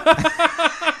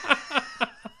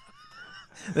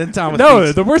 Then Thomas No,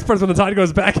 Beach. the worst part is when the tide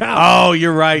goes back out. Oh,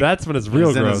 you're right. That's when it's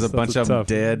real Then gross. there's a bunch That's of them tough.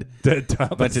 dead. Dead Bunch of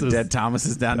Thomases. dead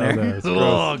Thomases down Down there. there. It's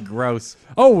Oh, gross.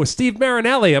 Oh, Steve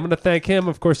Marinelli. I'm going to thank him,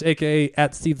 of course, a.k.a.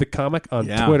 at Steve the Comic on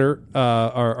Yeah. Twitter,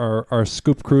 our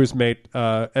Scoop Cruise mate,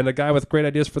 and a guy with great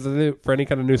ideas for any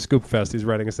kind of new Scoop Fest. He's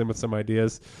writing us in with some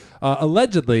ideas.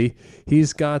 Allegedly,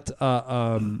 he's got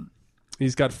 4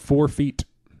 feet.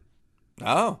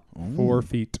 Oh, 4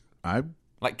 feet.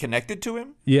 like connected to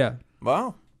him? Yeah.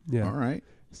 Wow. Yeah. All right.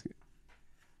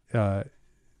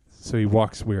 So he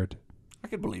walks weird. I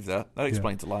could believe that. That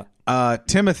explains a lot.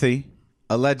 Timothy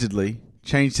allegedly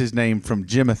changed his name from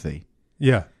Jimothy.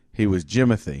 Yeah. He was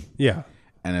Jimothy. Yeah.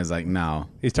 And I was like, no.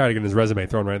 He's tired of getting his resume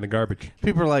thrown right in the garbage.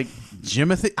 People are like,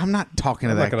 Jimothy? I'm not talking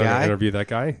to I'm that not going to guy. interview that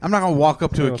guy. I'm not going to walk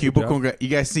up to a Well, cubicle good and go, you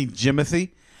guys seen Jimothy?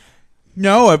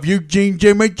 No, have you seen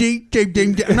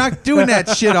Jimothy? I'm not doing that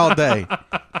shit all day.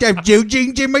 Have you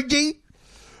seen Jimothy?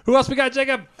 Who else we got,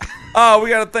 Jacob? We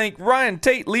got to thank Ryan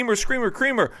Tate, Lemur, Screamer,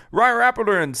 Creamer, Ryer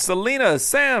Appleton, Selena,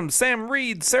 Sam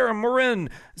Reed, Sarah Morin,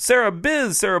 Sarah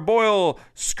Biz, Sarah Boyle,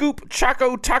 Scoop,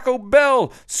 Choco, Taco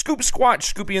Bell, Scoop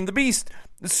Squatch, Scoopy and the Beast,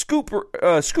 Scoop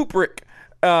Rick,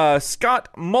 Scott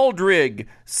Muldrig,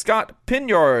 Scott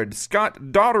Pinyard, Scott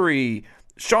Daughtery,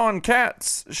 Sean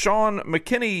Katz, Sean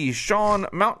McKinney, Sean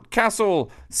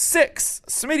Mountcastle, Six,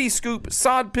 Smitty Scoop,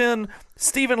 Sodpin,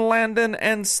 Stephen Landon,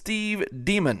 and Steve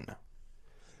Demon.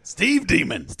 Steve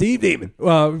Demon. Steve Demon.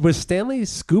 Was Stanley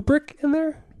Scooprick in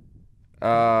there?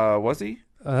 Was he?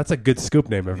 That's a good scoop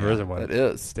name if there isn't one. It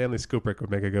is. Stanley Scooprick would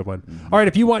make a good one. All right,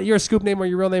 if you want your scoop name or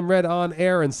your real name read on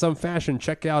air in some fashion,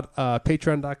 check out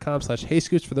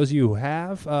patreon.com/HeyScoops. For those of you who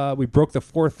have, we broke the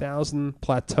 4,000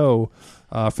 plateau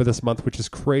for this month, which is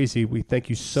crazy. We thank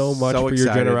you so much for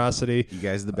your generosity. You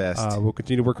guys are the best. We'll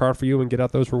continue to work hard for you and get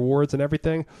out those rewards and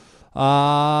everything.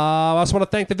 I also want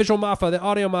to thank the Visual Mafia, the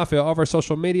Audio Mafia, all of our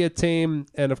social media team,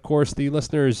 and of course the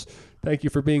listeners. Thank you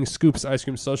for being Scoops, Ice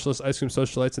Cream Socialists, Ice Cream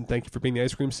Socialites, and thank you for being the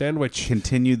Ice Cream Sandwich.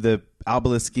 Continue the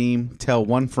obelisk scheme. Tell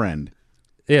one friend.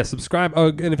 Yeah, subscribe. Oh,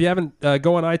 and if you haven't,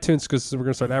 go on iTunes because we're going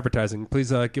to start advertising.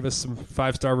 Please give us some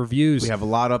 5-star reviews. We have a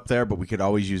lot up there, but we could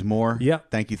always use more. Yeah.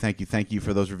 Thank you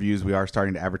for those reviews. We are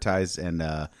starting to advertise, and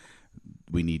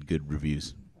we need good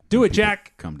reviews. Do it,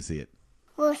 Jack. Come to see it.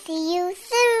 We'll see you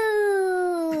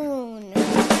soon.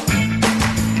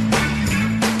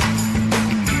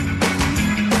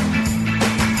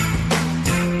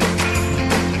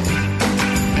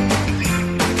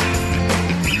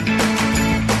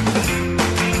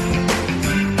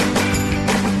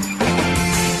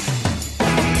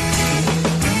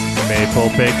 Maple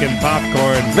bacon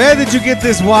popcorn. Where did you get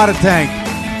this water tank?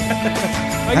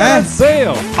 I got on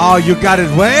sale. Oh, you got it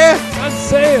where? On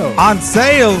sale. On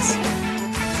sales?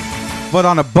 But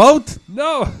on a boat?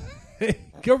 No.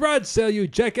 Garage sale, you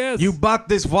jackass. You bought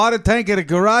this water tank at a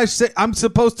garage sale? I'm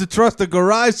supposed to trust a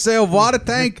garage sale water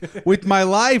tank with my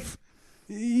life?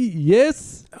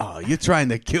 Yes. Oh, you're trying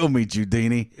to kill me,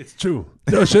 Giudini. It's true.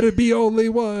 There should it be only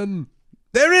one?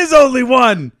 There is only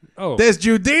one. Oh. There's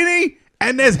Giudini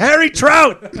and there's Harry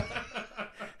Trout.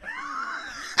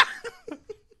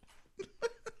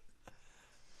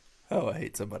 Oh, I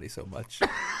hate somebody so much.